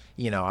that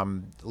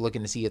I'm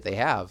looking to see if they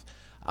have.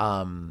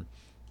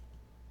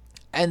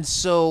 And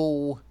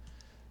so,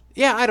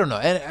 yeah, I don't know.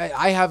 And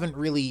I haven't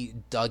really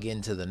dug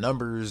into the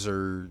numbers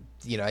or,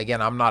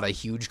 again, I'm not a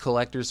huge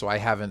collector, so I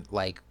haven't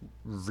like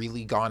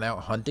really gone out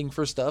hunting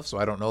for stuff. So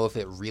I don't know if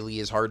it really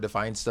is hard to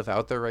find stuff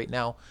out there right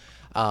now.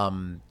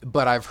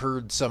 But I've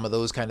heard some of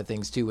those kind of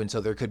things too, and so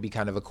there could be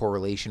kind of a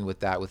correlation with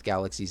that with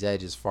Galaxy's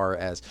Edge as far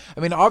as, I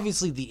mean,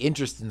 obviously the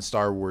interest in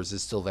Star Wars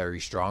is still very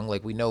strong.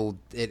 Like, we know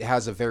it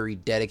has a very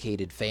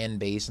dedicated fan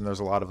base, and there's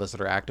a lot of us that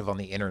are active on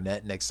the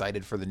internet and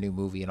excited for the new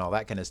movie and all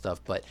that kind of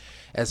stuff. But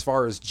as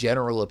far as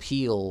general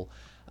appeal,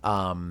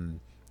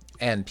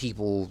 and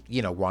people,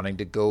 you know, wanting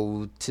to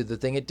go to the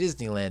thing at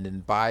Disneyland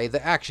and buy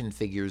the action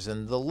figures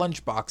and the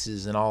lunch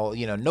boxes and all,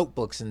 you know,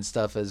 notebooks and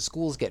stuff as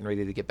school's getting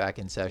ready to get back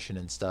in session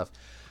and stuff.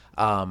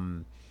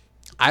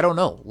 I don't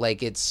know.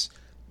 Like, it's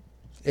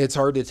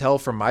hard to tell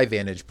from my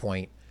vantage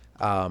point,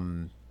 you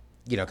know,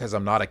 because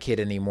I'm not a kid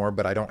anymore,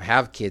 but I don't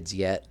have kids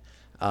yet.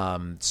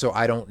 So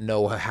I don't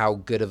know how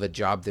good of a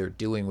job they're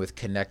doing with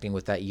connecting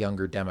with that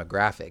younger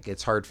demographic.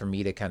 It's hard for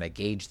me to kind of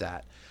gauge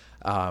that.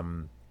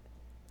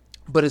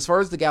 But as far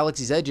as the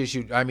Galaxy's Edge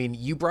issue, I mean,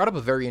 you brought up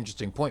a very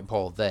interesting point,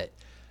 Paul, that,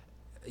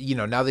 you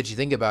know, now that you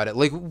think about it,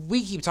 like,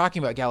 we keep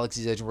talking about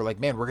Galaxy's Edge and we're like,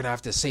 man, we're going to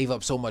have to save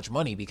up so much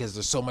money because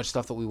there's so much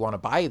stuff that we want to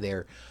buy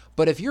there.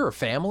 But if you're a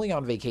family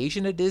on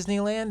vacation at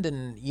Disneyland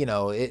and, you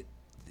know,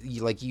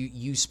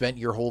 you spent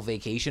your whole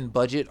vacation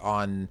budget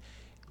on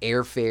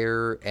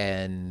airfare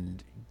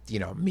and, you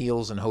know,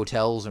 meals and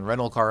hotels and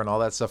rental car and all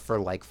that stuff for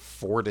like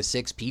 4 to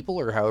 6 people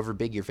or however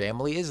big your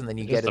family is, and then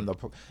you get in the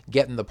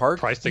park.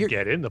 Price to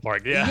get in the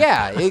park, yeah.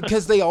 Yeah,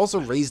 because they also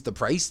raised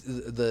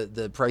the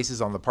the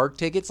prices on the park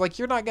tickets. Like,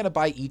 you're not going to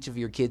buy each of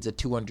your kids a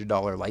 $200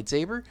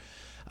 lightsaber.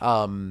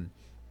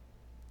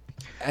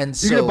 And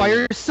so you're gonna buy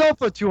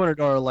yourself a $200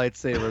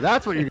 lightsaber.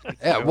 That's what you're gonna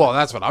do. Yeah, well,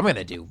 that's what I'm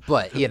gonna do.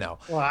 But, you know,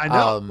 well, I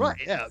know, right?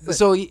 Yeah.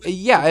 So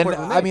yeah, and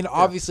I mean,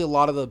 obviously, a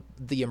lot of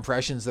the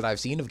impressions that I've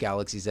seen of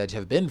Galaxy's Edge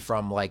have been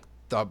from like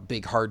the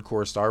big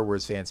hardcore Star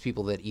Wars fans,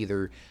 people that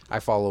either I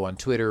follow on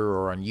Twitter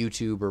or on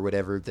YouTube or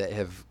whatever, that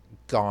have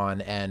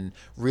gone and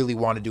really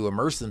wanted to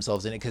immerse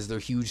themselves in it because they're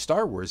huge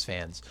Star Wars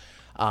fans.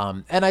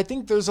 And I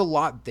think there's a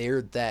lot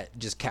there that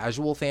just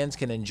casual fans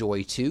can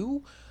enjoy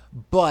too.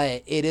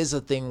 But it is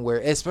a thing where,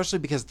 especially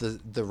because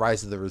the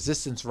Rise of the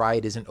Resistance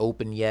ride isn't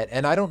open yet,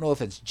 and I don't know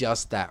if it's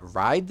just that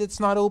ride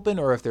that's not open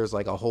or if there's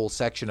like a whole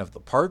section of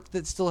the park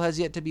that still has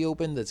yet to be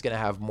open that's going to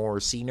have more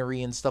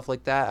scenery and stuff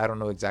like that. I don't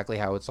know exactly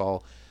how it's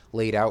all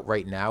laid out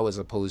right now as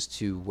opposed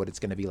to what it's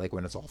going to be like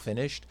when it's all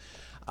finished.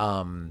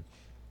 But,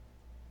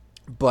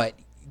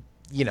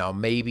 you know,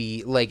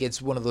 maybe like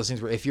it's one of those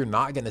things where if you're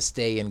not going to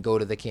stay and go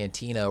to the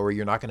cantina, or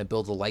you're not going to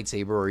build a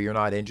lightsaber, or you're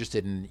not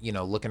interested in, you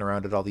know, looking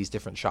around at all these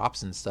different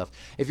shops and stuff,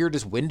 if you're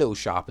just window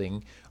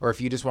shopping, or if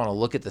you just want to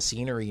look at the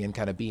scenery and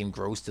kind of be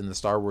engrossed in the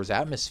Star Wars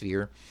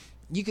atmosphere,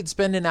 you could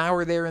spend an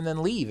hour there and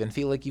then leave and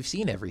feel like you've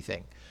seen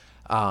everything.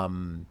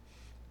 And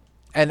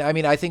I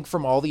mean, I think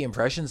from all the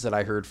impressions that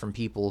I heard from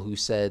people who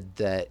said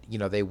that, you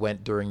know, they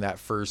went during that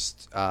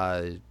first,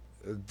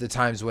 the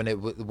times when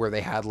where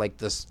they had like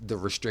the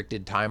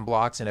restricted time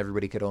blocks and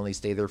everybody could only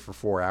stay there for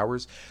 4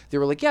 hours, they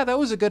were like, yeah, that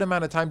was a good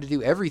amount of time to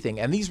do everything.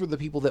 And these were the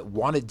people that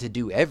wanted to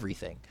do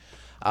everything.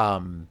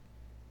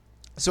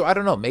 So I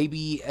don't know,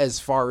 maybe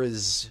as far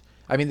as,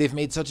 I mean, they've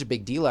made such a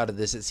big deal out of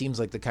this. It seems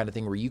like the kind of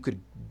thing where you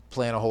could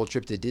plan a whole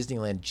trip to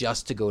Disneyland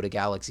just to go to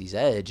Galaxy's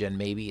Edge. And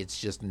maybe it's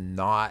just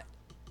not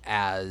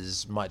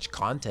as much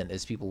content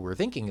as people were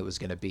thinking it was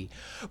going to be.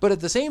 But at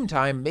the same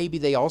time, maybe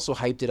they also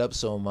hyped it up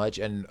so much,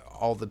 and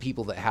all the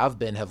people that have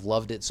been have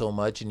loved it so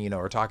much, and, you know,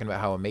 are talking about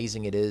how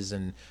amazing it is,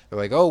 and they're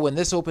like, oh, when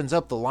this opens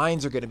up, the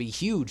lines are going to be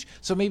huge.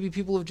 So maybe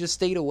people have just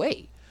stayed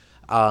away.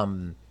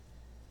 And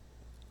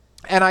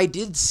I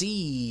did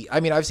see, I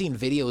mean, I've seen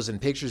videos and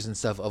pictures and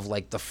stuff of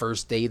like the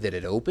first day that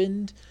it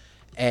opened,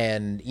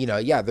 and, you know,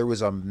 yeah, there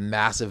was a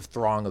massive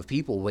throng of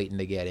people waiting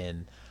to get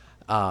in.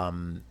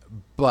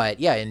 But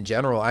yeah, in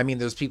general, I mean,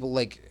 there's people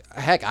like,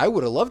 heck, I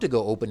would have loved to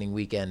go opening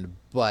weekend,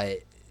 but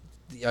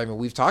I mean,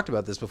 we've talked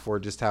about this before,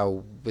 just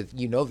how with,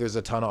 you know, there's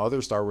a ton of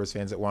other Star Wars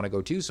fans that want to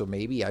go too. So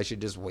maybe I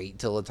should just wait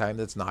till a time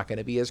that's not going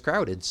to be as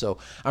crowded. So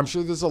I'm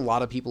sure there's a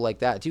lot of people like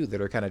that too,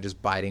 that are kind of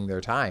just biding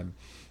their time,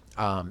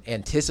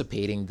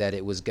 anticipating that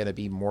it was going to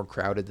be more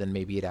crowded than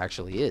maybe it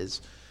actually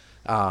is.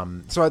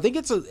 So I think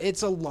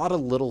it's a lot of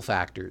little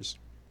factors.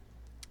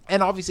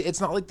 And obviously,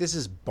 it's not like this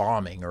is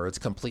bombing or it's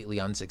completely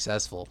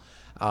unsuccessful.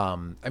 I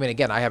mean,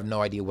 again, I have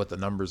no idea what the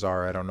numbers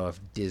are. I don't know if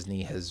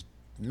Disney has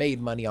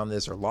made money on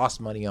this or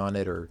lost money on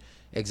it or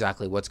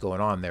exactly what's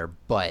going on there.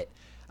 But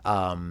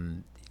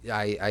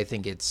I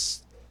think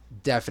it's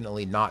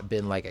definitely not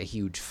been like a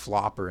huge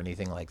flop or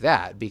anything like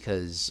that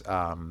because,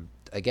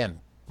 again,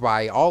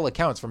 by all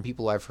accounts from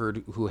people I've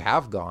heard who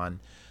have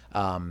gone,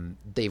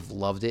 they've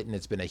loved it and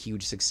it's been a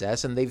huge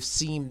success, and they've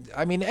seen,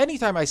 I mean,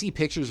 anytime I see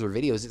pictures or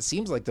videos, it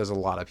seems like there's a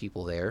lot of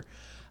people there,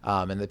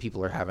 and that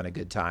people are having a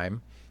good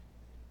time.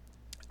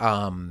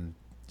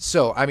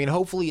 So, I mean,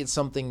 hopefully it's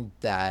something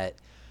that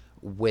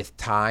with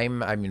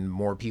time, I mean,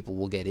 more people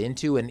will get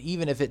into, and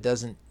even if it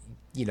doesn't,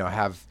 you know,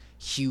 have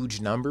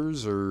huge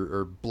numbers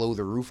or blow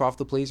the roof off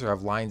the place or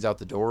have lines out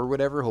the door or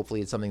whatever,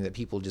 hopefully it's something that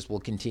people just will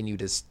continue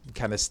to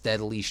kind of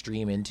steadily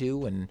stream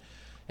into and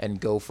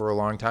go for a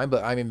long time.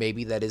 But I mean,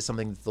 maybe that is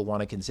something that they'll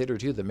want to consider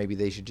too, that maybe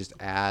they should just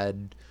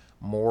add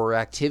more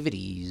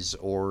activities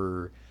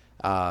or,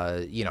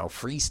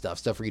 free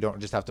stuff where you don't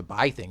just have to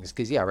buy things.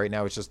 Because right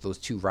now it's just those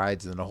 2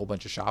 rides and then a whole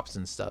bunch of shops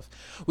and stuff,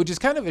 which is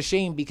kind of a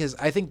shame because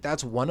I think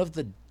that's one of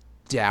the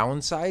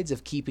downsides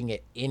of keeping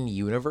it in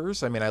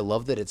universe. I mean, I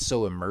love that it's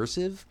so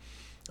immersive,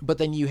 but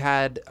then you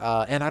had,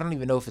 and I don't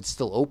even know if it's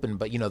still open,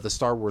 but the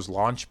Star Wars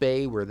launch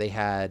bay where they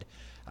had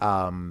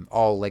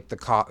all like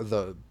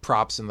the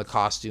props and the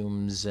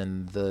costumes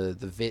and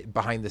the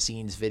behind the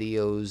scenes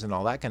videos and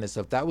all that kind of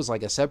stuff. That was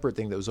like a separate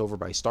thing that was over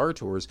by Star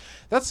Tours.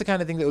 That's the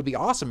kind of thing that would be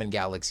awesome in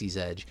Galaxy's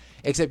Edge,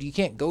 except you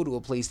can't go to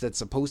a place that's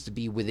supposed to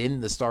be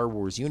within the Star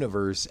Wars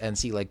universe and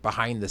see like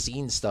behind the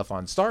scenes stuff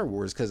on Star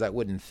Wars, because that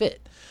wouldn't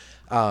fit.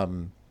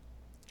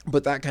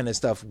 But that kind of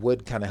stuff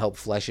would kind of help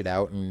flesh it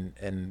out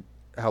and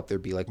help there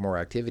be like more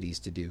activities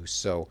to do.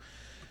 So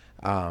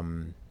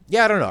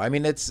I don't know. I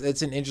mean, it's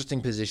an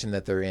interesting position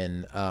that they're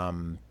in.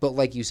 But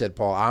like you said,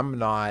 Paul, I'm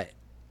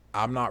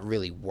not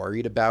really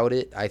worried about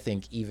it. I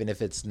think even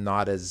if it's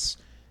not as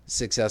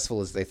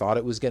successful as they thought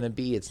it was going to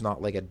be, it's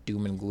not like a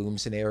doom and gloom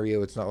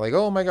scenario. It's not like,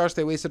 oh my gosh,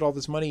 they wasted all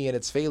this money and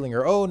it's failing,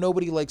 or oh,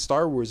 nobody likes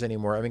Star Wars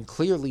anymore. I mean,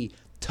 clearly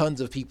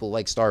tons of people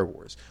like Star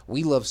Wars.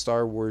 We love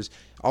Star Wars.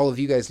 All of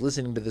you guys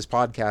listening to this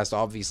podcast,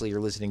 obviously you're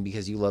listening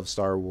because you love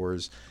Star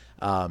Wars.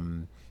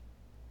 And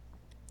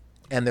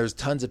there's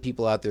tons of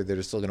people out there that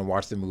are still going to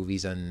watch the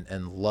movies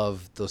and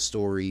love the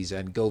stories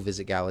and go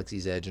visit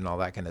Galaxy's Edge and all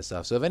that kind of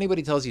stuff. So if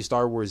anybody tells you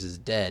Star Wars is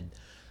dead,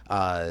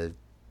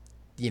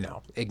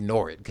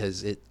 ignore it,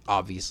 because it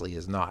obviously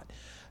is not.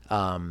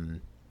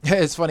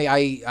 It's funny.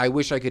 I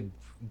wish I could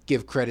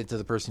give credit to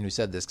the person who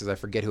said this, because I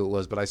forget who it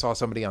was, but I saw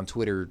somebody on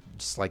Twitter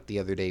just like the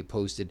other day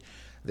posted,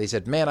 they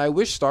said, man, I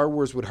wish Star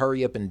Wars would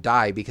hurry up and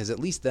die, because at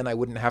least then I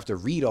wouldn't have to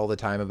read all the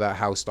time about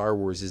how Star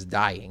Wars is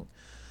dying.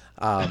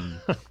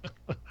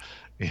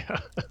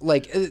 Yeah.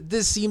 Like,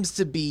 this seems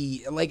to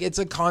be like, it's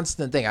a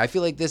constant thing. I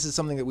feel like this is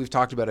something that we've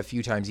talked about a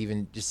few times,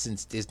 even just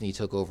since Disney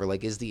took over.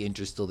 Like, is the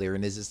interest still there,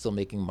 and is it still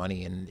making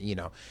money? And,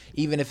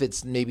 even if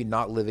it's maybe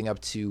not living up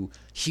to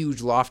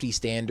huge lofty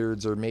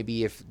standards, or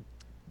maybe if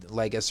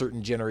like a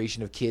certain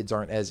generation of kids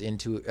aren't as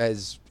into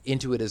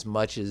it as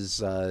much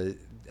as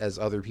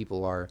other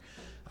people are.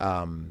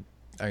 I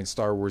mean,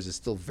 Star Wars is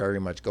still very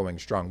much going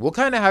strong. We'll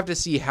kind of have to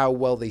see how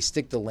well they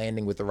stick the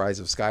landing with The Rise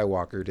of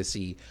Skywalker to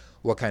see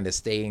what kind of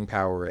staying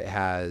power it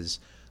has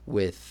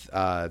with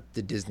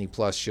the Disney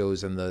Plus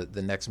shows and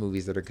the next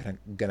movies that are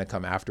going to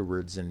come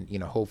afterwards. And,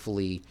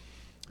 hopefully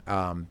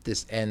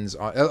this ends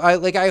on...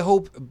 I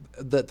hope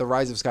that The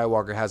Rise of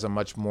Skywalker has a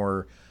much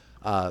more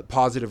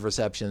positive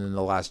reception than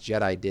The Last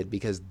Jedi did,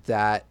 because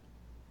that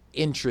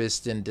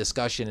interest and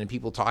discussion and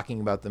people talking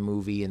about the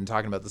movie and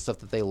talking about the stuff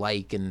that they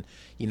like and,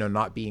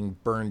 not being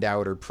burned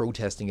out or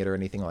protesting it or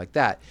anything like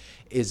that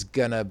is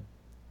going to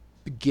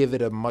give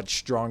it a much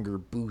stronger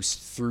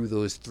boost through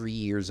those 3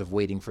 years of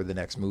waiting for the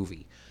next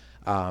movie.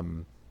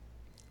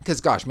 Because,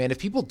 gosh, man, if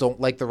people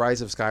don't like The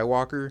Rise of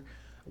Skywalker,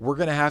 we're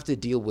going to have to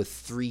deal with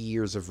 3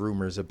 years of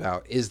rumors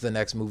about, is the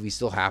next movie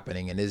still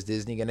happening, and is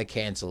Disney going to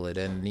cancel it,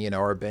 and,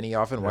 are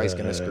Benioff and Weiss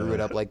going to screw it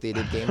up like they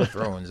did Game of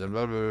Thrones, and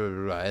blah, blah,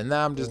 blah, blah. And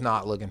I'm just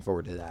not looking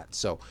forward to that.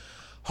 So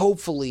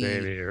hopefully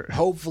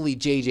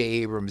J.J.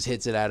 Abrams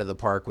hits it out of the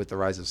park with The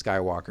Rise of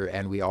Skywalker,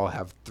 and we all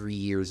have 3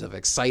 years of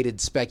excited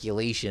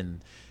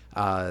speculation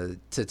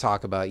to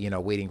talk about,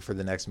 waiting for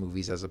the next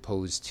movies, as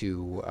opposed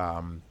to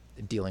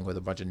dealing with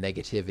a bunch of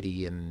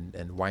negativity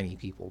and whiny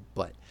people.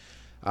 But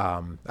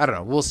I don't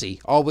know. We'll see.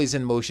 Always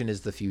in motion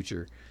is the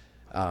future.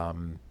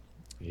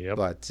 Yep.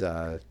 But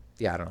I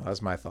don't know.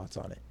 That's my thoughts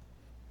on it.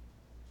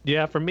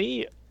 Yeah, for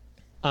me,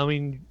 I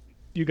mean,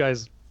 you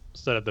guys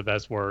said it the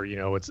best, where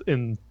it's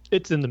in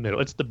the middle.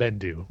 It's the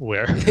Bendu,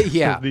 where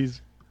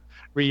these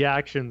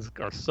reactions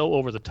are so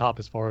over the top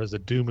as far as the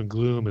doom and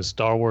gloom as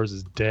Star Wars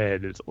is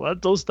dead.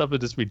 Those stuff is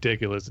just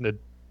ridiculous, and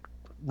it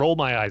roll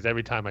my eyes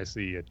every time I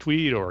see a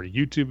tweet or a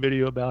YouTube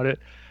video about it.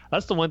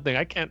 That's the one thing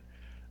I can't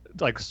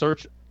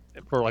search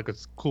for a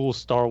cool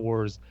Star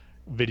Wars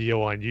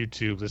video on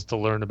YouTube just to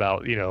learn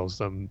about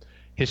some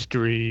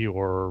history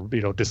or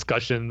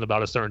discussion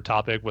about a certain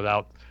topic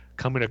without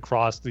coming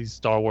across these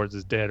Star Wars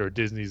is dead or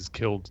Disney's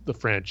killed the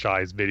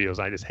franchise videos.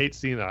 I just hate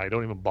seeing that. I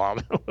don't even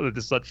bother.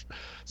 It's just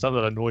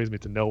something that annoys me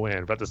to no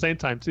end. But at the same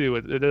time too,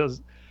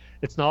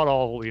 it's not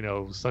all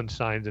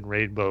sunshines and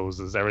rainbows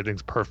as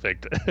everything's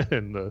perfect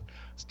in the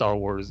Star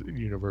Wars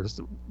universe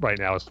right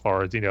now, as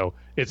far as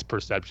its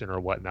perception or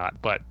whatnot.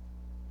 But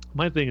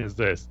my thing is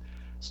this: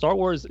 Star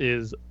Wars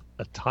is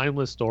a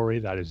timeless story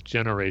that is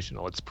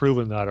generational. It's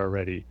proven that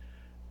already.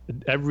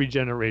 Every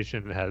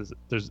generation has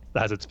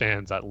its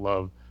fans that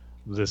love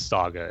this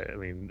saga. I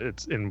mean,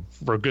 it's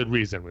for good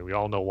reason. I mean, we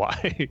all know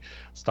why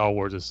Star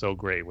Wars is so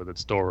great, with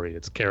its story,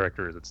 its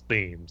characters, its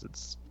themes,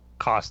 its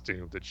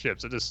costumes, its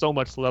ships. There's so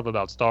much to love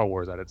about Star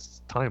Wars that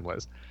it's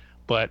timeless.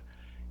 But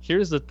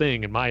here's the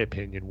thing, in my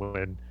opinion: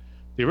 when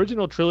the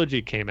original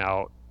trilogy came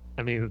out,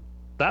 I mean,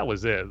 that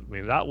was it. I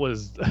mean, that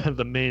was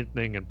the main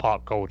thing in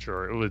pop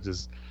culture. It was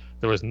just,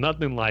 there was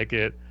nothing like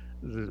it.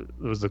 It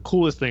was the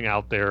coolest thing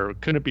out there.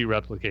 It couldn't be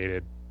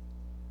replicated.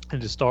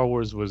 And just Star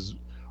Wars was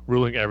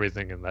ruling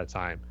everything in that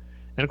time.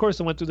 And of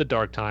course, it went through the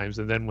dark times.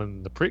 And then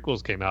when the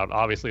prequels came out,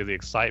 obviously the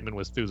excitement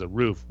was through the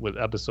roof with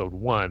Episode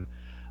 1.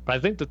 But I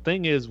think the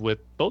thing is, with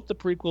both the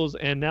prequels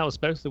and now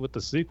especially with the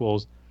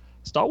sequels,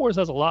 Star Wars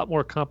has a lot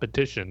more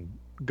competition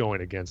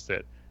going against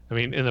it. I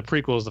mean, in the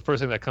prequels, the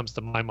first thing that comes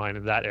to my mind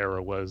in that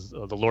era was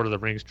the Lord of the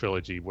Rings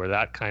trilogy, where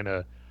that kind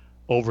of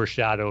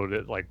overshadowed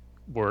it. Like,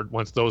 where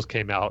once those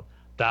came out,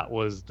 that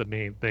was the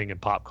main thing in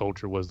pop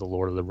culture, was the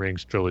Lord of the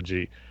Rings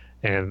trilogy.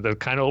 And they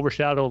kind of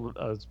overshadowed,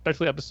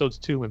 especially episodes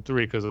 2 and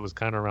 3, because it was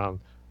kind of around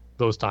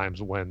those times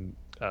when,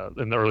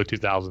 in the early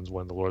 2000s,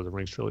 when the Lord of the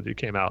Rings trilogy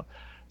came out.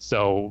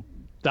 So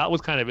that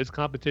was kind of its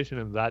competition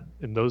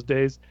in those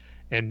days.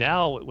 And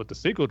now with the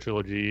sequel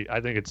trilogy, I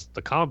think it's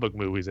the comic book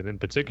movies, and in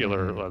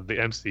particular the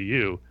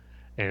MCU.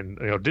 And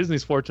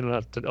Disney's fortunate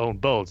enough to own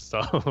both,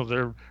 so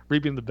they're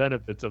reaping the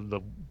benefits of the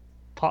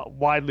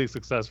widely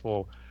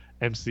successful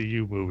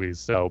MCU movies.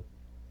 So,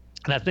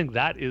 and I think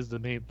that is the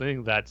main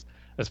thing. That's,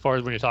 as far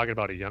as when you're talking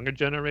about a younger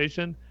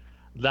generation,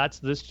 that's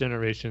this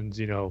generation's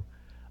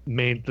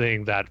main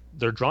thing that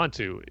they're drawn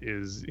to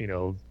is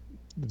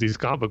these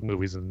comic book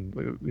movies, and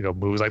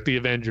movies like the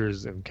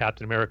Avengers and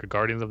Captain America,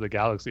 Guardians of the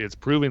Galaxy. It's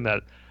proving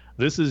that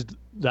this is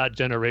that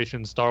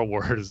generation Star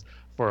Wars,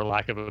 for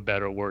lack of a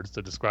better words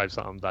to describe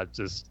something that's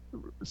just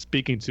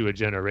speaking to a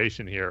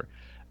generation here.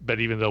 But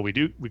even though we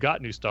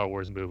got new Star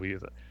Wars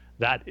movies,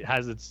 that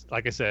has its,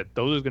 like I said,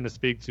 those are going to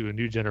speak to a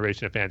new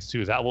generation of fans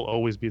too. That will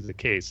always be the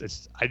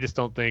case. I just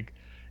don't think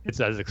it's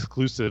as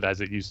exclusive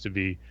as it used to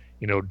be,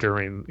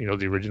 during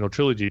the original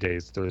trilogy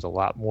days. There's a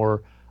lot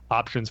more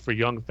options for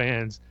young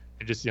fans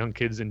and just young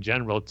kids in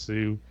general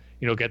to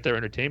get their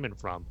entertainment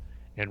from.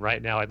 And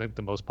right now, I think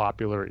the most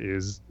popular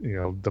is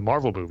the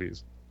Marvel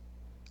movies,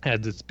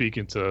 as it's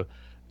speaking to,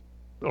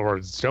 or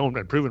it's shown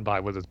and proven by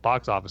with its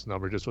box office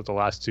number, just with the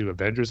last 2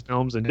 Avengers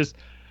films. And just,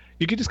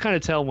 you can just kind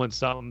of tell when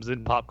something's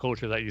in pop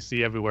culture that you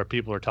see everywhere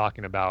people are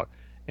talking about,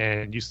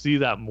 and you see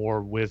that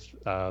more with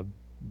the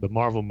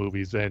Marvel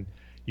movies than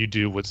you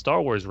do with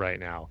Star Wars right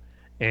now.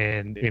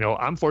 And,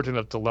 I'm fortunate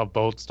enough to love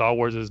both. Star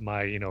Wars is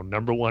my,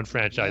 number one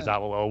franchise.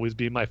 That will always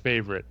be my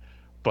favorite.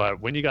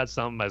 But when you got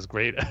something as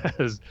great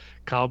as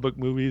comic book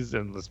movies,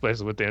 and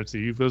especially with the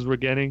MCU films we're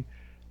getting,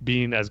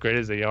 being as great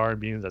as they are and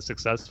being as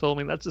successful, I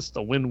mean, that's just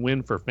a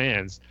win-win for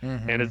fans.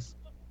 And it's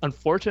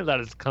unfortunate that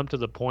it's come to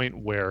the point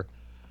where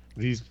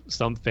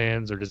some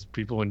fans, or just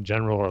people in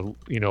general,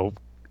 are,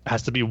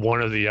 has to be one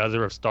or the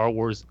other. If Star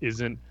Wars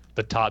isn't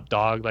the top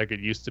dog like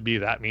it used to be,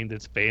 that means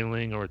it's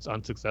failing or it's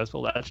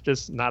unsuccessful. That's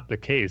just not the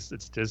case.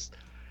 It's just,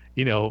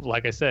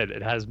 like I said,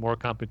 it has more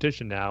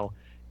competition now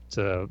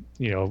to,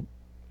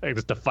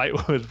 just to fight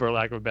with, for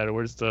lack of a better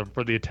words,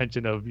 for the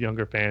attention of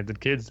younger fans and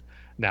kids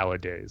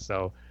nowadays.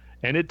 So,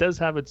 and it does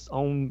have its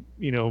own,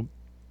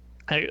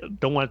 I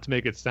don't want it to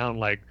make it sound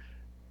like,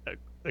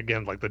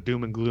 again, like the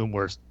doom and gloom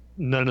where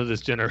none of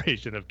this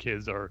generation of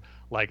kids are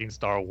liking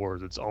Star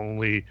Wars. It's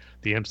only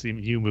the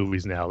MCU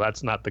movies now.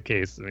 That's not the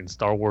case. I mean,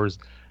 Star Wars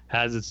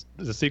has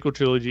the sequel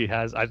trilogy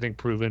has, I think,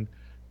 proven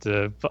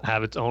to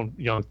have its own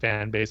young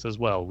fan base as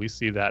well. We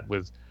see that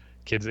with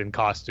kids in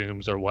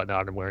costumes or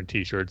whatnot and wearing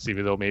T-shirts,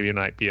 even though maybe it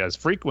might be as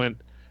frequent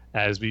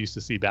as we used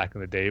to see back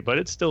in the day, but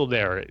it's still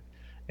there.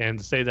 And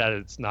to say that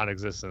it's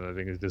non-existent, I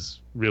think, is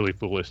just really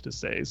foolish to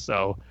say.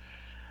 So,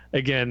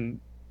 again,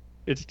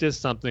 it's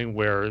just something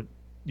where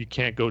you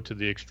can't go to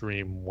the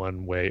extreme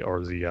one way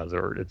or the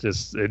other. It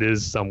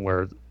is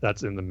somewhere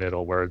that's in the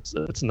middle, where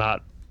it's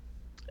not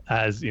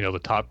as the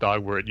top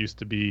dog where it used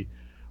to be,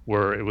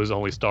 where it was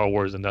only Star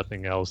Wars and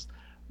nothing else,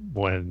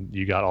 when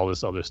you got all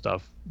this other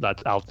stuff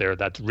that's out there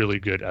that's really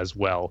good as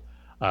well,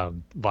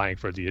 vying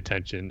for the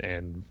attention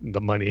and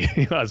the money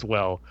as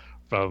well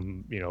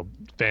from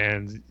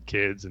fans,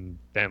 kids, and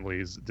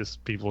families,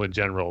 just people in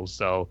general.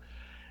 So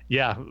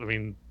yeah, I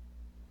mean,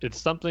 it's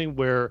something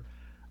where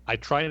I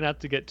try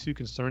not to get too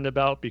concerned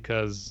about,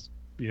 because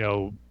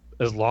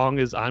as long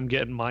as I'm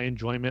getting my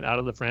enjoyment out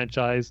of the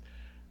franchise,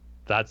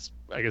 that's,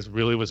 I guess,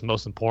 really what's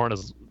most important.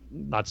 Is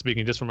not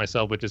speaking just for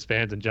myself, but just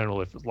fans in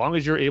general. As long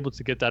as you're able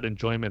to get that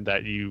enjoyment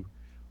that you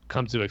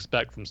come to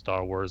expect from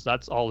Star Wars,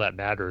 that's all that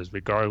matters,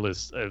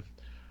 regardless of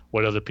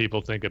what other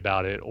people think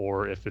about it,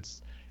 or if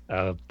it's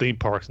theme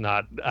park's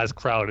not as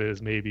crowded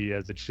as maybe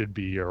as it should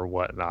be or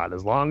whatnot.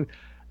 As long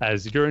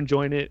as you're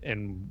enjoying it,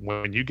 and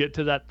when you get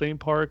to that theme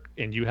park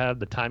and you have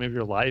the time of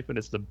your life and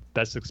it's the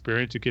best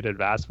experience you could have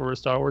asked for a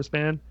Star Wars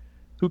fan,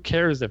 who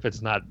cares if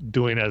it's not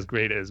doing as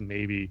great as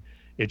maybe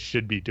it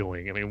should be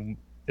doing? I mean,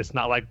 it's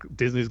not like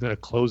Disney's going to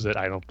close it,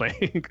 I don't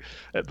think,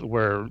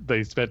 where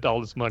they spent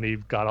all this money,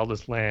 got all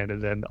this land,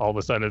 and then all of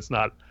a sudden it's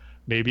not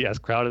maybe as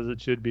crowded as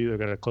it should be. They're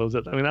going to close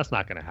it. I mean, that's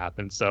not going to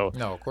happen. So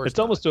no, of course it's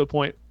almost to a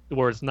point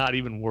where it's not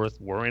even worth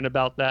worrying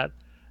about that.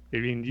 I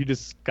mean, you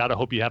just got to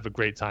hope you have a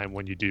great time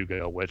when you do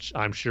go, which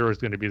I'm sure is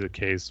going to be the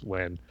case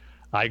when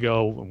I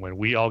go and when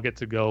we all get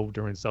to go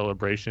during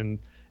Celebration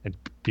and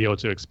be able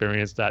to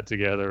experience that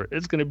together.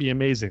 It's going to be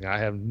amazing. I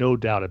have no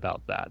doubt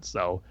about that.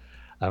 So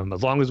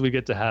as long as we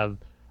get to have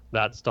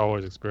that Star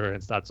Wars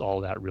experience, that's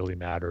all that really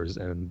matters.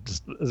 And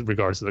just as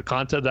regards to the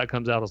content that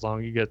comes out, as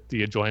long as you get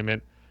the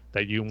enjoyment,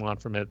 that you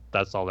want from it,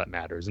 that's all that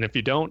matters. And if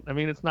you don't, I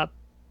mean, it's not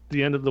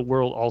the end of the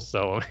world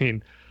also. I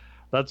mean,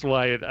 that's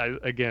why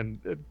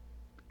it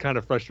kind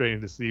of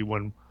frustrating to see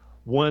when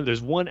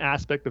there's one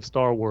aspect of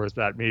Star Wars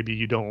that maybe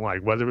you don't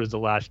like, whether it's The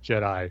Last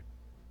Jedi,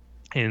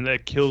 and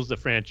that kills the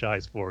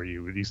franchise for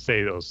you. You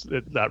say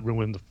that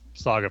ruined the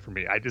saga for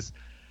me. I just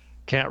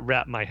can't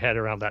wrap my head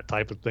around that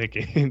type of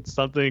thinking.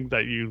 Something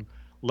that you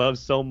love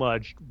so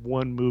much,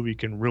 one movie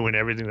can ruin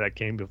everything that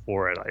came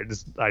before it.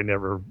 I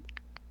never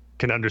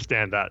can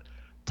understand that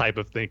type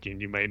of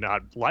thinking. You may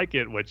not like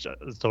it, which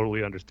is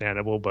totally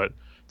understandable, but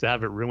to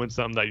have it ruin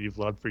something that you've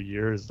loved for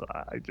years,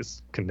 I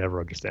just can never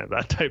understand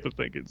that type of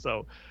thinking.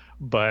 So,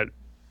 but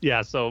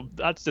yeah, so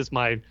that's just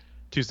my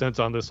 2 cents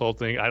on this whole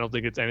thing. I don't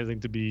think it's anything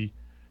to be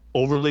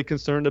overly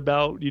concerned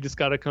about. You just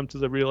got to come to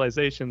the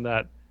realization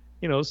that,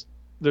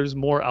 there's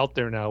more out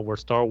there now where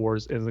Star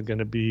Wars isn't going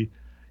to be,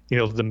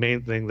 the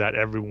main thing that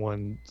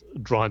everyone's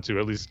drawn to,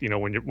 at least,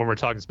 when we're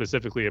talking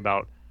specifically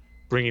about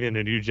bringing in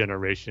a new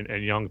generation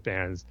and young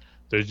fans.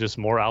 There's just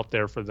more out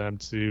there for them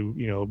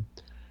to,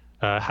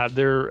 have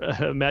their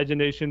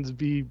imaginations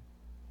be,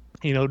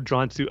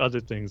 drawn to other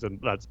things, and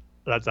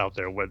that's out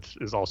there, which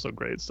is also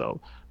great.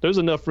 So there's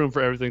enough room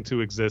for everything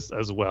to exist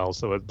as well.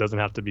 So it doesn't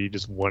have to be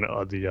just one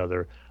or the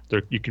other.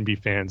 You can be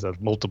fans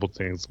of multiple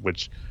things,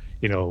 which,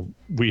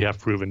 we have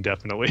proven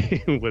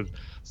definitely with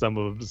some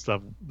of the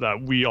stuff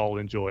that we all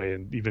enjoy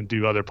and even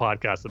do other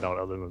podcasts about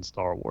other than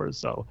Star Wars.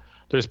 So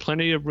there's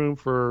plenty of room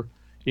for,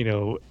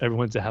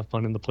 everyone to have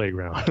fun in the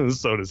playground,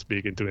 so to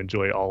speak, and to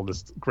enjoy all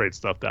this great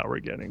stuff that we're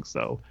getting.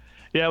 So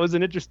yeah, it was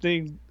an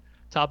interesting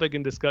topic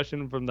and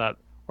discussion from that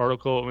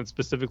article, and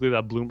specifically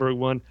that Bloomberg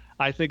one.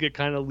 I think it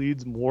kind of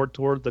leads more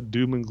toward the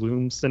doom and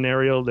gloom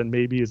scenario than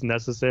maybe is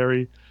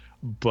necessary,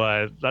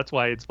 but that's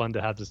why it's fun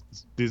to have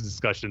these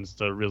discussions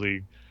to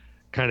really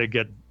kind of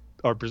get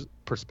our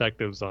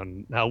perspectives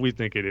on how we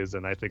think it is,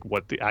 and I think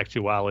what the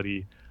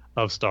actuality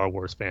of Star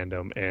Wars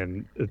fandom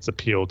and its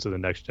appeal to the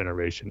next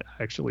generation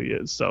actually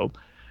is. So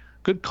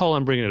good call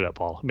on bringing it up,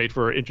 Paul. Made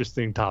for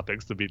interesting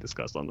topics to be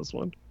discussed on this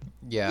one.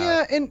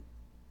 Yeah, and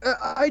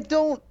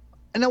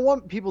I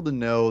want people to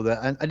know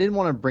that I didn't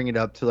want to bring it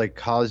up to like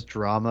cause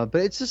drama,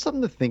 but it's just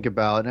something to think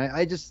about. And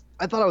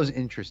I thought it was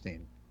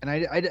interesting. And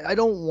I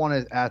don't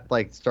want to act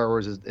like Star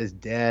Wars is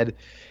dead.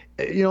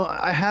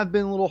 I have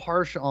been a little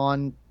harsh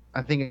on,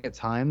 I think at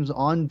times,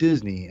 on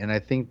Disney. And I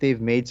think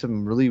they've made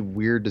some really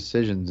weird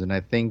decisions. And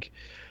I think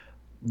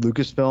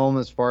Lucasfilm,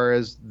 as far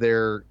as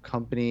their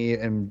company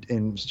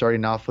and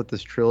starting off with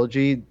this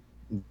trilogy,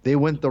 they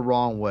went the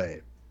wrong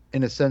way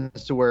in a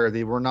sense to where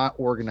they were not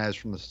organized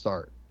from the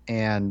start.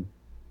 And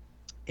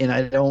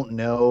I don't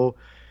know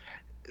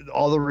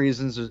all the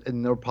reasons,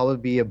 and there'll probably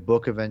be a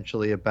book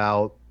eventually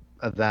about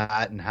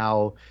that and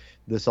how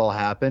this all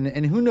happened.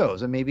 And who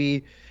knows? And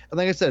maybe,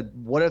 like I said,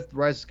 what if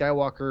Rise of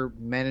Skywalker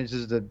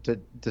manages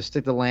to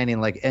stick the landing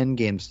like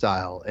Endgame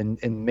style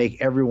and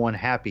make everyone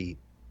happy?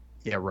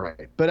 Yeah,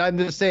 right. But I'm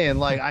just saying,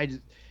 like,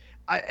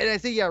 I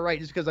say yeah, right,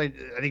 just because I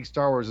think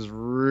Star Wars is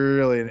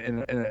really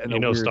in a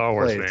weird Star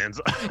Wars place.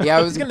 fans. Yeah,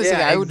 I was gonna say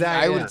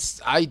Yeah,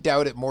 I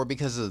doubt it more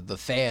because of the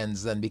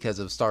fans than because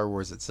of Star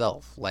Wars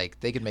itself. Like,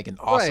 they could make an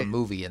awesome Right.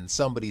 movie and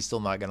somebody's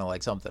still not gonna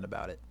like something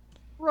about it.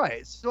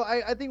 Right. So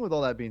I think with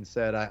all that being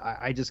said,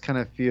 I just kind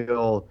of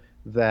feel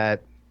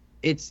that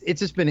it's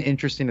just been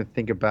interesting to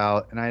think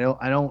about, and I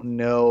don't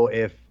know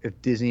if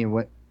Disney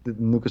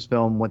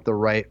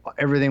Lucasfilm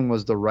everything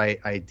was the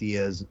right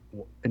ideas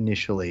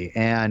initially.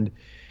 And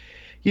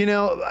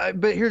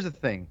but here's the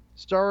thing.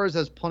 Star Wars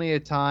has plenty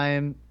of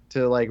time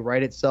to like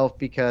write itself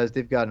because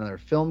they've got another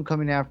film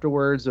coming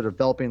afterwards. They're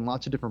developing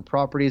lots of different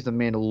properties. The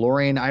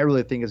Mandalorian, I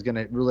really think, is going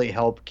to really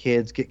help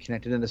kids get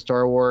connected into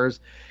Star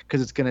Wars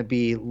because it's going to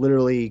be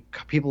literally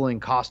people in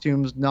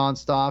costumes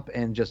nonstop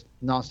and just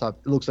nonstop.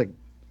 It looks like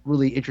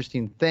really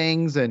interesting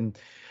things and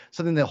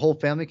something that whole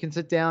family can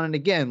sit down. And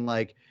again,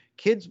 like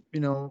kids,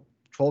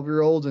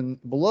 12-year-olds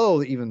and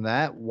below, even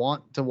that,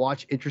 want to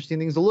watch interesting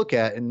things to look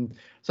at. And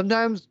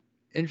sometimes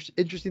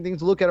interesting things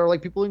to look at are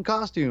like people in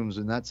costumes,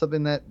 and that's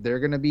something that they're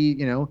going to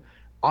be,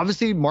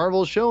 obviously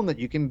Marvel's shown that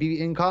you can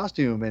be in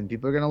costume and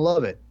people are going to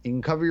love it. You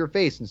can cover your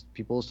face and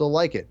people will still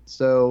like it.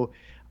 So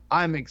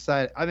I'm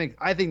excited. I think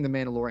The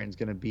Mandalorian is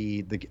going to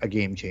be a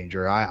game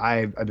changer.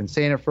 I've been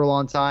saying it for a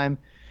long time.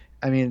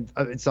 I mean,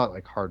 it's not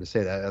like hard to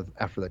say that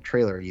after the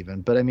trailer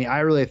even, but I mean, I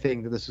really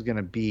think that this is going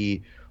to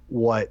be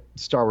what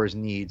Star Wars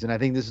needs, and I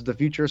think this is the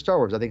future of Star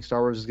Wars. I think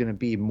Star Wars is going to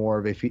be more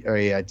of a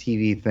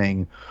TV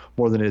thing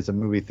more than it is a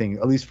movie thing,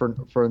 at least for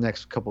the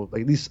next couple,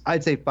 at least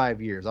I'd say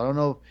 5 years. I don't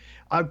know.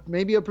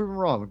 Maybe I'll prove them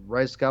wrong.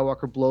 Rise of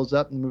Skywalker blows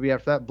up, and the movie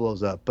after that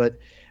blows up. But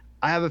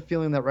I have a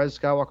feeling that Rise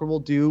of Skywalker will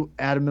do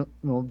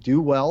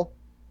well,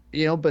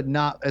 but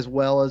not as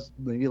well as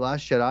maybe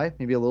Last Jedi.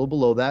 Maybe a little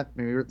below that.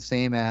 Maybe the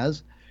same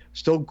as.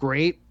 Still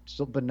great,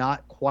 but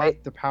not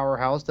quite the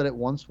powerhouse that it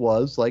once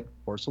was, like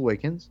Force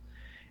Awakens.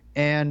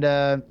 And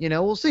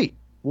we'll see.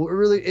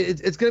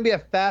 It's going to be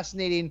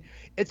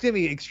it's going to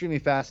be extremely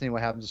fascinating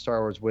what happens to Star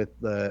Wars with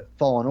the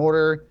Fallen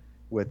Order,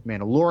 with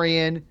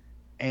Mandalorian,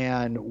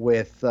 and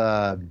with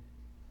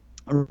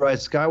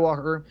Rise of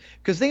Skywalker.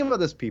 Because think about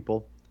this,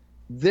 people.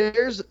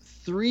 There's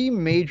 3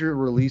 major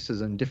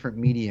releases in different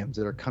mediums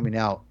that are coming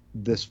out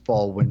this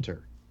fall,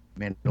 winter.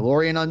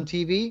 Mandalorian on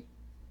TV,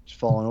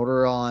 Fallen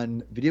Order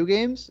on video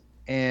games,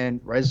 and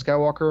Rise of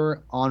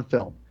Skywalker on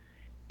film.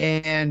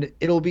 And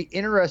it'll be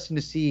interesting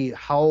to see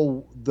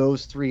how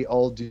those 3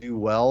 all do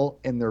well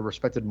in their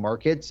respective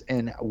markets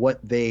and what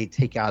they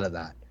take out of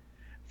that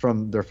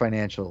from their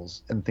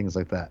financials and things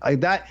like that.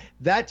 Like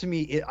that to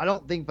me, I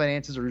don't think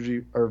finances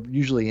are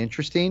usually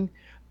interesting,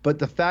 but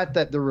the fact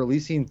that they're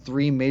releasing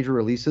 3 major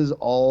releases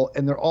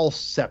and they're all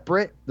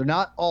separate, they're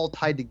not all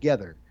tied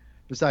together.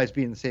 Besides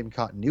being the same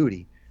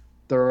continuity,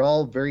 they're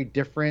all very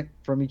different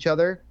from each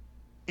other.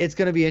 It's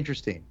going to be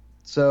interesting.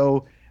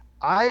 So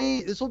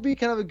this will be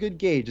kind of a good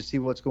gauge to see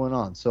what's going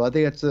on. So I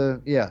think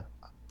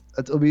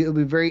it'll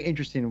be very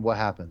interesting what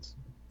happens.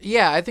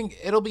 Yeah, I think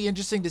it'll be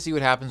interesting to see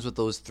what happens with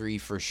those 3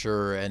 for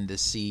sure, and to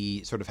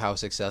see sort of how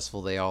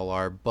successful they all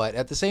are. But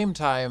at the same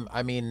time,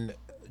 I mean,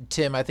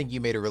 Tim, I think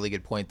you made a really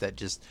good point that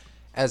just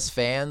as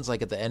fans,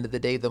 like at the end of the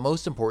day, the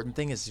most important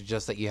thing is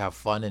just that you have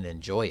fun and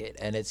enjoy it.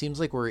 And it seems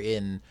like we're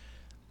in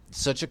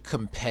such a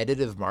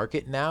competitive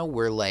market now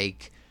where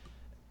like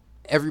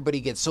everybody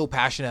gets so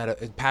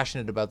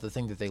passionate about the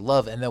thing that they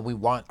love, and then we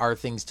want our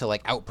things to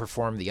like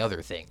outperform the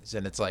other things.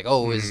 And it's like,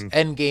 oh, is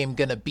Endgame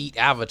gonna beat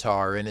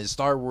Avatar, and is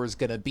Star Wars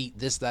gonna beat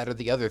this, that, or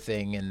the other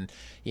thing? And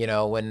you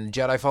know, when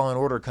Jedi Fallen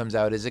Order comes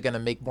out, is it gonna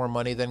make more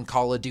money than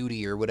Call of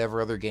Duty or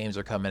whatever other games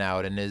are coming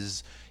out? And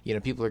is, you know,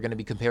 people are gonna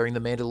be comparing The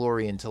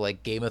Mandalorian to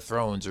like Game of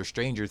Thrones or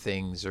Stranger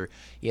Things, or,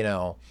 you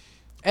know,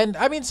 and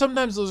I mean,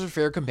 sometimes those are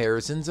fair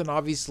comparisons, and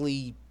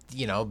obviously,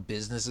 you know,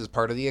 business is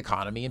part of the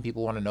economy and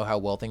people want to know how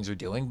well things are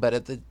doing. But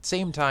at the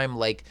same time,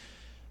 like,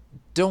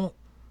 don't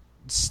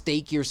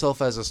stake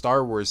yourself as a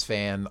Star Wars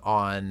fan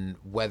on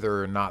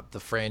whether or not the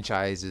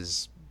franchise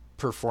is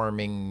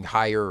performing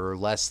higher or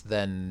less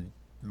than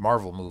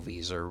Marvel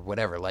movies or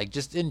whatever. Like,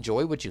 just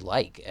enjoy what you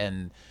like.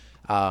 And,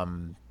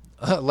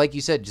 like you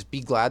said, just be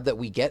glad that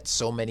we get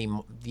so many,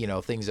 you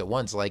know, things at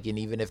once. Like, and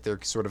even if they're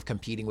sort of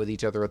competing with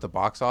each other at the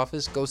box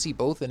office, go see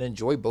both and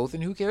enjoy both.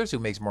 And who cares who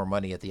makes more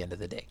money at the end of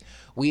the day?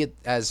 We,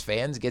 as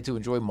fans, get to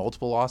enjoy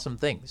multiple awesome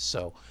things.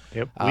 So,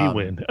 yep, we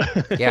win.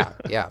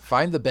 yeah.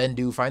 Find the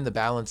bendu, find the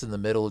balance in the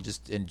middle.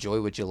 Just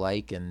enjoy what you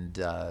like, and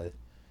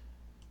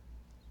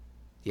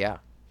yeah.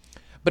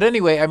 But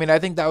anyway, I mean, I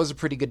think that was a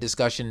pretty good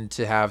discussion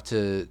to have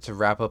to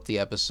wrap up the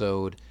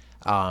episode.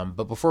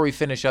 But before we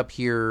finish up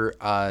here,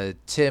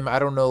 Tim, I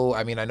don't know.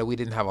 I mean, I know we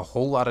didn't have a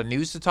whole lot of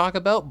news to talk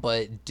about,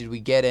 but did we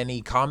get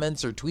any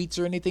comments or tweets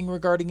or anything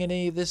regarding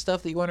any of this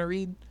stuff that you want to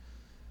read?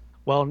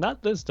 Well,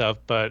 not this stuff,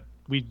 but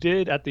we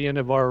did at the end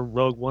of our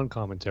Rogue One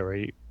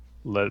commentary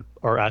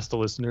ask the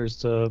listeners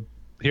to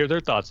hear their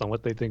thoughts on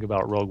what they think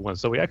about Rogue One.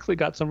 So we actually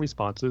got some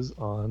responses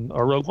on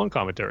our Rogue One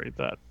commentary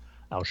that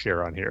I'll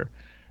share on here.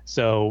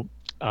 So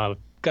got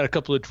a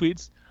couple of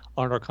tweets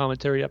on our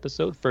commentary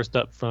episode. First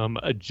up from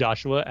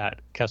Joshua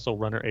at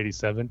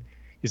KesselRunner87.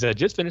 He said,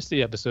 just finished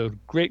the episode.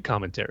 Great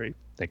commentary.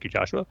 Thank you,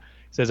 Joshua.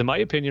 He says, in my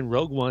opinion,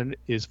 Rogue One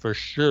is for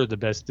sure the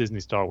best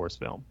Disney Star Wars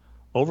film.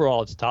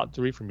 Overall, it's top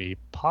 3 for me,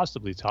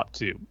 possibly top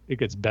 2. It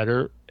gets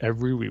better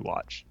every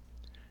rewatch.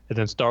 And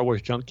then Star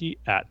Wars Junkie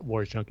at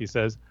Wars Junkie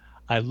says,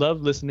 I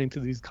love listening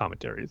to these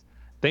commentaries.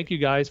 Thank you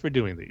guys for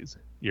doing these.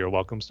 You're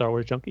welcome, Star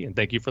Wars Junkie, and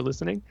thank you for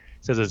listening.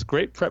 He says it's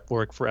great prep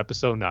work for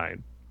episode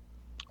 9.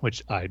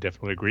 Which I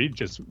definitely agree.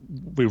 Just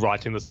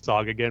rewatching the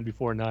saga again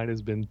before 9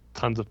 has been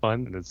tons of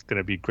fun, and it's going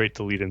to be great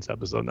to lead into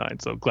episode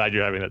 9. So glad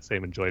you're having that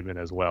same enjoyment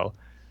as well.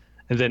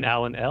 And then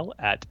Alan L.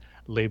 at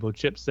Label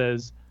Chip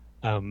says,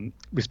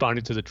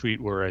 responding to the tweet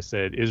where I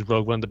said, is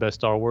Rogue One the best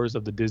Star Wars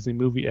of the Disney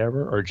movie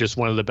ever, or just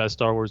one of the best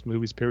Star Wars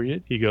movies,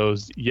 period? He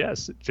goes,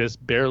 yes,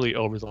 just barely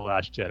over The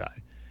Last Jedi.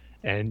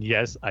 And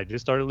yes, I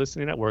just started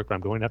listening at work, but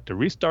I'm going to have to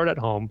restart at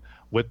home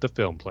with the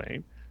film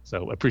playing.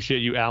 So appreciate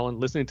you, Alan,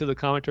 listening to the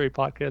commentary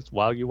podcast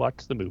while you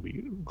watch the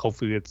movie.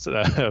 Hopefully it's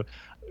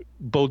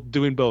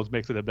doing both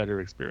makes it a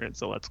better experience.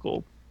 So that's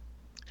cool.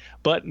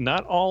 But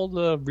not all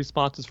the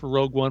responses for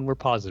Rogue One were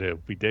positive.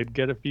 We did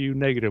get a few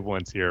negative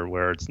ones here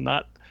where it's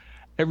not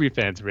every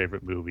fan's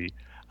favorite movie.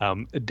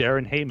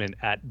 Darren Heyman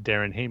at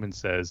Darren Heyman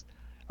says,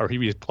 or he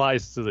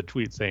replies to the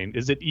tweet saying,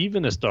 is it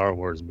even a Star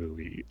Wars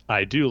movie?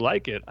 I do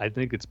like it. I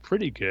think it's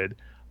pretty good,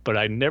 but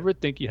I never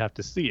think you have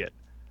to see it.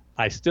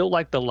 I still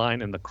like the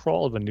line in the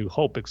crawl of A New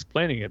Hope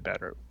explaining it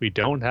better. We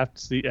don't have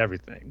to see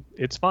everything.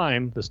 It's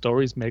fine. The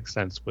stories make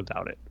sense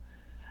without it.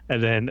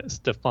 And then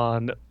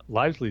Stefan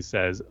Lively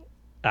says,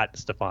 at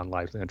Stefan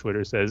Lively on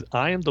Twitter, says,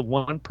 I am the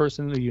one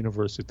person in the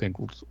universe who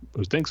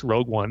thinks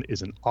Rogue One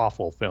is an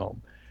awful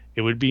film.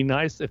 It would be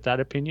nice if that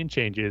opinion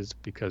changes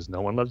because no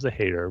one loves a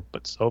hater,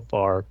 but so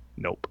far,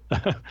 nope.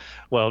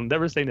 Well,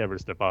 never say never,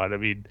 Stefan. I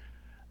mean,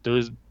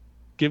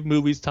 give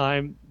movies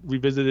time,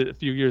 revisit it a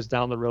few years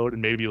down the road,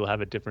 and maybe you'll have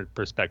a different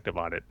perspective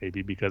on it.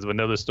 Maybe because of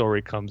another story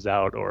comes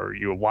out, or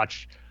you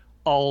watch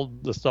all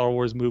the Star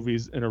Wars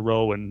movies in a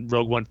row and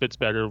Rogue One fits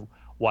better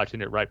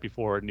watching it right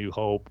before A New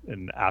Hope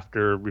and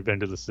after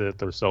Revenge of the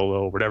Sith or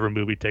Solo, whatever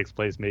movie takes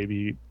place,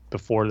 maybe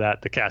before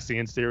that the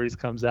Cassian series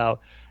comes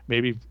out,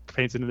 maybe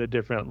paints it in a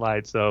different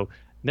light. So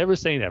never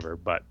say never,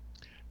 but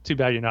too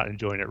bad you're not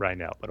enjoying it right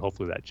now, but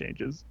hopefully that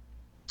changes.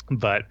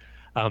 But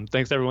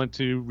thanks everyone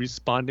to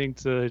responding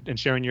to and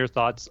sharing your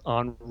thoughts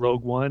on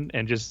Rogue One,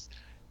 and just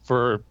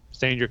for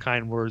saying your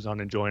kind words on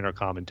enjoying our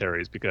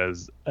commentaries,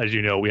 because as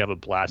you know, we have a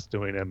blast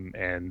doing them,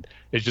 and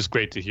it's just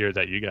great to hear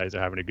that you guys are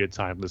having a good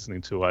time listening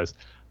to us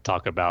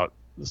talk about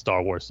the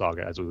Star Wars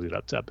saga as we lead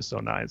up to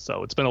episode 9.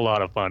 So it's been a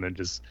lot of fun, and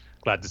just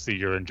glad to see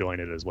you're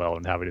enjoying it as well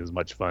and having as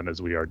much fun as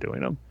we are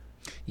doing them.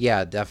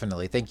 Yeah,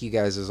 definitely. Thank you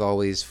guys as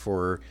always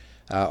for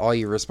all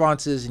your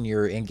responses and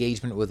your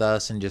engagement with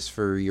us, and just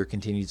for your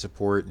continued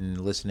support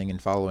and listening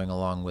and following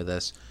along with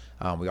us.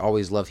 We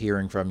always love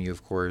hearing from you,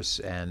 of course,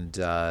 and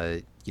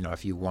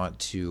if you want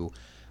to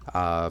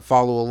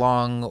follow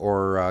along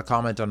or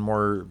comment on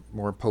more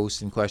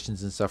posts and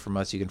questions and stuff from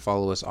us, you can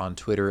follow us on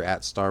Twitter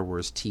at Star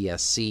Wars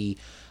TSC.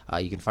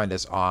 You can find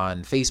us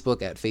on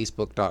Facebook at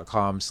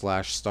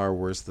facebook.com/Star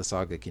Wars The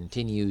Saga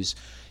Continues.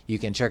 You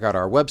can check out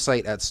our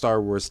website at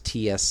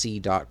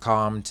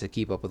starwarstsc.com to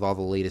keep up with all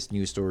the latest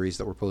news stories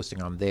that we're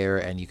posting on there.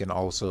 And you can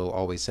also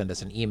always send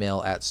us an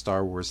email at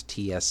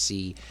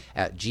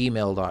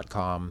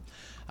starwarstsc@gmail.com.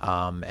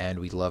 And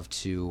we'd love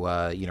to,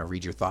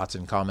 read your thoughts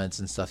and comments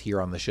and stuff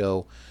here on the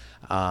show.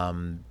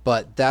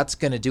 But that's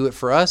going to do it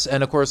for us.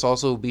 And of course,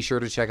 also be sure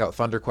to check out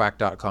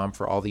thunderquack.com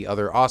for all the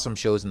other awesome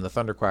shows in the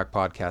Thunderquack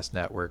Podcast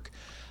Network.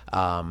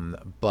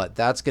 But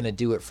that's going to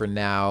do it for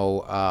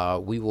now.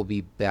 We will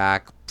be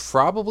back.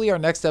 Probably our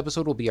next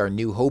episode will be our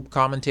New Hope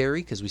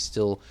commentary, because we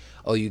still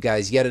owe you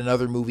guys yet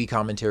another movie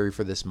commentary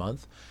for this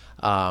month.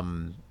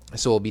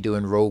 So we'll be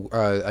doing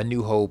A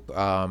New Hope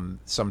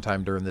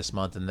sometime during this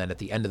month, and then at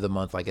the end of the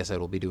month, like I said,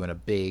 we'll be doing a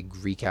big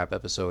recap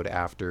episode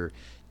after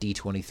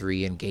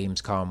D23 and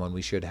Gamescom, when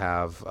we should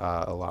have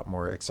a lot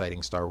more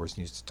exciting Star Wars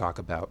news to talk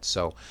about.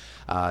 So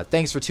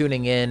thanks for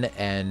tuning in,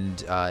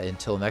 and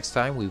until next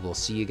time, we will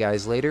see you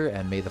guys later,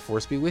 and may the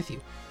Force be with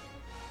you.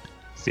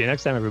 See you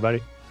next time,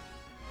 everybody.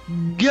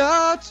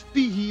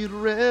 Godspeed,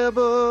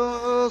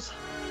 rebels.